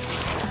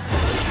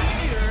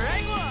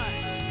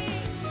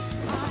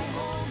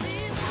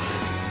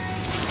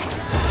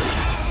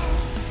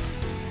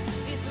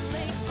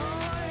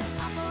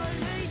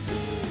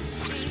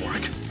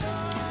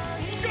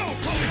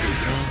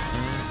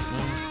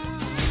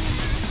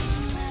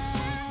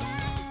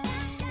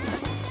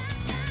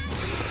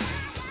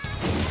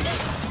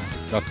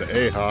 Not the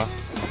A, huh?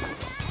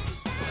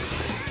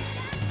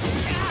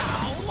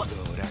 What's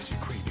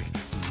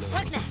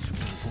next?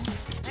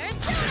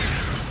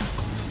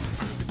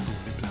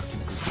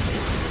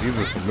 These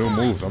are some new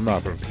moves I'm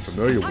not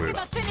familiar Talk with.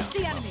 about finish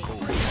the enemy.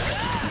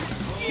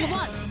 You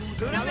won.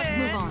 Now let's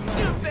move on.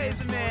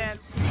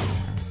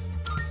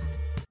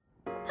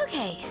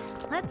 Okay,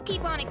 let's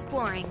keep on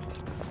exploring.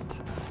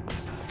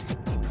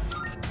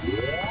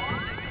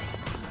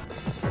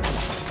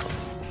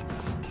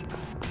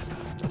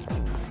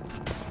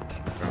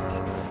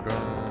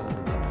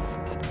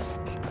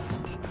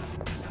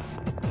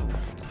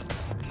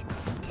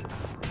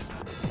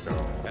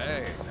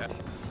 Hey.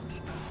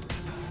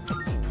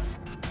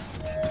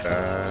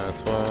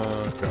 That's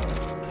fucked up.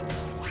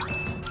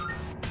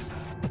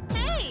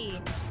 Hey!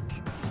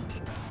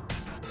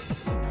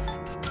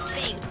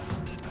 Thanks.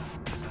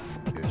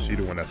 Yeah, she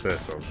the one that said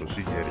so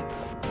she get it.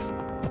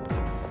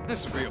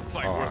 This will be a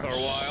fight worth our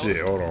while.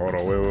 Shit, hold on.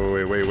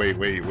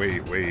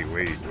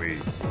 Wait.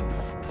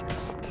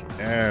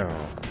 Damn.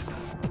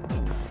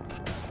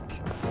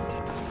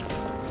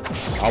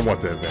 I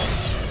want that back.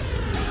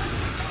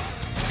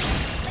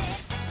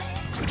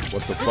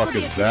 What the fuck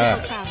is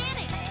that?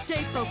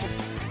 Stay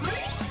focused.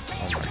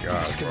 Oh my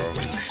god, bro.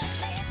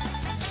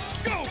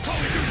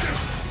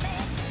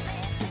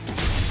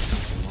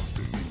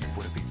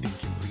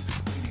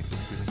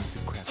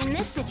 In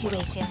this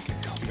situation,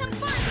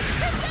 confront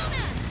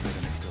Persona!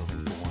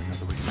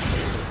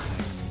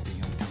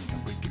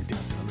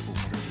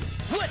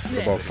 What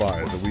about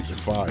fire? The weak is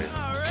fire.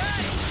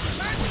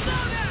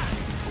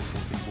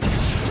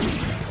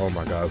 Oh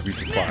my god, it's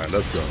weak is fire.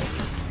 Let's go.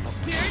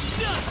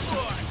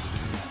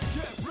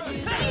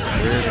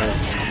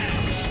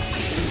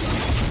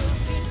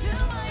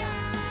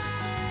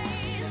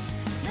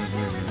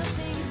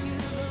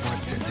 What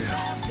to do?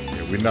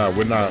 Yeah, we're not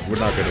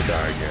gonna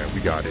die again.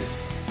 We got it.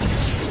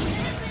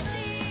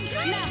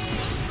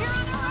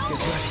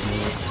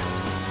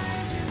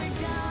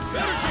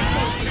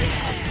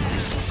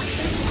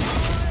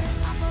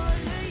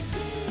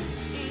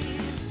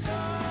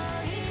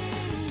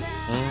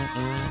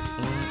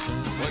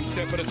 One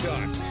step at a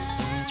time.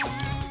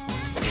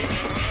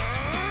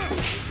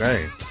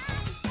 Dang.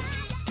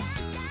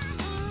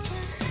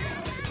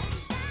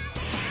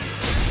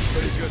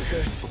 Pretty good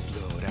hit.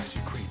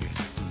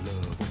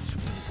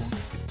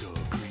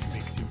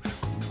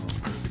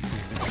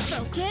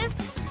 Focus.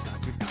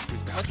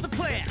 What's the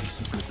plan?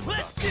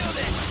 Let's do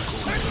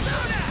this!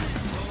 Persona!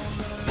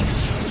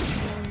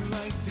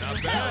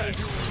 Not bad.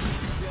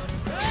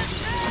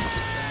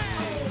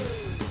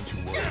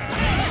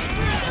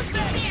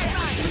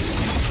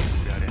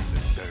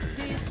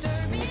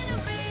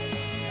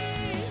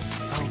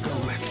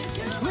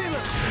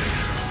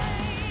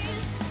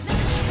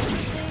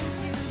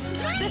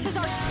 This is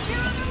our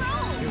hero of the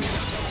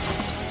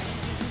roll!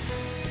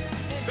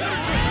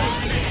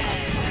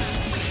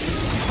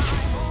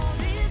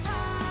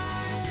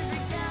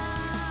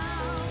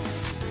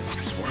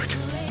 This work.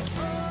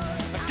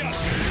 I got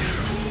you.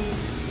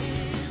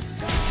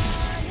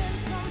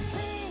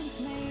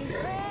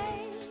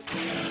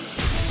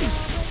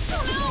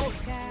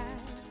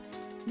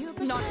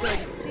 Not good.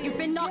 You've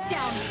been knocked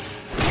down.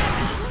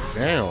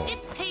 Damn.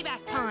 It's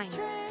payback time.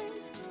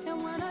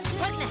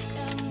 What next?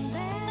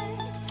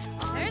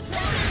 There's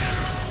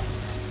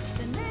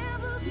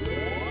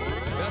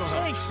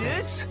Thanks,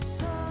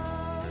 dudes.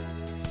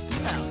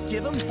 Now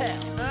give them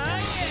hell.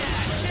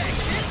 Check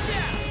this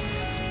out.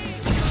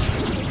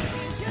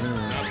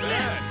 Not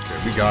bad. Okay,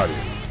 we got it.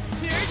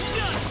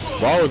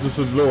 Wow, this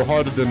is a little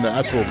harder than the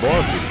actual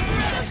bosses.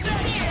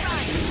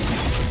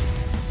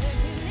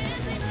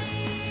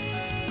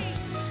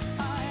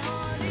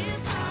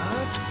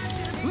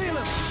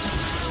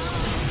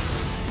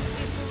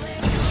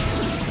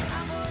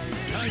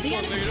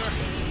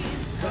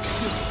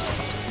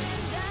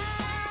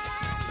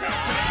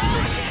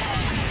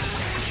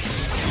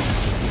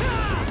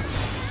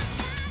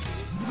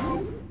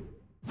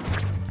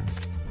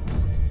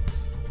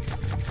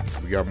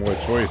 We got more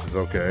choices,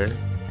 okay.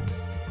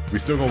 We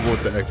still gonna go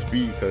with the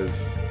XP because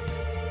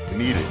we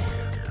need it.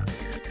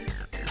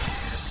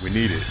 We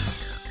need it.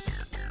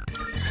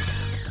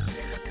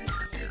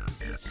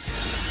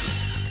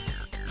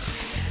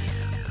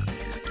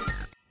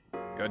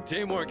 Good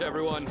teamwork,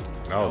 everyone.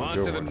 That was a On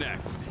good to the one.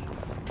 next.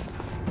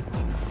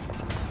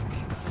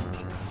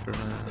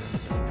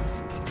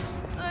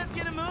 Let's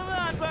get a move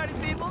on, party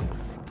people.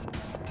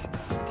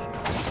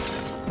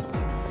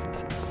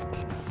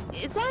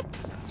 Is that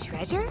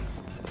treasure?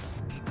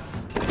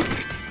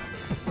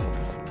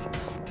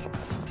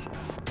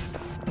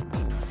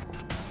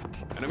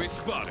 Enemy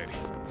spotted.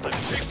 Let's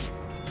see.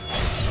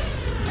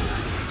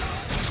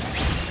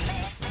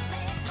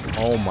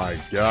 Oh my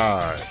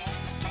god.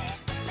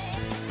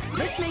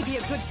 This may be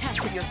a good test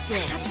of your skill. I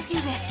have to do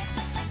this.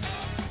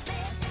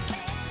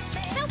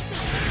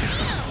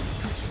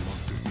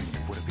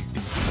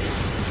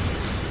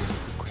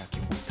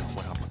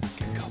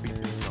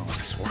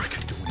 This work.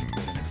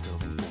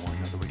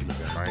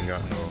 I ain't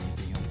got no.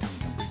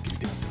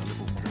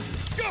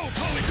 Go,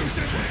 Polygoose!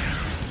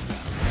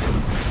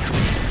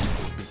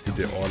 He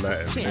did all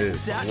that and Can't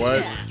this. stop What?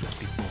 now.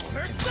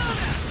 Persona.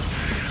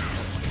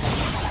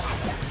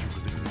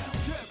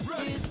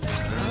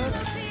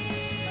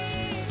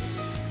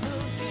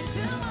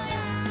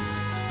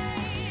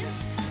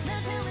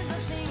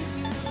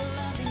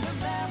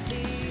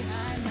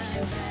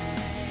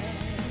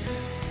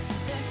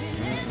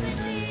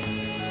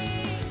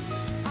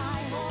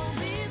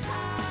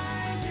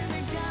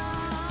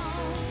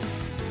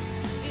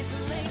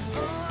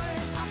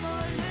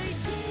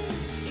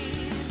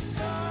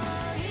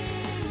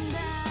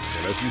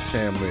 Let's use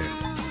Chamlin.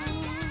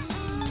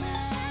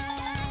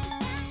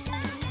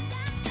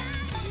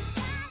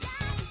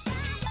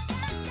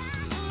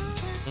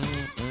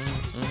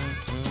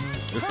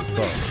 This is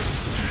tough.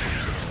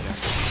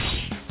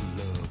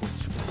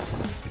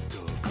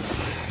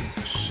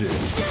 Shit.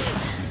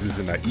 He's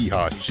using that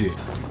EHA shit.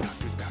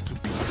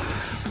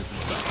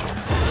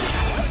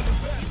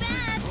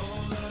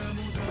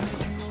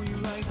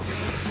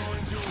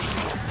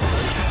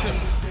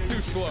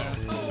 Too slow.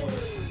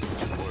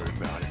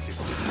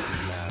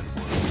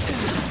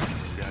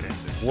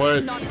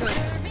 What? Not good.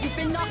 You've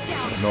been knocked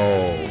down.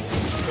 No.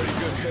 Pretty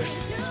good hit.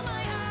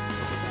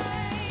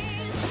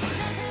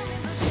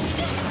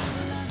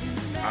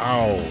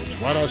 Ow.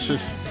 Why that shit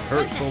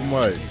hurt so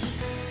much?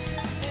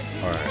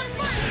 Alright.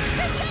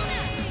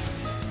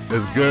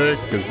 It's good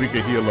because we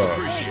can heal up.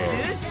 So.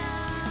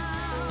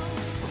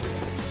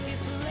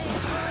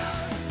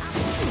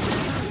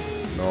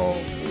 No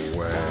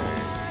way.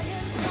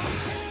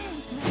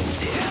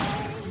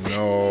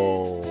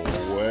 No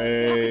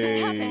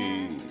way.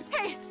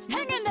 Hey,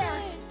 hang in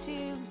there.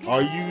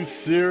 Are you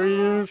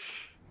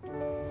serious?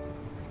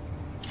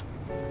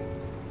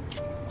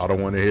 I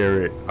don't want to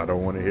hear it. I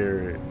don't want to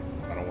hear it.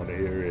 I don't want to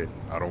hear it.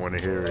 I don't want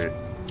to hear it.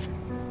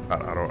 I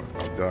don't.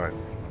 I'm done.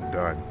 I'm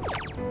done.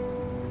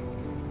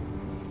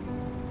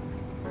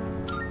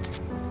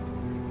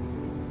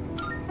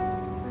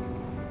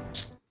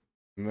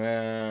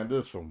 Man,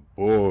 this is some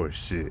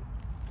bullshit.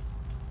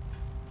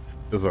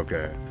 It's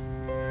okay.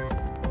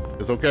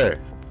 It's okay.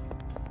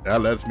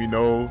 That lets me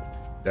know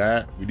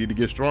that we need to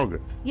get stronger.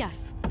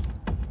 Yes.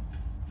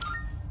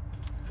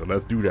 So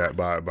let's do that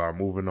by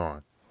moving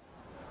on.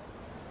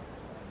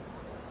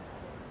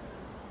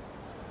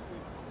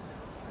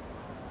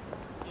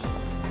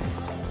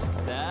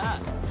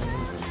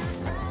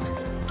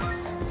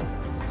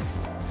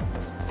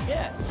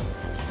 Yeah.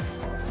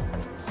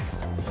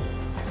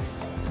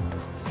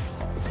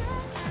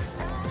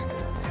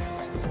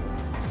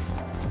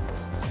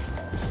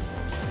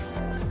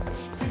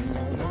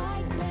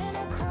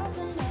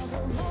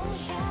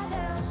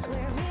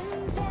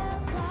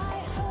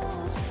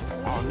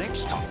 Our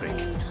next topic.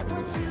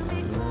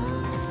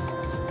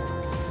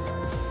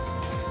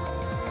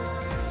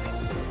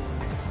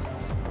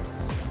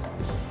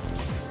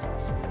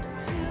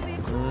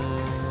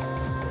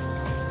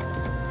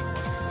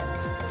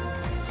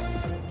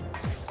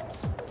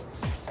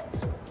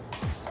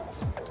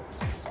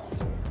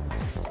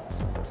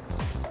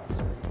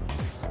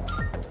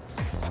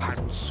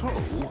 So?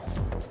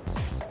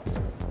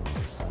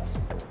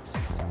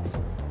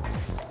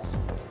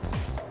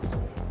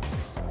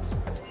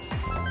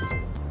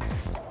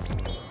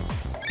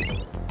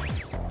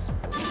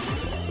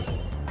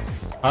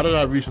 How did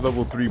I reach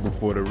level 3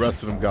 before the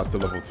rest of them got to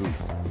level 2?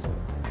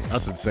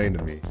 That's insane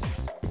to me.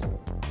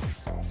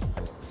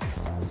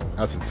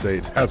 That's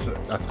insane. That's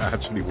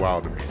actually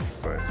wild to me.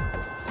 But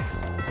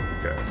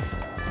okay.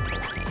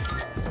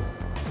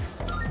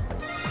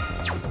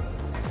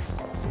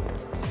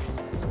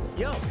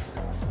 Yo.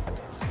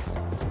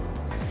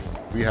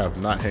 We have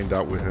not hanged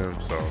out with him,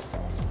 so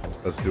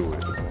let's do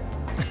it.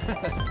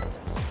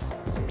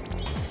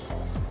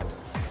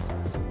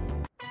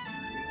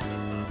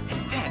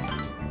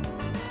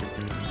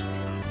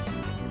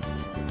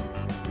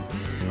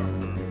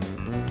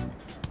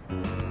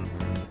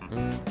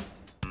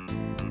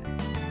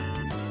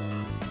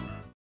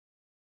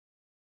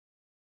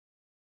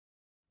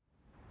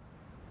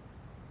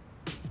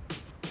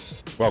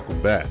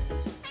 Welcome back.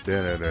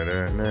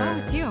 Oh,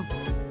 it's you.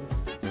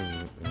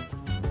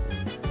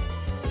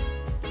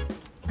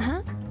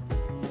 Huh?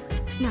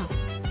 No.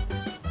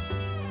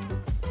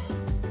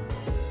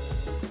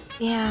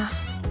 Yeah.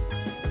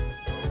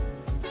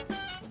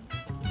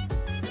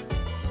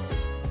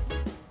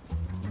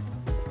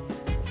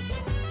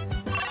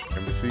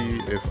 Let me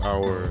see if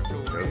our...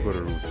 Let's go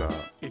to rooftop.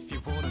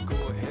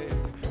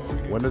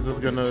 When is this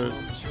gonna...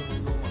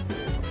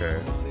 Okay.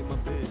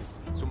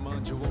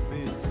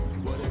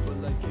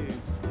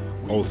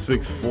 Oh,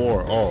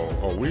 6-4.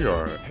 Oh, we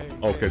are...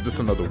 Okay, just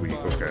another week.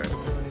 Okay.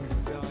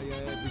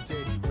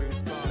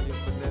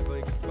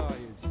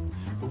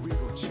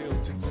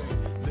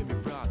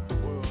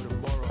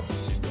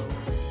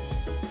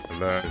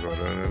 Let's go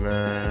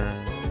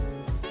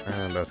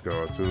and let's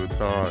go to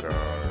Tartarus.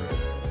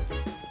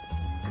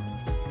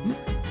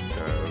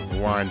 Cause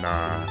why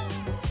not?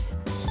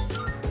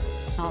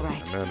 All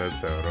right. And then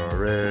it's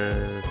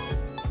Tartarus.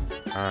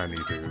 I need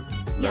to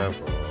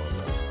level up.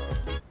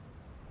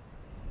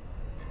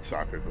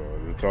 Soccer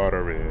goes to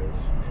Tartarus.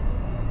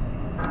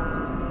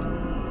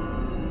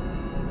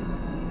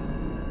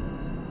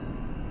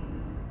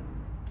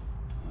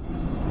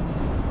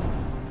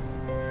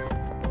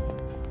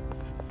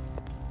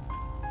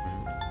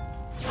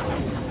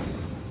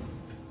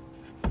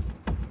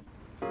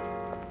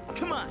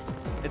 Come on,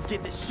 let's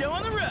get this show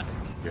on the road.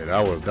 Yeah,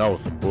 that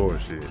was some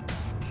bullshit.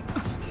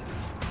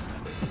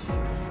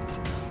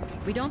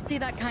 We don't see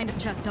that kind of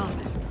chest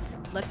often.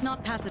 Let's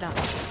not pass it up.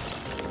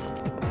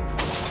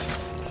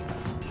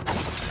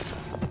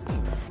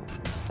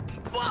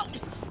 Whoa!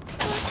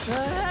 What the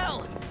hell?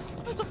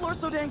 Why is the floor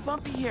so dang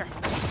bumpy here?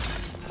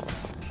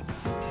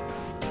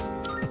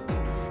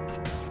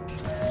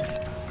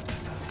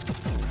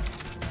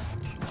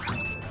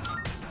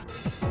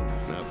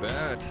 Not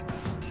bad.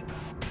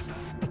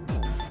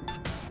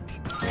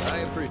 I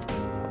appreciate.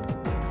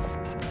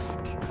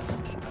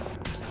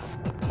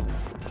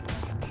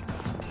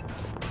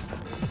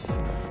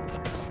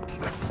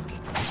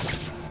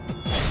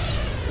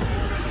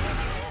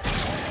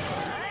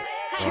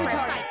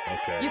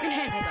 You can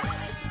handle that.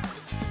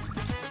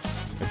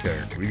 Okay,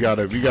 we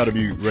gotta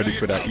be ready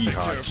for that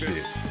E-Hot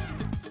shit.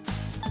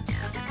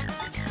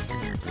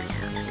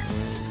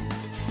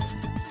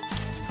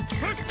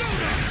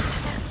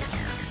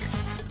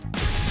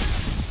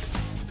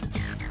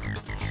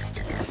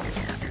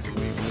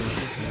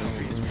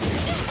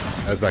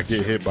 As I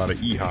get hit by the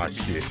E-Hot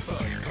shit.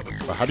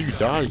 But how do you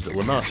dodge it?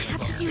 Well, not.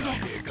 Have to do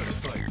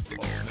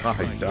this. Not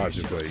how you dodge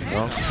it, but you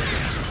know?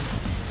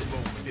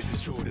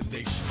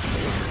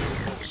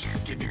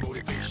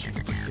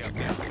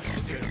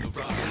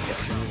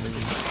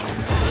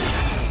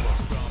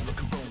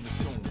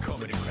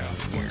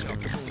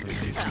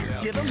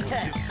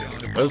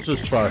 Let's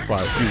just try to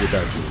see what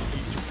that do.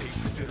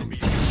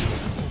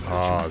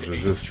 Ah, it's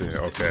resistant.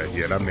 Okay,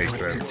 yeah, that makes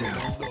sense.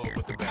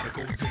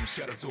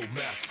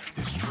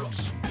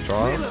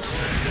 Charm?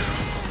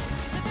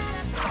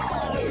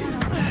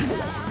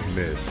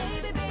 Miss.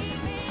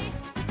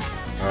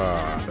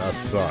 Ah, that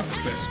sucks.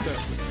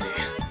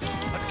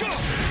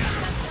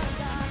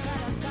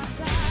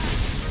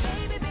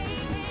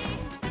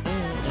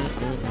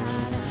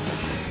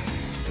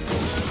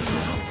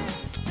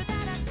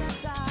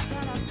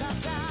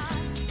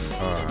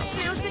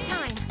 Now's the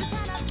time.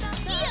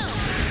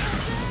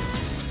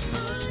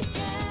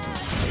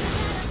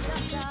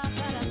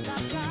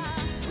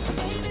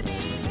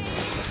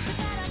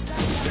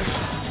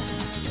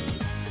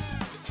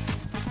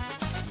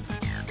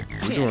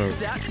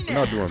 We're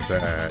not doing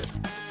bad.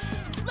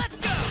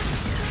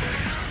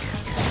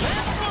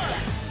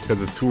 Because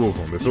it's two of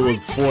them. If it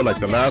was four like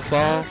the last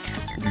song,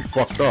 we'd be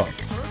fucked up.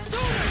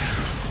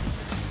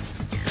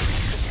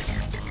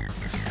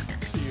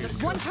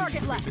 Just one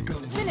target left.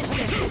 Finish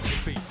this.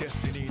 This?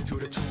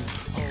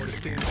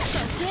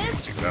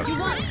 You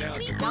want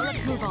it? Now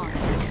let's move on.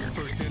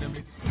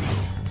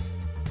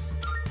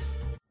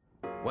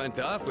 Went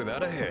off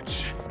without a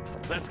hitch.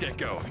 Let's get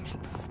going.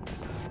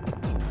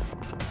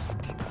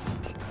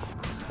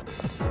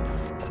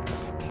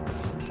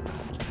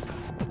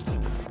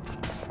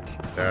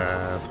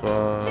 That's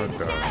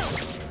fucked up.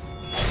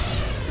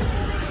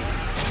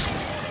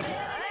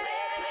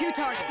 2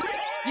 targets.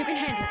 You can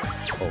handle them.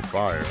 Oh,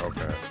 fire.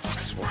 Okay.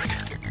 Nice work.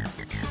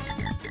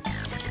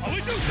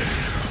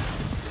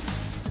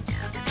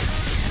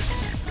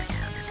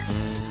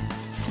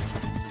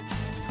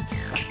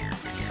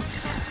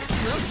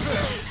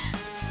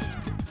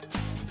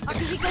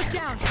 Akihiko's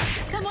down.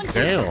 Someone do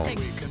Damn. something.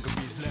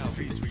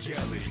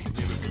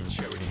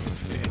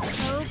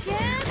 Focus.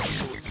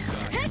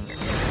 Hit.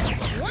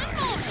 One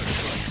more.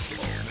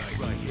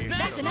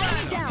 That's an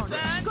enemy down.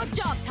 Good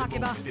job,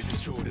 Takeba.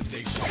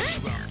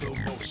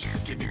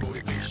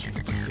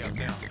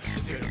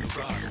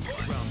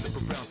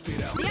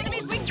 The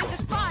enemy's weakness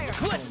is fire.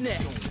 What's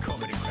next? You're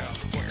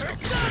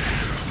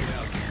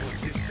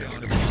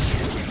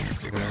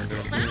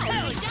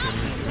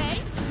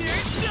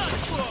done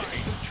for!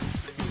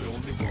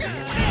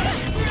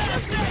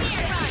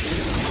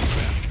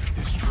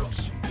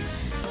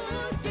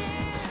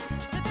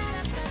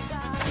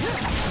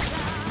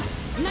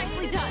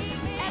 Nicely done.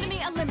 Enemy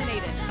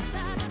eliminated.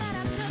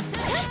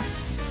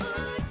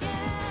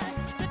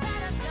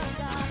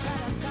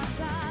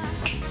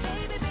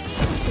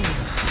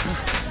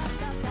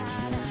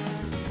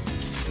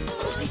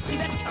 They see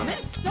that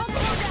coming? Don't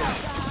slow down.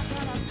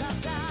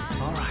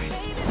 All right.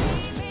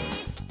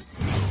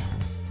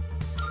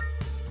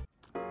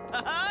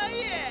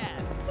 Yeah!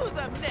 Who's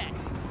up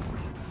next?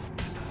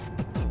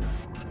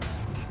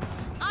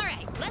 All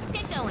right, let's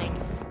get going.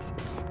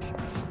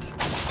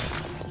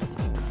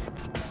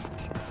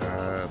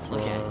 That's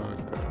Look at it.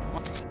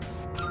 fucked up.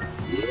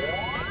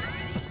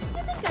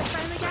 I think I've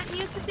finally gotten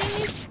used to seeing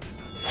these.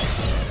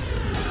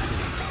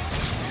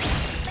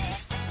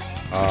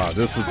 Ah,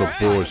 this was the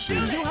bullshit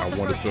I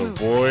wanted to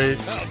avoid.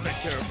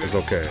 It's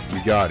okay. We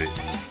got it.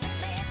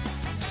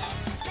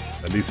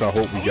 At least I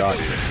hope we got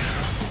it.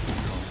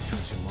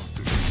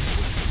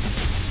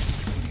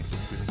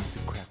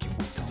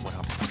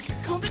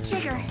 Pull the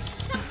trigger.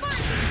 Have fun!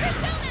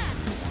 Persona!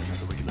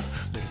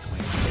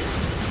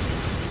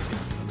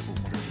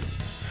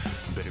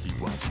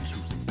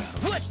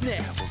 What's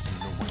next?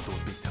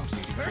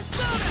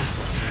 Persona!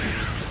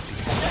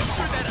 Let's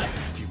screw that up.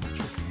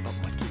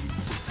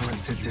 What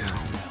to do?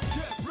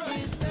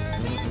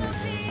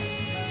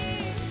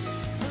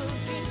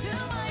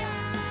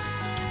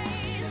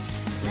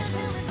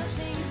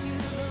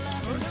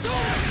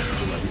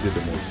 He did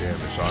the most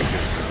damage. So I'll give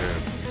it to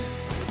him.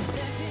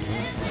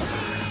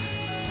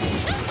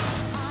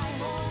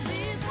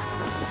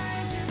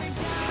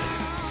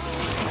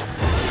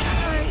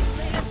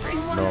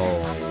 No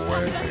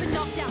way.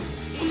 Knocked out.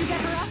 Can you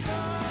get her up?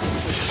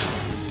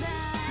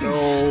 No.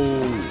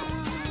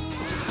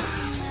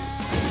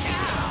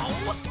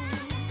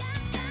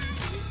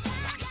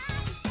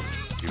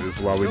 See, this is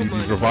why we need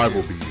these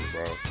revival beads,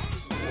 bro.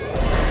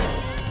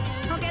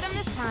 I'll get him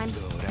this time.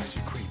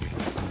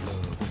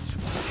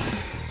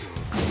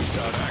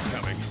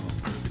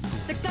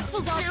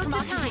 Successful dodge from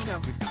Akihiko.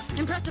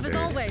 Impressive as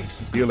always.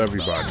 Heal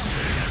everybody.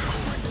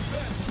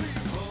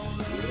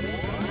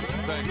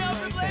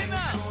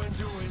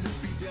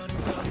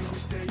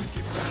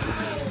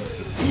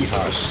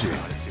 Yeehaw shit.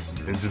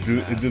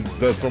 It just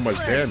does so much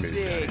damage.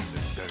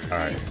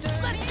 Alright.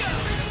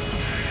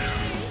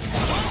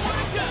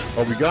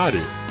 Oh, we got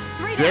it.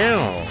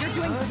 Damn.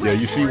 Yeah,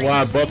 you see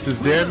why I buffed his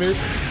damage?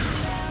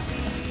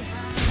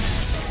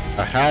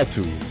 I had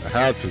to.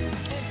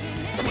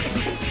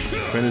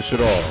 Finish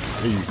it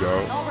off. Here you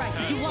go. All right,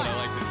 you won.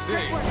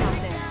 Great work out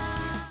there.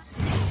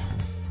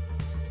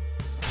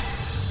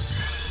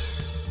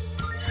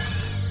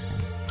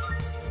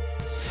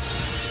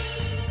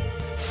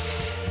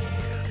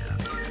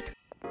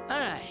 All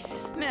right,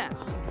 now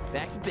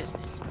back to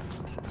business.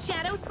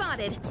 Shadow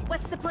spotted.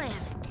 What's the plan?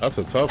 That's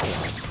a tough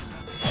one.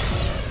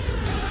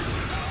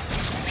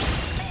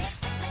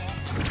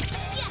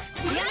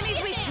 The enemy's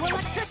weak to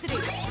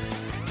electricity.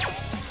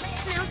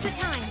 Now's the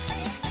time.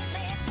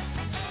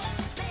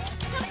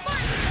 Have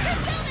fun!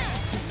 Persona!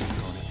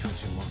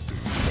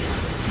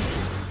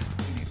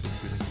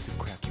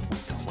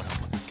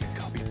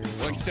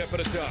 One step at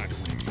a time.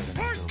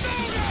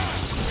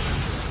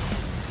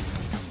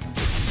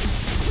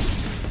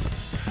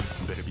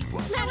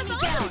 Enemy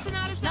down.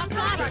 Not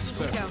bad,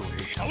 Akihiko.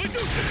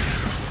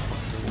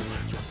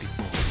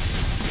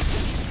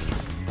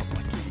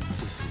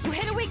 You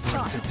hit a weak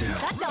spot.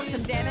 That dealt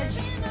some damage.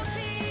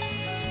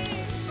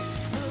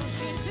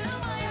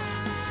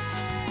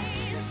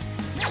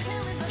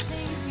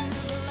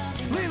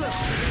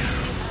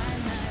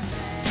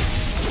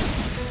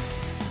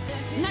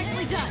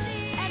 Nicely done.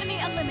 Enemy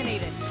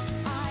eliminated.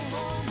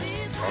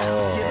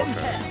 Oh,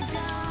 okay.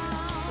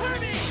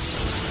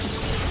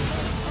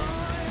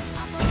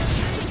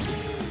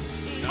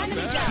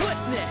 Enemy down.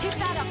 What's next? Keep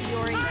that up,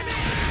 Yuri.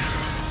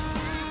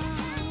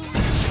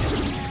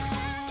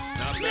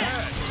 Not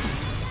bad.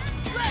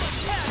 Let's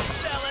have it,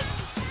 fellas.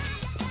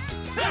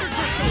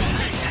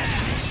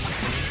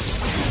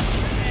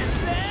 And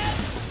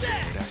that's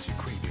that.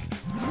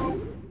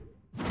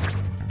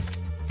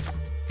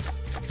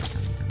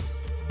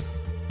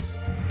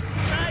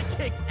 I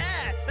kick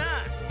ass,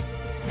 huh?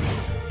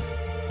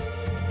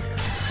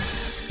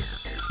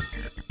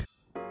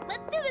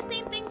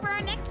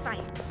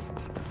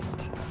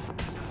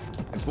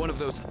 one of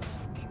those.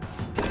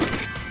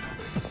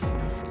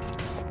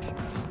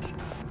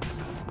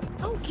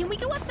 Oh, can we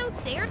go up those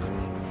stairs?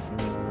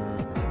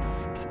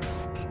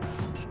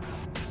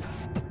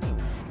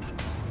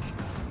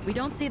 We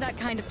don't see that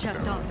kind of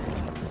chest often.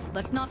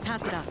 Let's not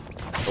pass it up.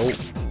 Oh.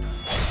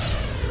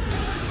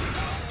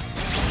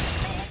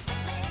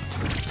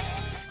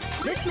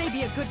 This may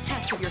be a good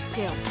test of your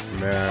skill.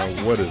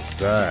 Man, what is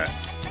that?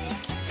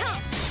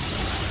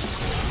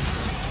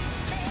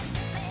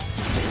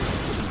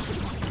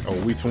 Oh,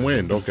 we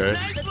twinned, okay.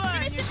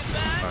 Alright.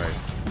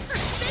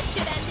 This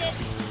should end it.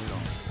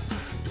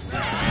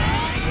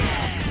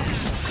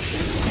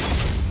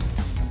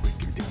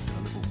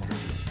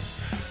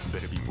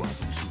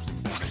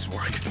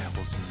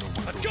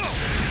 Let's go!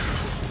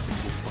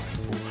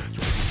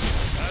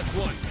 Last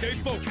one, stay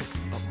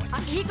focused.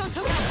 Akihiko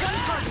took out one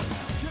target.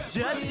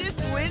 Justice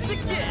wins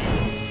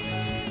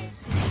again.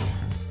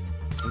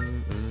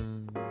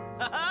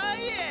 Haha,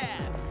 yeah!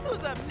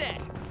 Who's up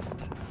next?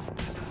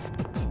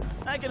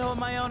 I can hold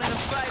my own in a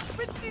fight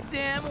pretty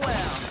damn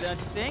well, don't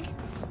you think?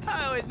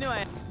 I always knew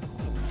I...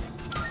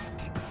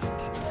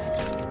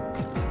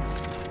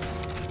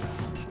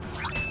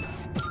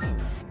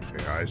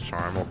 Okay, Ice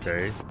Charm,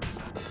 okay.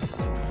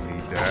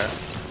 Need that.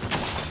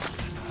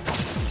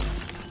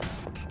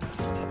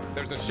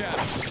 There's a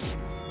shadow.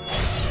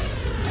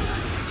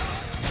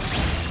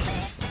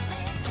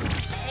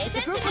 It's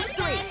a group of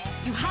 3.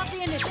 You have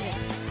the initiative.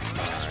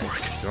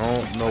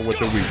 Don't know what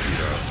the weekly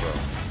does, so.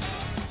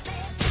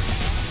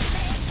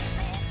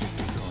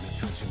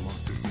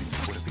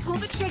 Pull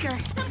the trigger.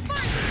 Come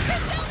first,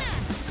 Persona!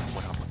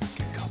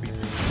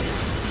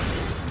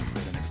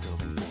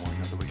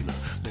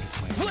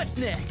 What's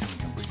next?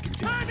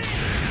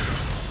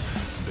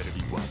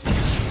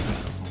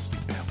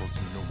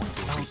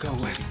 I'll go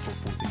with.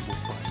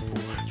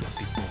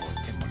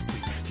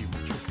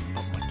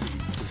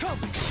 Come,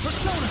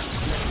 Persona!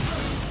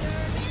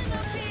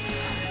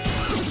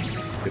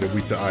 Hit it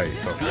with the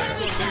ice, okay.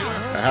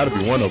 That had to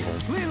be one of them.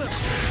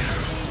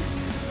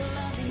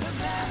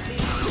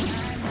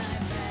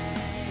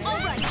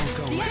 Alright,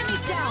 the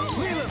enemy's down.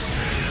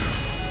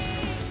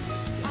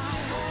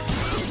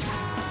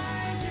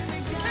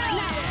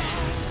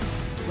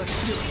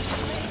 Let's do it.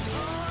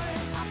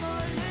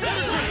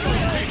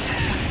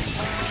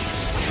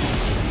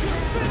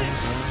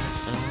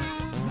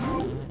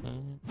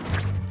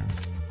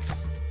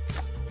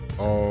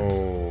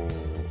 Oh.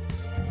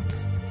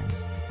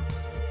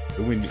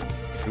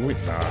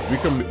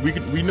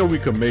 We know we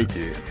can make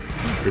it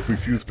if we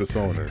fuse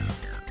personas.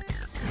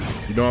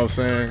 You know what I'm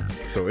saying?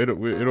 So it'll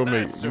make, you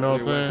know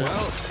what I'm saying?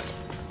 Well,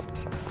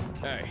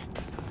 hey,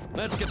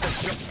 let's get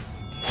this show.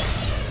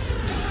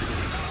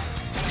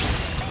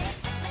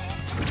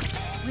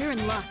 We're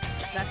in luck.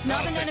 That's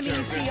not an enemy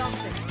you see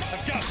often.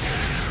 I've got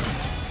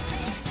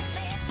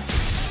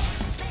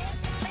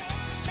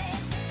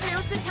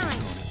Now's the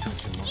time.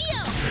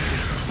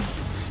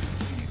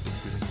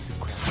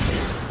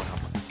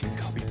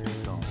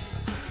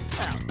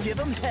 I'll give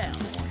them hell.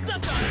 Suck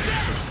on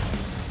that!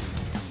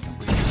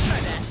 Try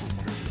that.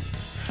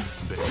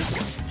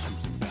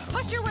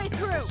 Push your way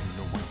through.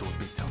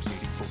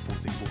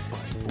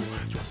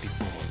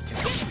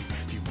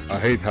 I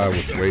hate how I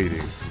was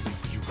waiting.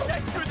 I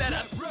screwed that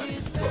up.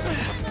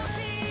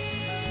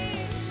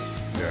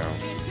 Yeah.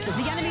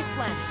 The enemy's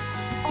fled.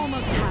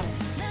 Almost had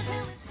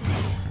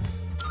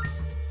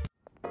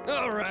it.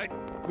 All right,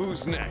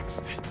 who's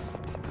next?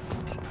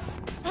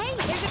 Hey,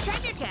 there's a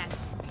treasure chest.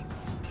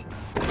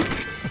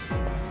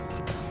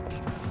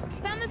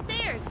 Found the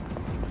stairs.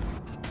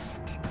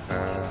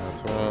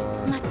 That's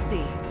right. Let's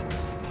see.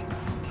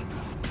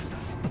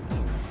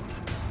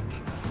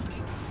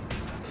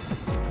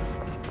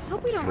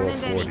 Hope we don't run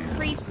into any 440.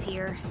 creeps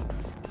here.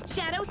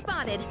 Shadow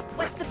spotted.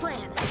 What's the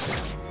plan?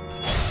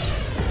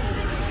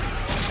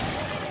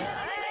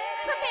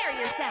 Prepare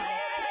yourselves.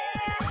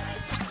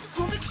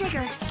 Pull the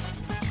trigger.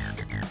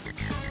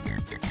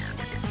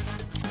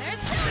 There's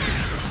Sona!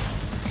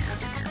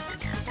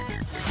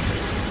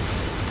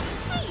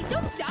 Hey,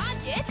 don't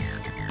dodge it.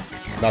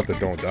 Not that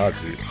don't dodge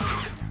it.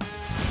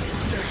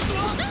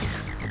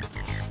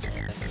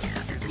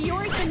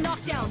 Iori's been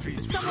knocked down.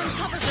 Someone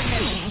cover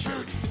for me.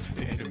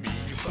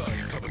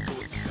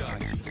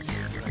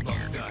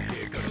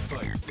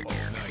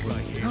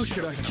 How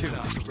should I kill?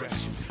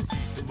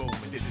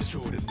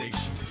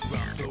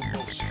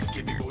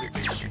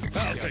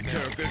 I'll take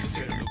care of this.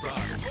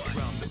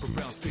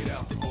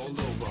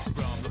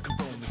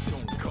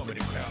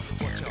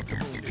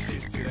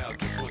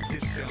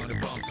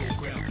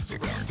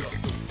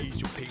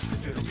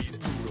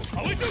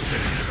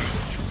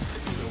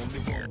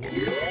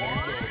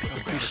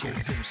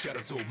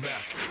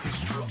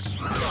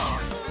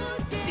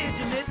 Did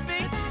you miss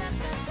me?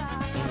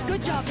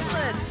 Good job.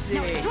 Let's see.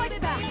 Now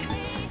strike back.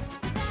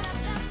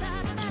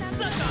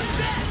 Suck on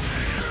that!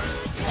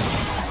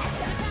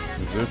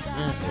 Is this?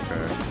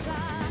 Okay.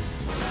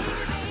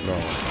 No.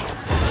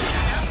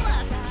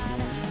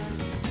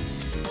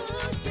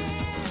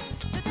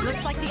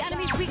 Looks like the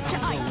enemy's weak to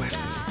ice.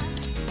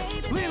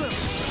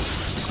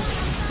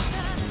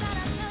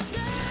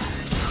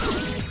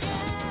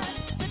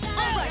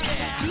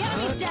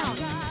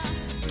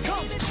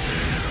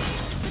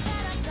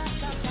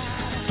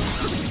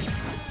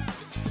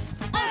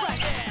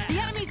 Alright, the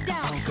enemy's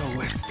down. I'll go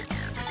with.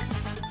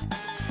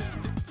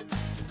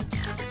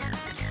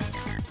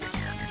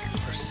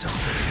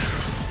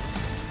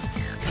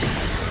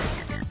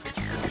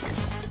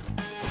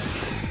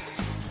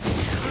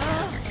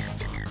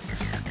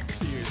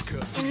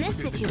 In this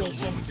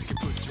situation,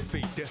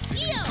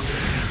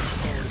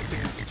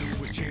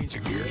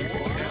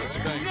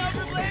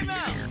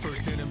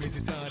 First enemies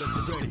inside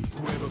us already.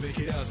 Whoever make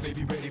it out may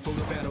be ready for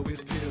the battle.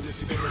 It's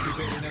peerless. You better be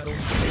ready. Not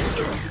only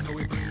you know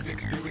it brings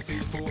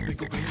experiences for a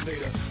big opening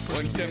later.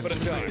 One step at a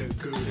time.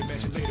 Good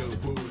imagine later.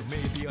 Word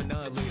maybe a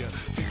nod later. I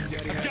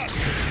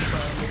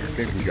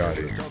think we got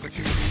it.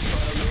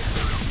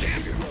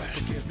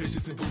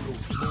 Vicious and brutal.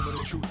 Moment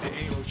of truth, there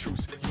ain't no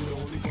truce. You the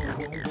only one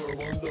world,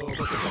 one love.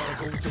 But the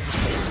battle goes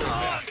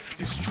on.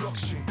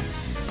 Destruction.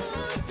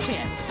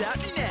 Can't stop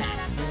me now.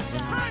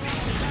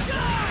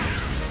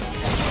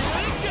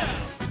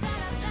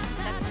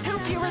 That's 2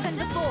 fewer than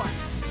before.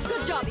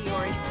 Good job,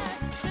 Iori.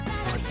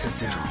 What to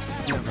do?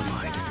 Never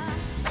mind.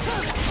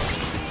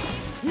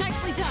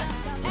 Nicely done.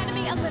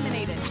 Enemy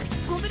eliminated.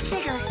 Pull the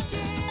trigger.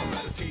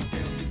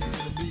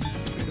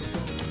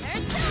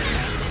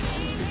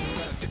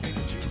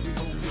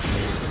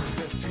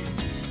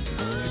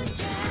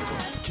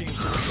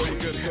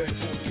 Good hit.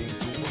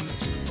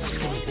 Let's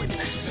go win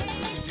this.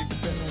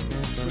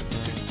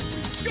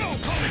 Go,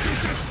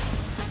 Polyjuice!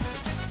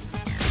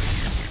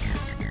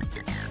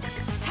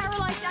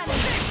 Paralyzed enemy.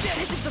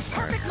 This is the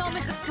perfect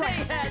moment to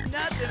strike. They had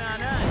nothing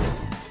on us.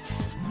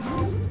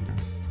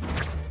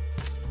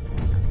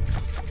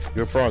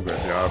 Good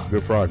progress, y'all.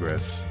 Good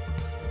progress.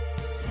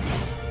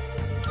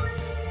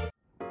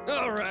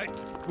 All right,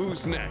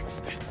 who's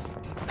next?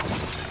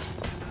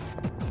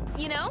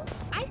 you know,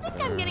 I think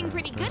I'm getting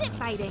pretty good at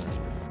fighting.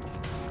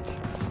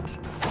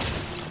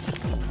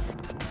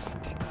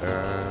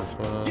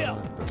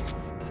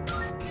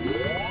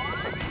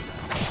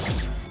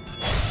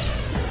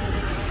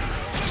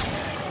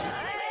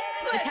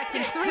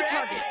 Detecting 3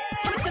 targets.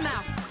 Take them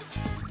out.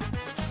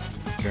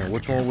 Yeah,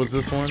 which one was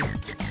this one? Go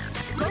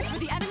for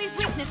the enemy's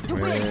weakness to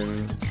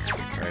win.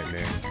 Alright,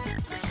 man.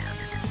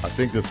 I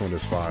think this one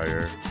is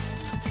fire.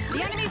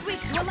 The enemy's weak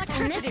to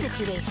electricity. In this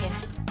situation.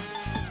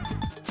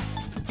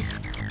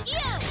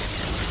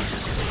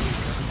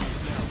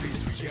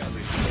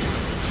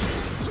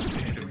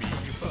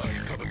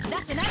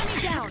 That's an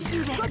enemy down.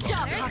 Good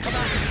job,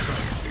 Hakaba.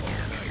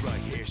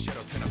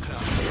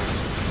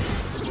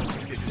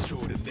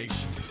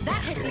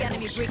 That hit the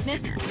enemy's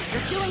weakness.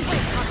 You're doing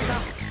great, Hakaba.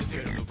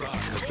 Get him!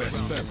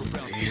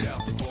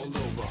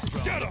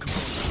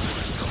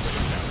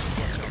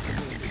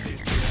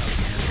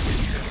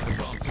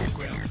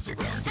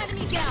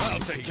 Enemy down. I'll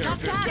take care Not of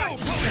this. bad. Go,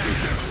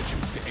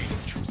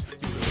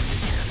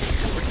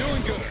 we're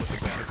doing good.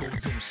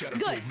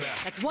 Good.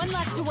 That's one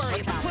less to worry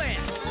about.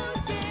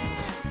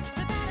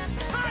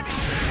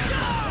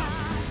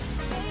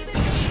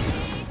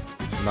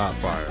 It's not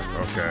fire.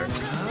 Okay.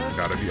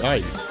 Gotta be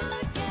ice.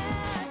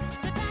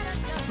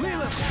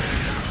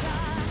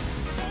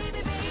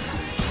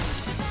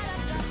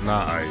 It's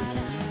not ice,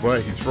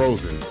 but he's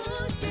frozen.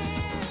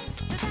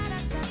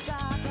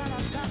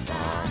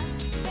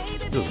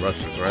 Just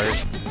rushes,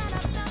 right?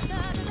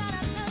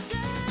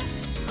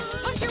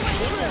 Push your way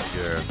through.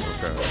 Yeah,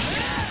 okay.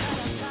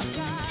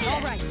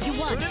 All right, you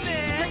won.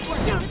 Great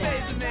work out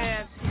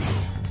there.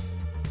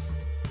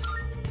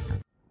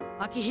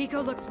 Akihiko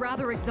looks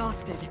rather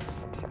exhausted.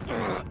 I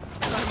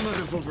might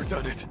have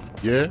overdone it.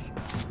 Yeah?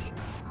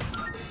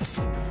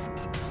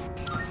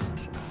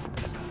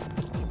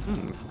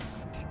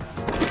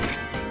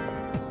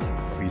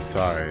 He's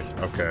tired.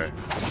 Okay.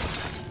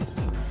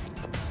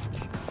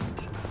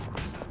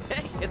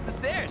 Hey, it's the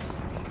stairs.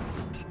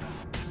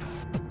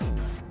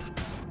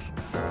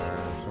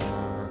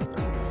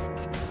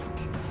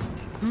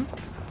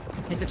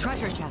 It's a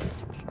treasure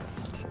chest.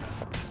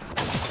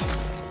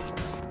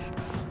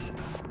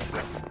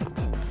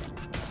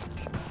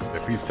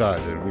 If he's tired,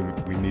 then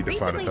we need to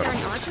find a Recently during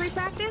teleport. archery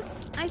practice,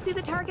 I see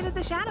the target as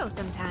a shadow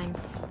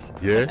sometimes.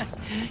 Yeah?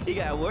 You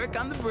gotta work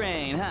on the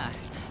brain, huh?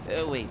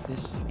 Wait,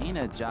 this ain't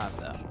a job,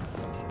 though.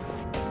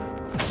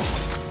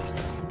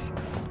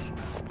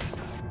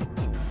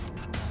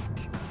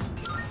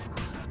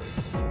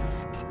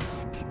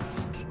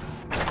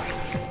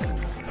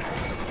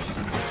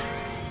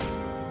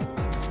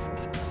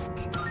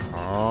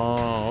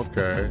 Oh,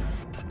 okay.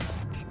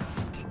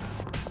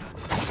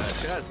 That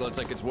chest looks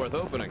like it's worth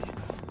opening.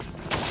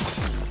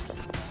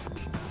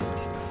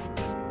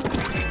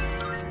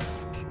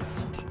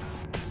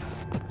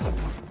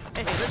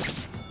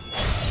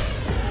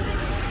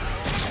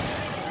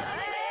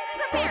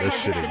 This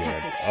shit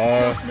again.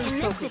 In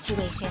this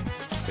situation.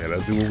 Yeah,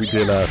 let's do what we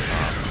did last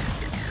time.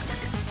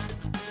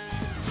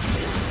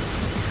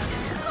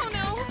 Oh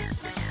no!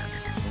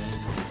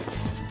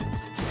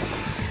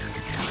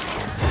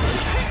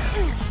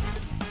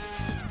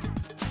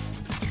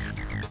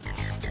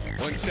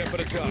 One step at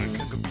a time.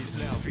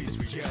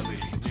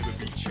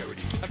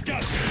 I've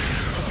got this.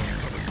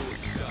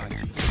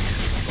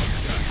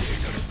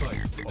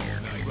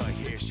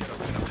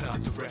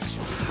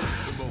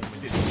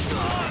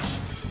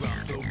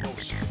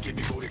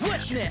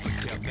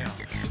 next?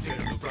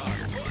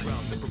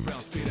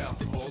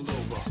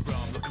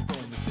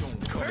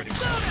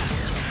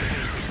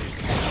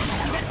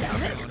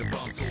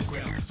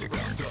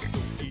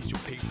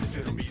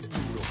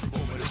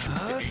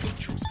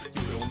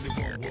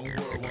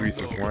 Increase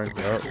his wind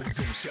up.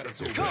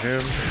 To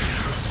him.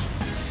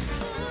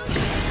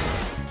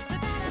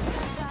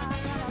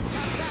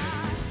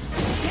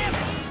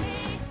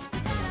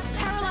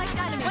 Paralyzed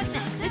enemy. What's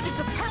next? This is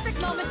the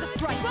perfect moment to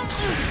strike.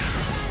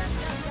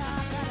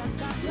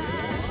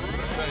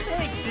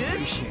 Thanks, dude.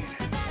 Appreciate it.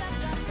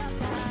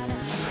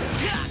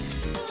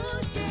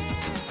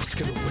 Let's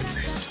get a win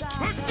this.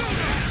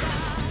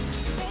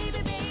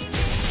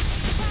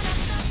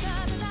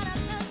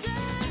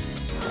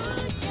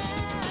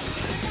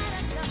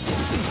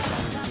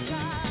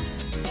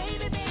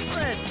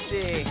 Let's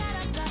see.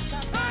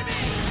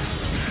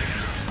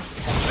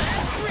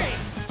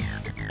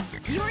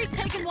 Yuri's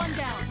taken one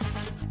down.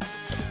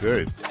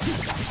 Good. You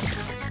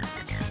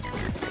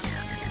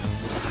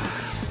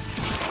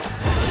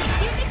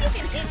think you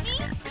can hit me?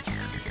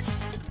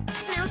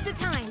 Now's the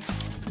time.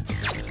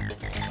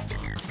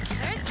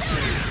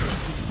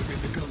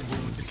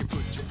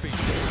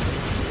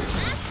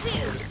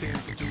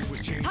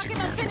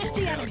 Takema, finish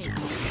the enemy.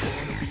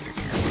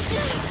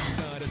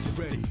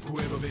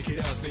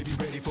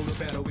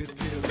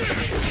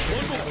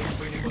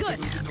 Good.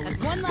 That's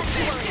one less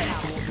to worry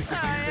about.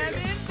 I am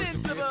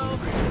invincible.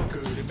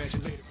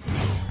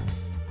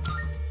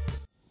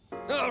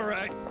 All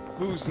right,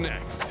 who's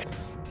next?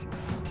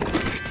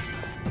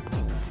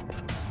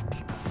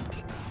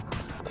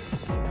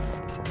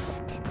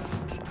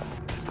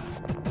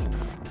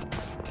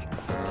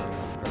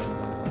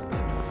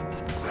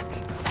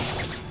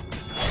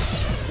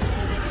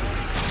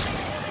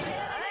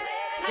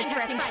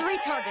 Detecting 3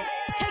 targets.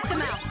 Take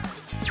them out.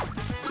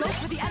 Go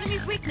for the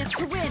enemy's weakness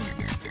to win.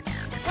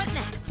 What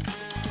next?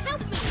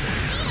 Help me!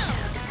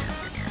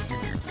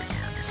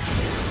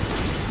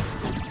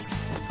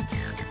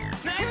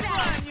 Shoot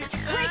out.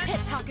 Great hit,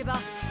 Takeba.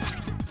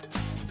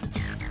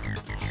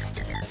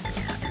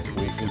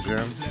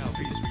 Weakness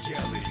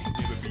gem.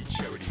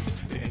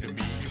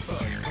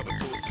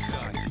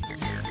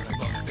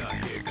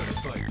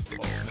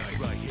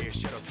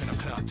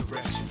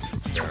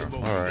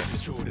 All right.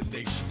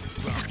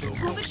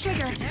 Pull the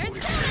trigger.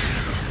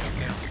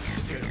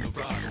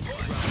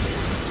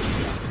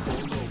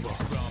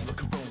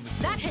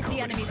 That hit the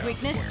enemy's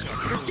weakness.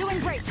 You're doing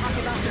great,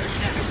 Takeba.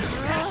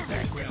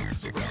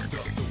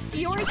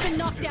 Iori's been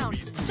knocked down.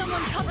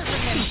 Someone cover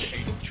for him.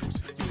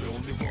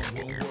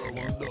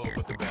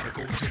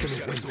 Let's get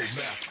a win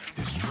this.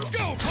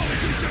 Go,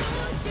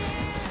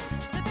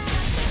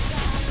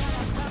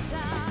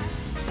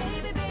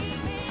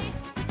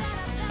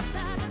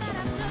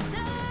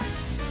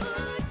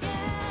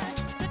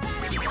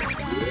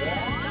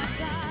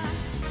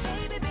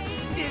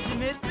 Did you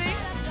miss me?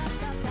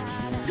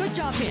 Good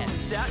job, Can't man.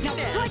 stop Now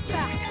now. strike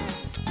back.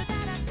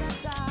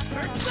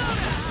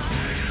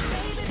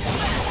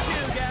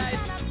 You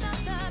guys.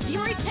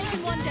 Yuri's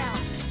taken one down.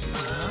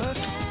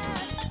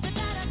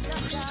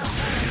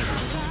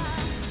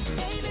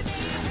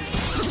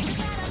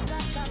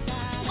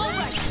 All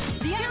right,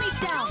 the enemy's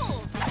down.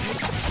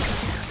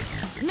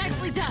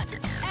 Nicely done.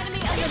 Enemy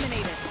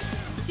eliminated.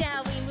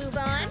 Shall we move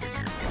on?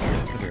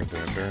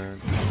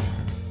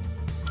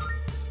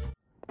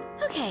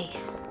 Okay,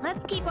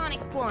 let's keep on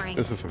exploring.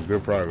 This is some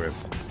good progress.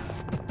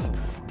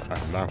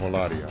 I'm not gonna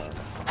lie to y'all.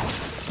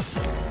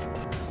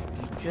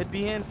 Could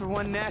be in for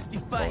one nasty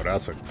fight. Oh,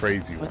 that's a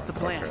crazy one. What's the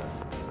plan? Okay.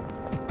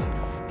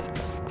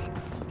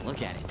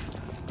 Look at it.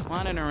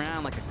 Wandering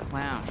around like a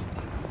clown.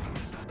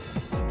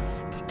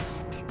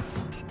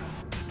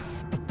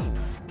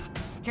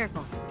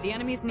 Careful, the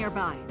enemy's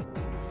nearby.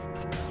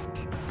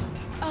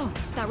 Oh,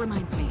 that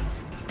reminds me.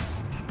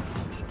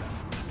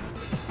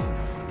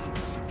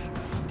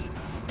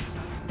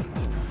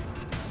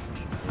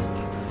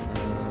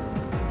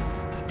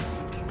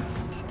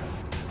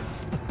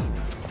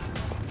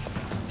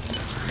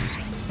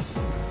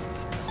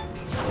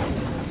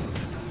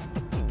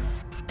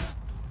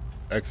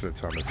 Exit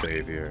time to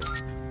save here.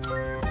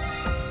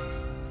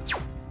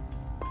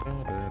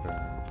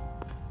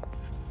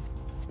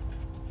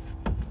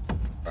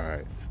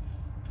 Alright.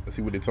 Let's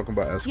see what they're talking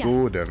about at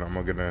school, Yes. then I'm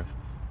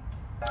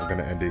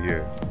gonna end it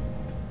here.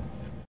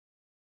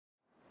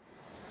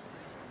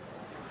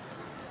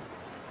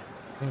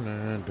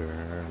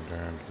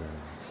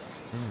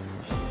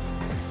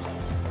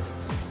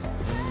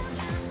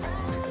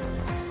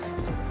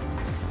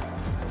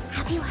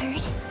 Have you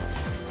heard?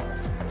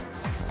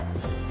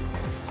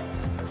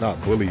 Not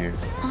bullying.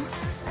 Huh?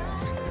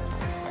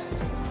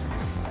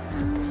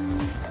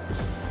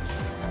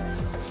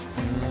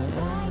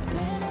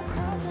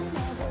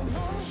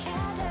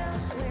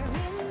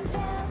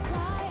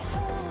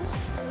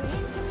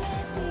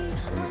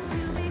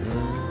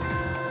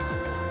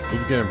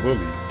 Who's getting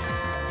bullied?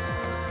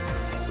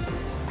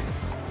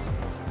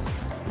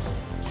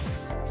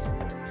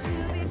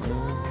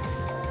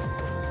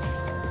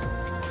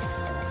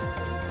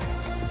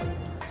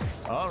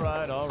 All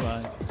right, all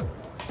right.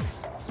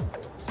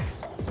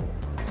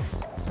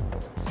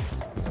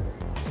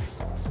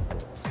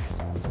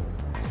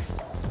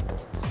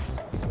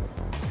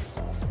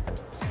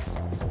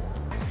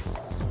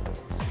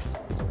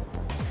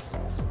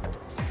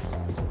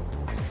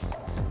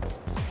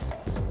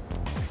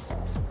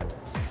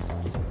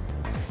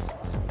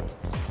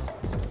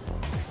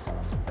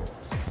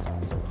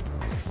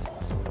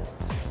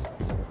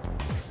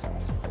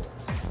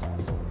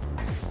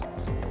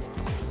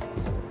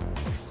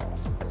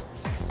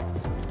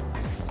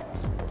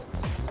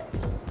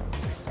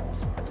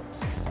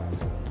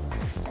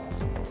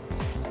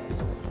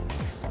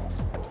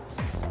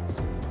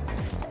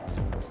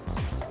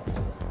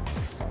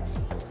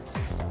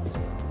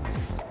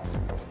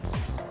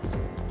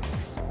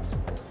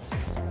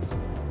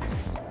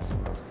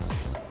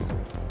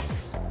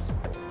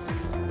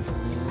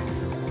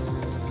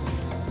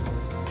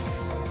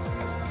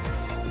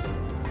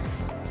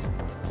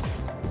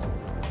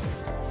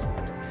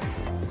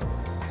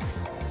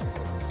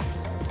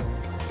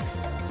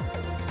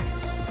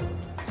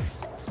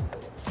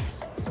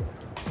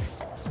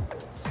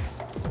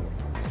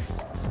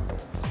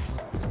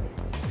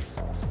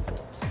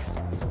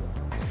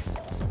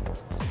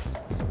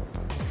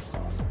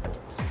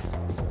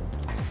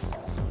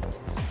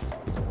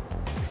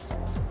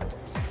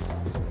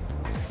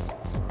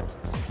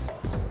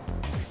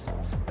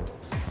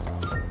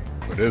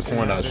 this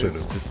one I should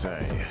have. To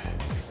say.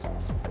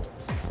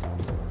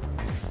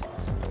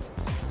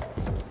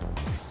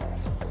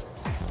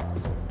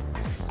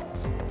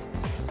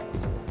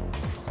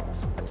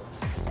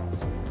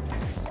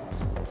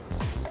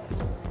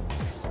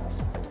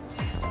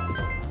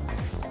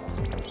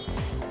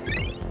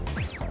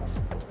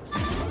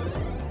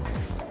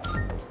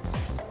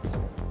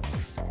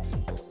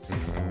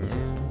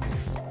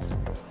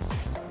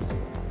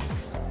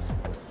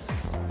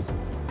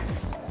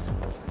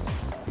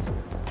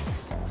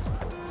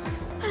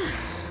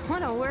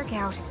 What a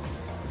workout.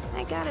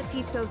 I gotta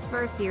teach those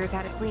first years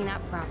how to clean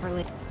up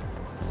properly.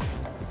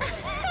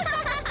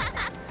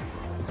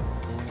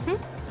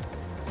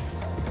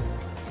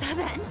 So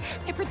then,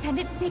 I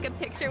pretended to take a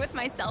picture with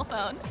my cell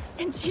phone,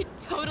 and she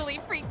totally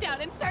freaked out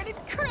and started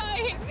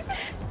crying.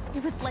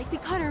 It was like we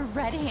caught her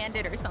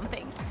red-handed or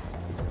something.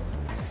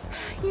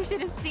 You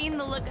should have seen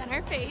the look on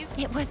her face.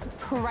 It was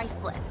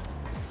priceless.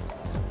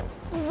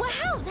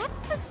 Wow, that's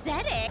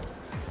pathetic.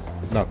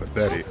 Not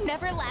pathetic. I've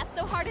never laughed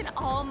so hard in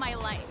all my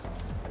life.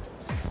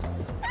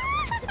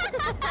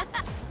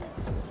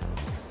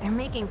 They're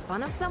making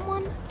fun of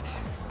someone?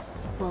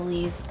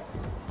 Bullies.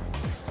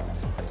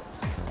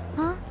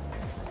 Huh?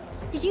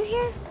 Did you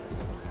hear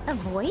a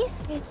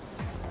voice? It's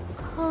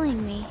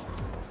calling me.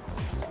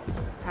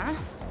 Huh?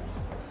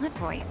 What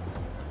voice?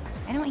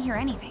 I don't hear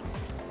anything.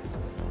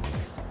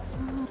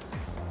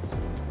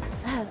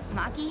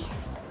 Maki?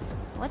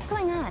 What's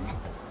going on?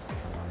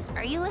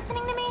 Are you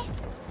listening to me?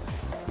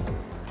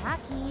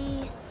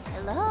 Maki,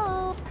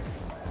 hello?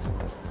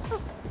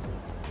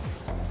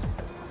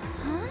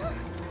 Huh?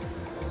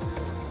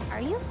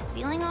 Are you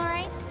feeling all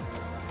right?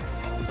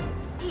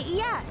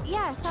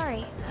 Yeah,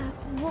 sorry.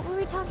 What were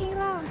we talking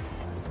about?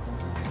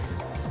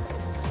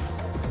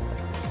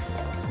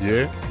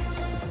 Yeah?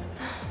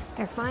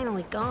 They're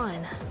finally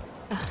gone.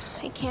 Ugh,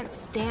 I can't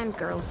stand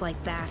girls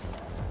like that.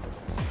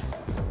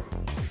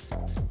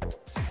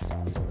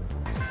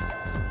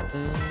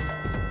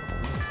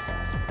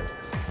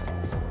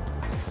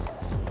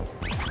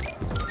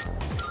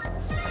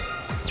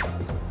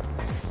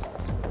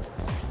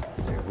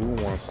 Who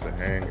wants to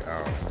hang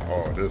out?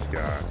 Oh, this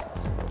guy.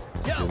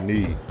 Your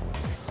knee.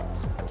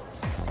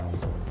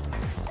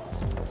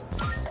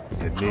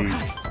 Your knee.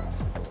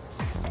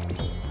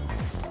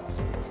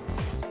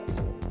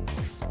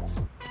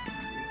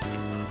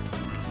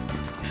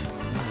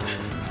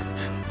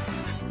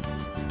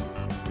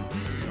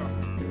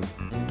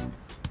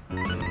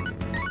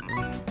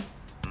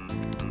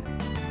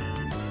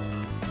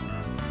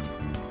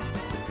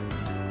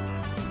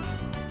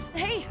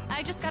 Hey,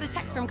 I just got a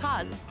text from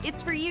Kaz.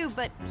 It's for you,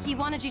 but he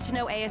wanted you to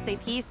know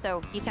ASAP,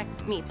 so he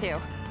texted me too.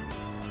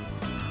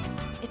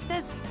 It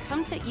says,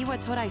 come to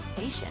Iwatodai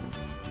Station.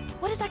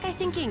 What is that guy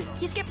thinking?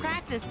 He skipped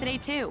practice today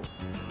too.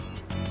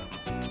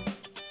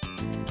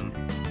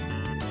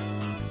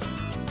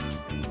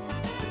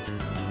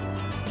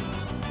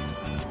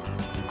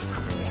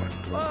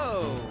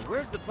 Whoa,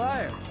 where's the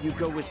fire?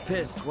 Yuko was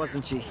pissed,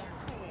 wasn't she?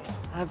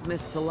 I've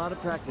missed a lot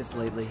of practice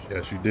lately.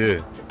 Yes, you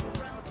did.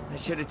 I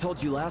should have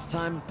told you last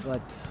time,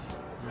 but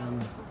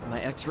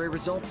my x-ray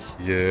results?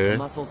 Yeah. The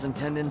muscles and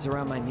tendons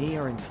around my knee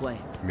are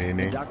inflamed.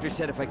 Meaning? The doctor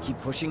said if I keep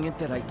pushing it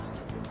that I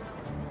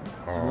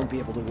won't be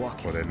able to walk.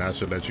 Well, then I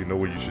should let you know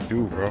what you should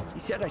do, bro. He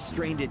said I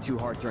strained it too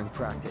hard during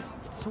practice.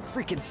 It's so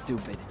freaking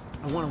stupid.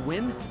 I want to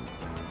win,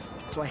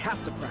 so I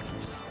have to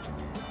practice.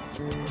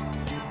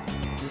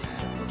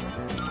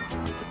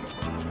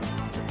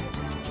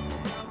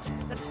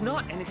 That's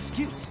not an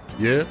excuse.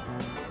 Yeah?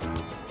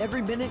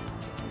 Every minute,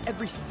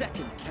 every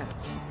second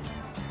counts.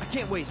 I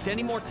can't waste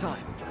any more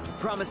time.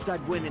 Promised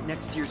I'd win at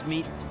next year's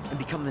meet and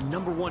become the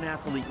 #1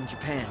 athlete in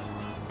Japan.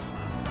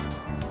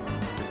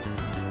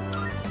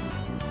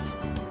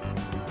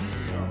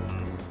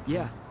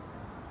 Yeah,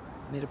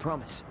 I made a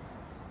promise.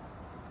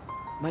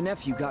 My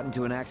nephew got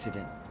into an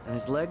accident, and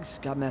his legs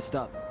got messed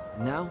up.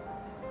 And now,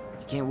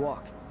 he can't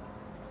walk.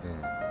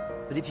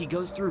 But if he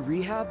goes through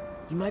rehab,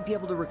 he might be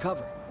able to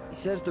recover. He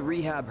says the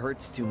rehab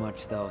hurts too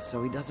much, though,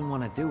 so he doesn't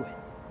want to do it.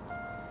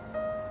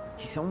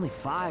 He's only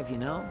 5, you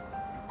know?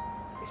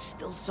 There's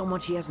still so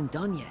much he hasn't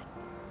done yet.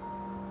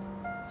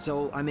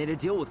 So I made a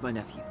deal with my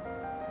nephew.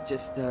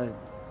 Just,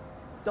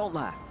 don't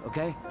laugh,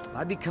 okay? If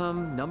I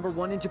become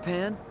 #1 in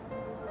Japan,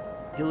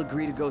 he'll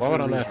agree to go through Why would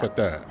I rehab. laugh at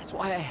that? That's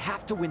why I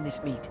have to win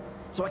this meet,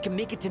 so I can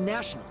make it to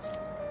nationals.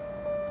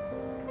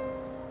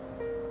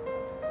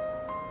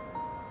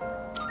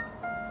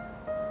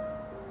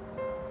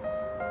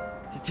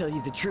 To tell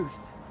you the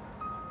truth,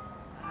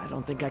 I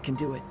don't think I can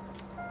do it.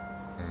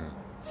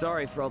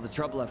 Sorry for all the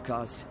trouble I've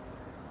caused,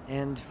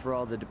 and for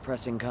all the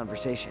depressing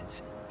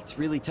conversations. It's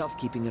really tough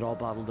keeping it all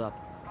bottled up.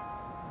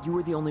 You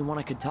were the only one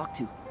I could talk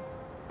to.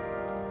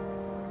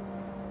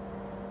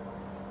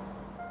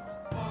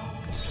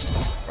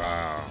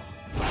 Wow.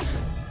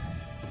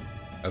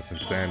 That's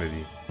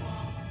insanity.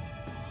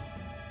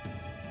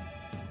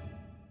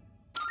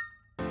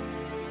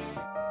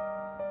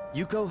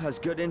 Yuko has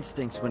good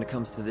instincts when it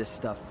comes to this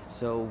stuff,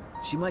 so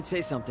she might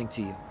say something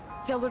to you.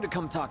 Tell her to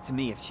come talk to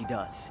me if she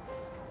does.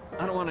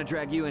 I don't want to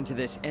drag you into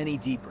this any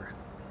deeper.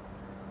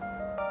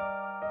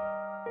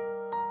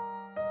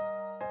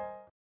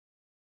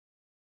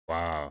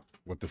 Wow,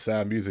 with the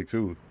sad music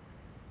too.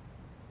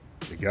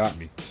 It got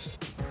me.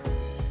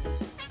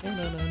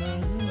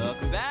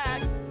 Welcome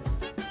back.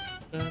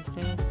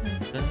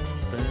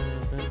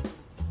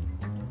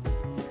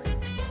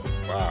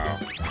 Wow.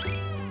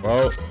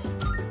 Well,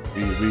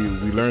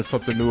 we learned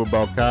something new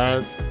about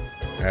Kaz,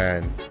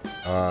 and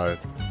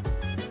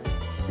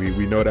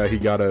we know that he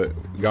got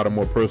a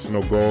more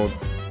personal goal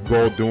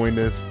doing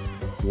this.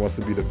 He wants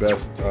to be the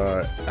best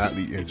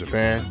athlete in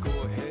Japan,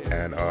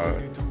 and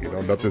you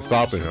know, nothing's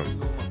stopping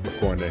him,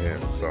 according to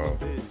him. So,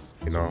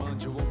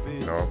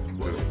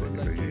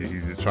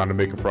 he's just trying to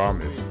make a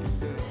promise.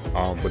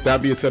 With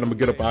that being said, I'm gonna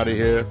get up out of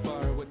here.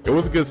 It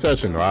was a good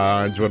session.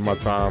 I enjoyed my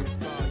time,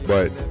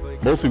 but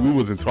mostly we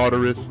was in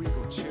Tartarus,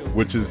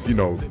 which is, you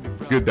know,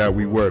 good that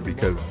we were,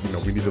 because, you know,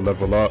 we need to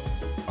level up.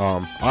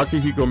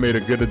 Akihiko made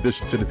a good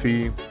addition to the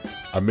team.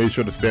 I made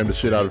sure to spam the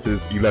shit out of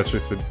his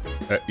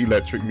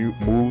electric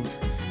moves,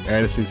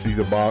 and since he's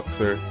a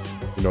boxer,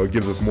 you know, it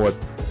gives us more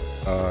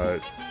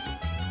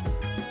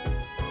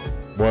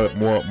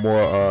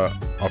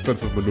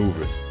offensive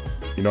maneuvers.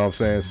 You know what I'm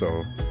saying?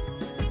 So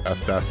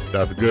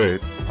that's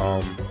good.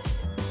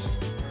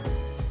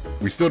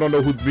 We still don't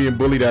know who's being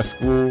bullied at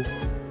school.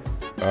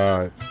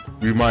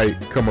 We might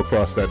come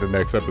across that in the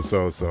next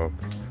episode. So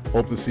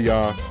hope to see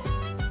y'all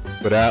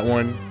for that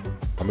one.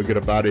 I'm gonna get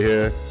up out of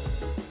here,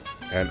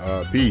 and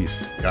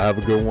peace. Y'all have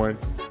a good one,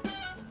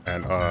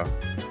 and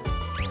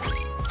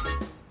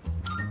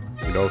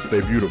you know,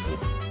 stay beautiful.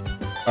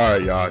 All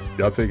right,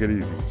 y'all take it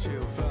easy.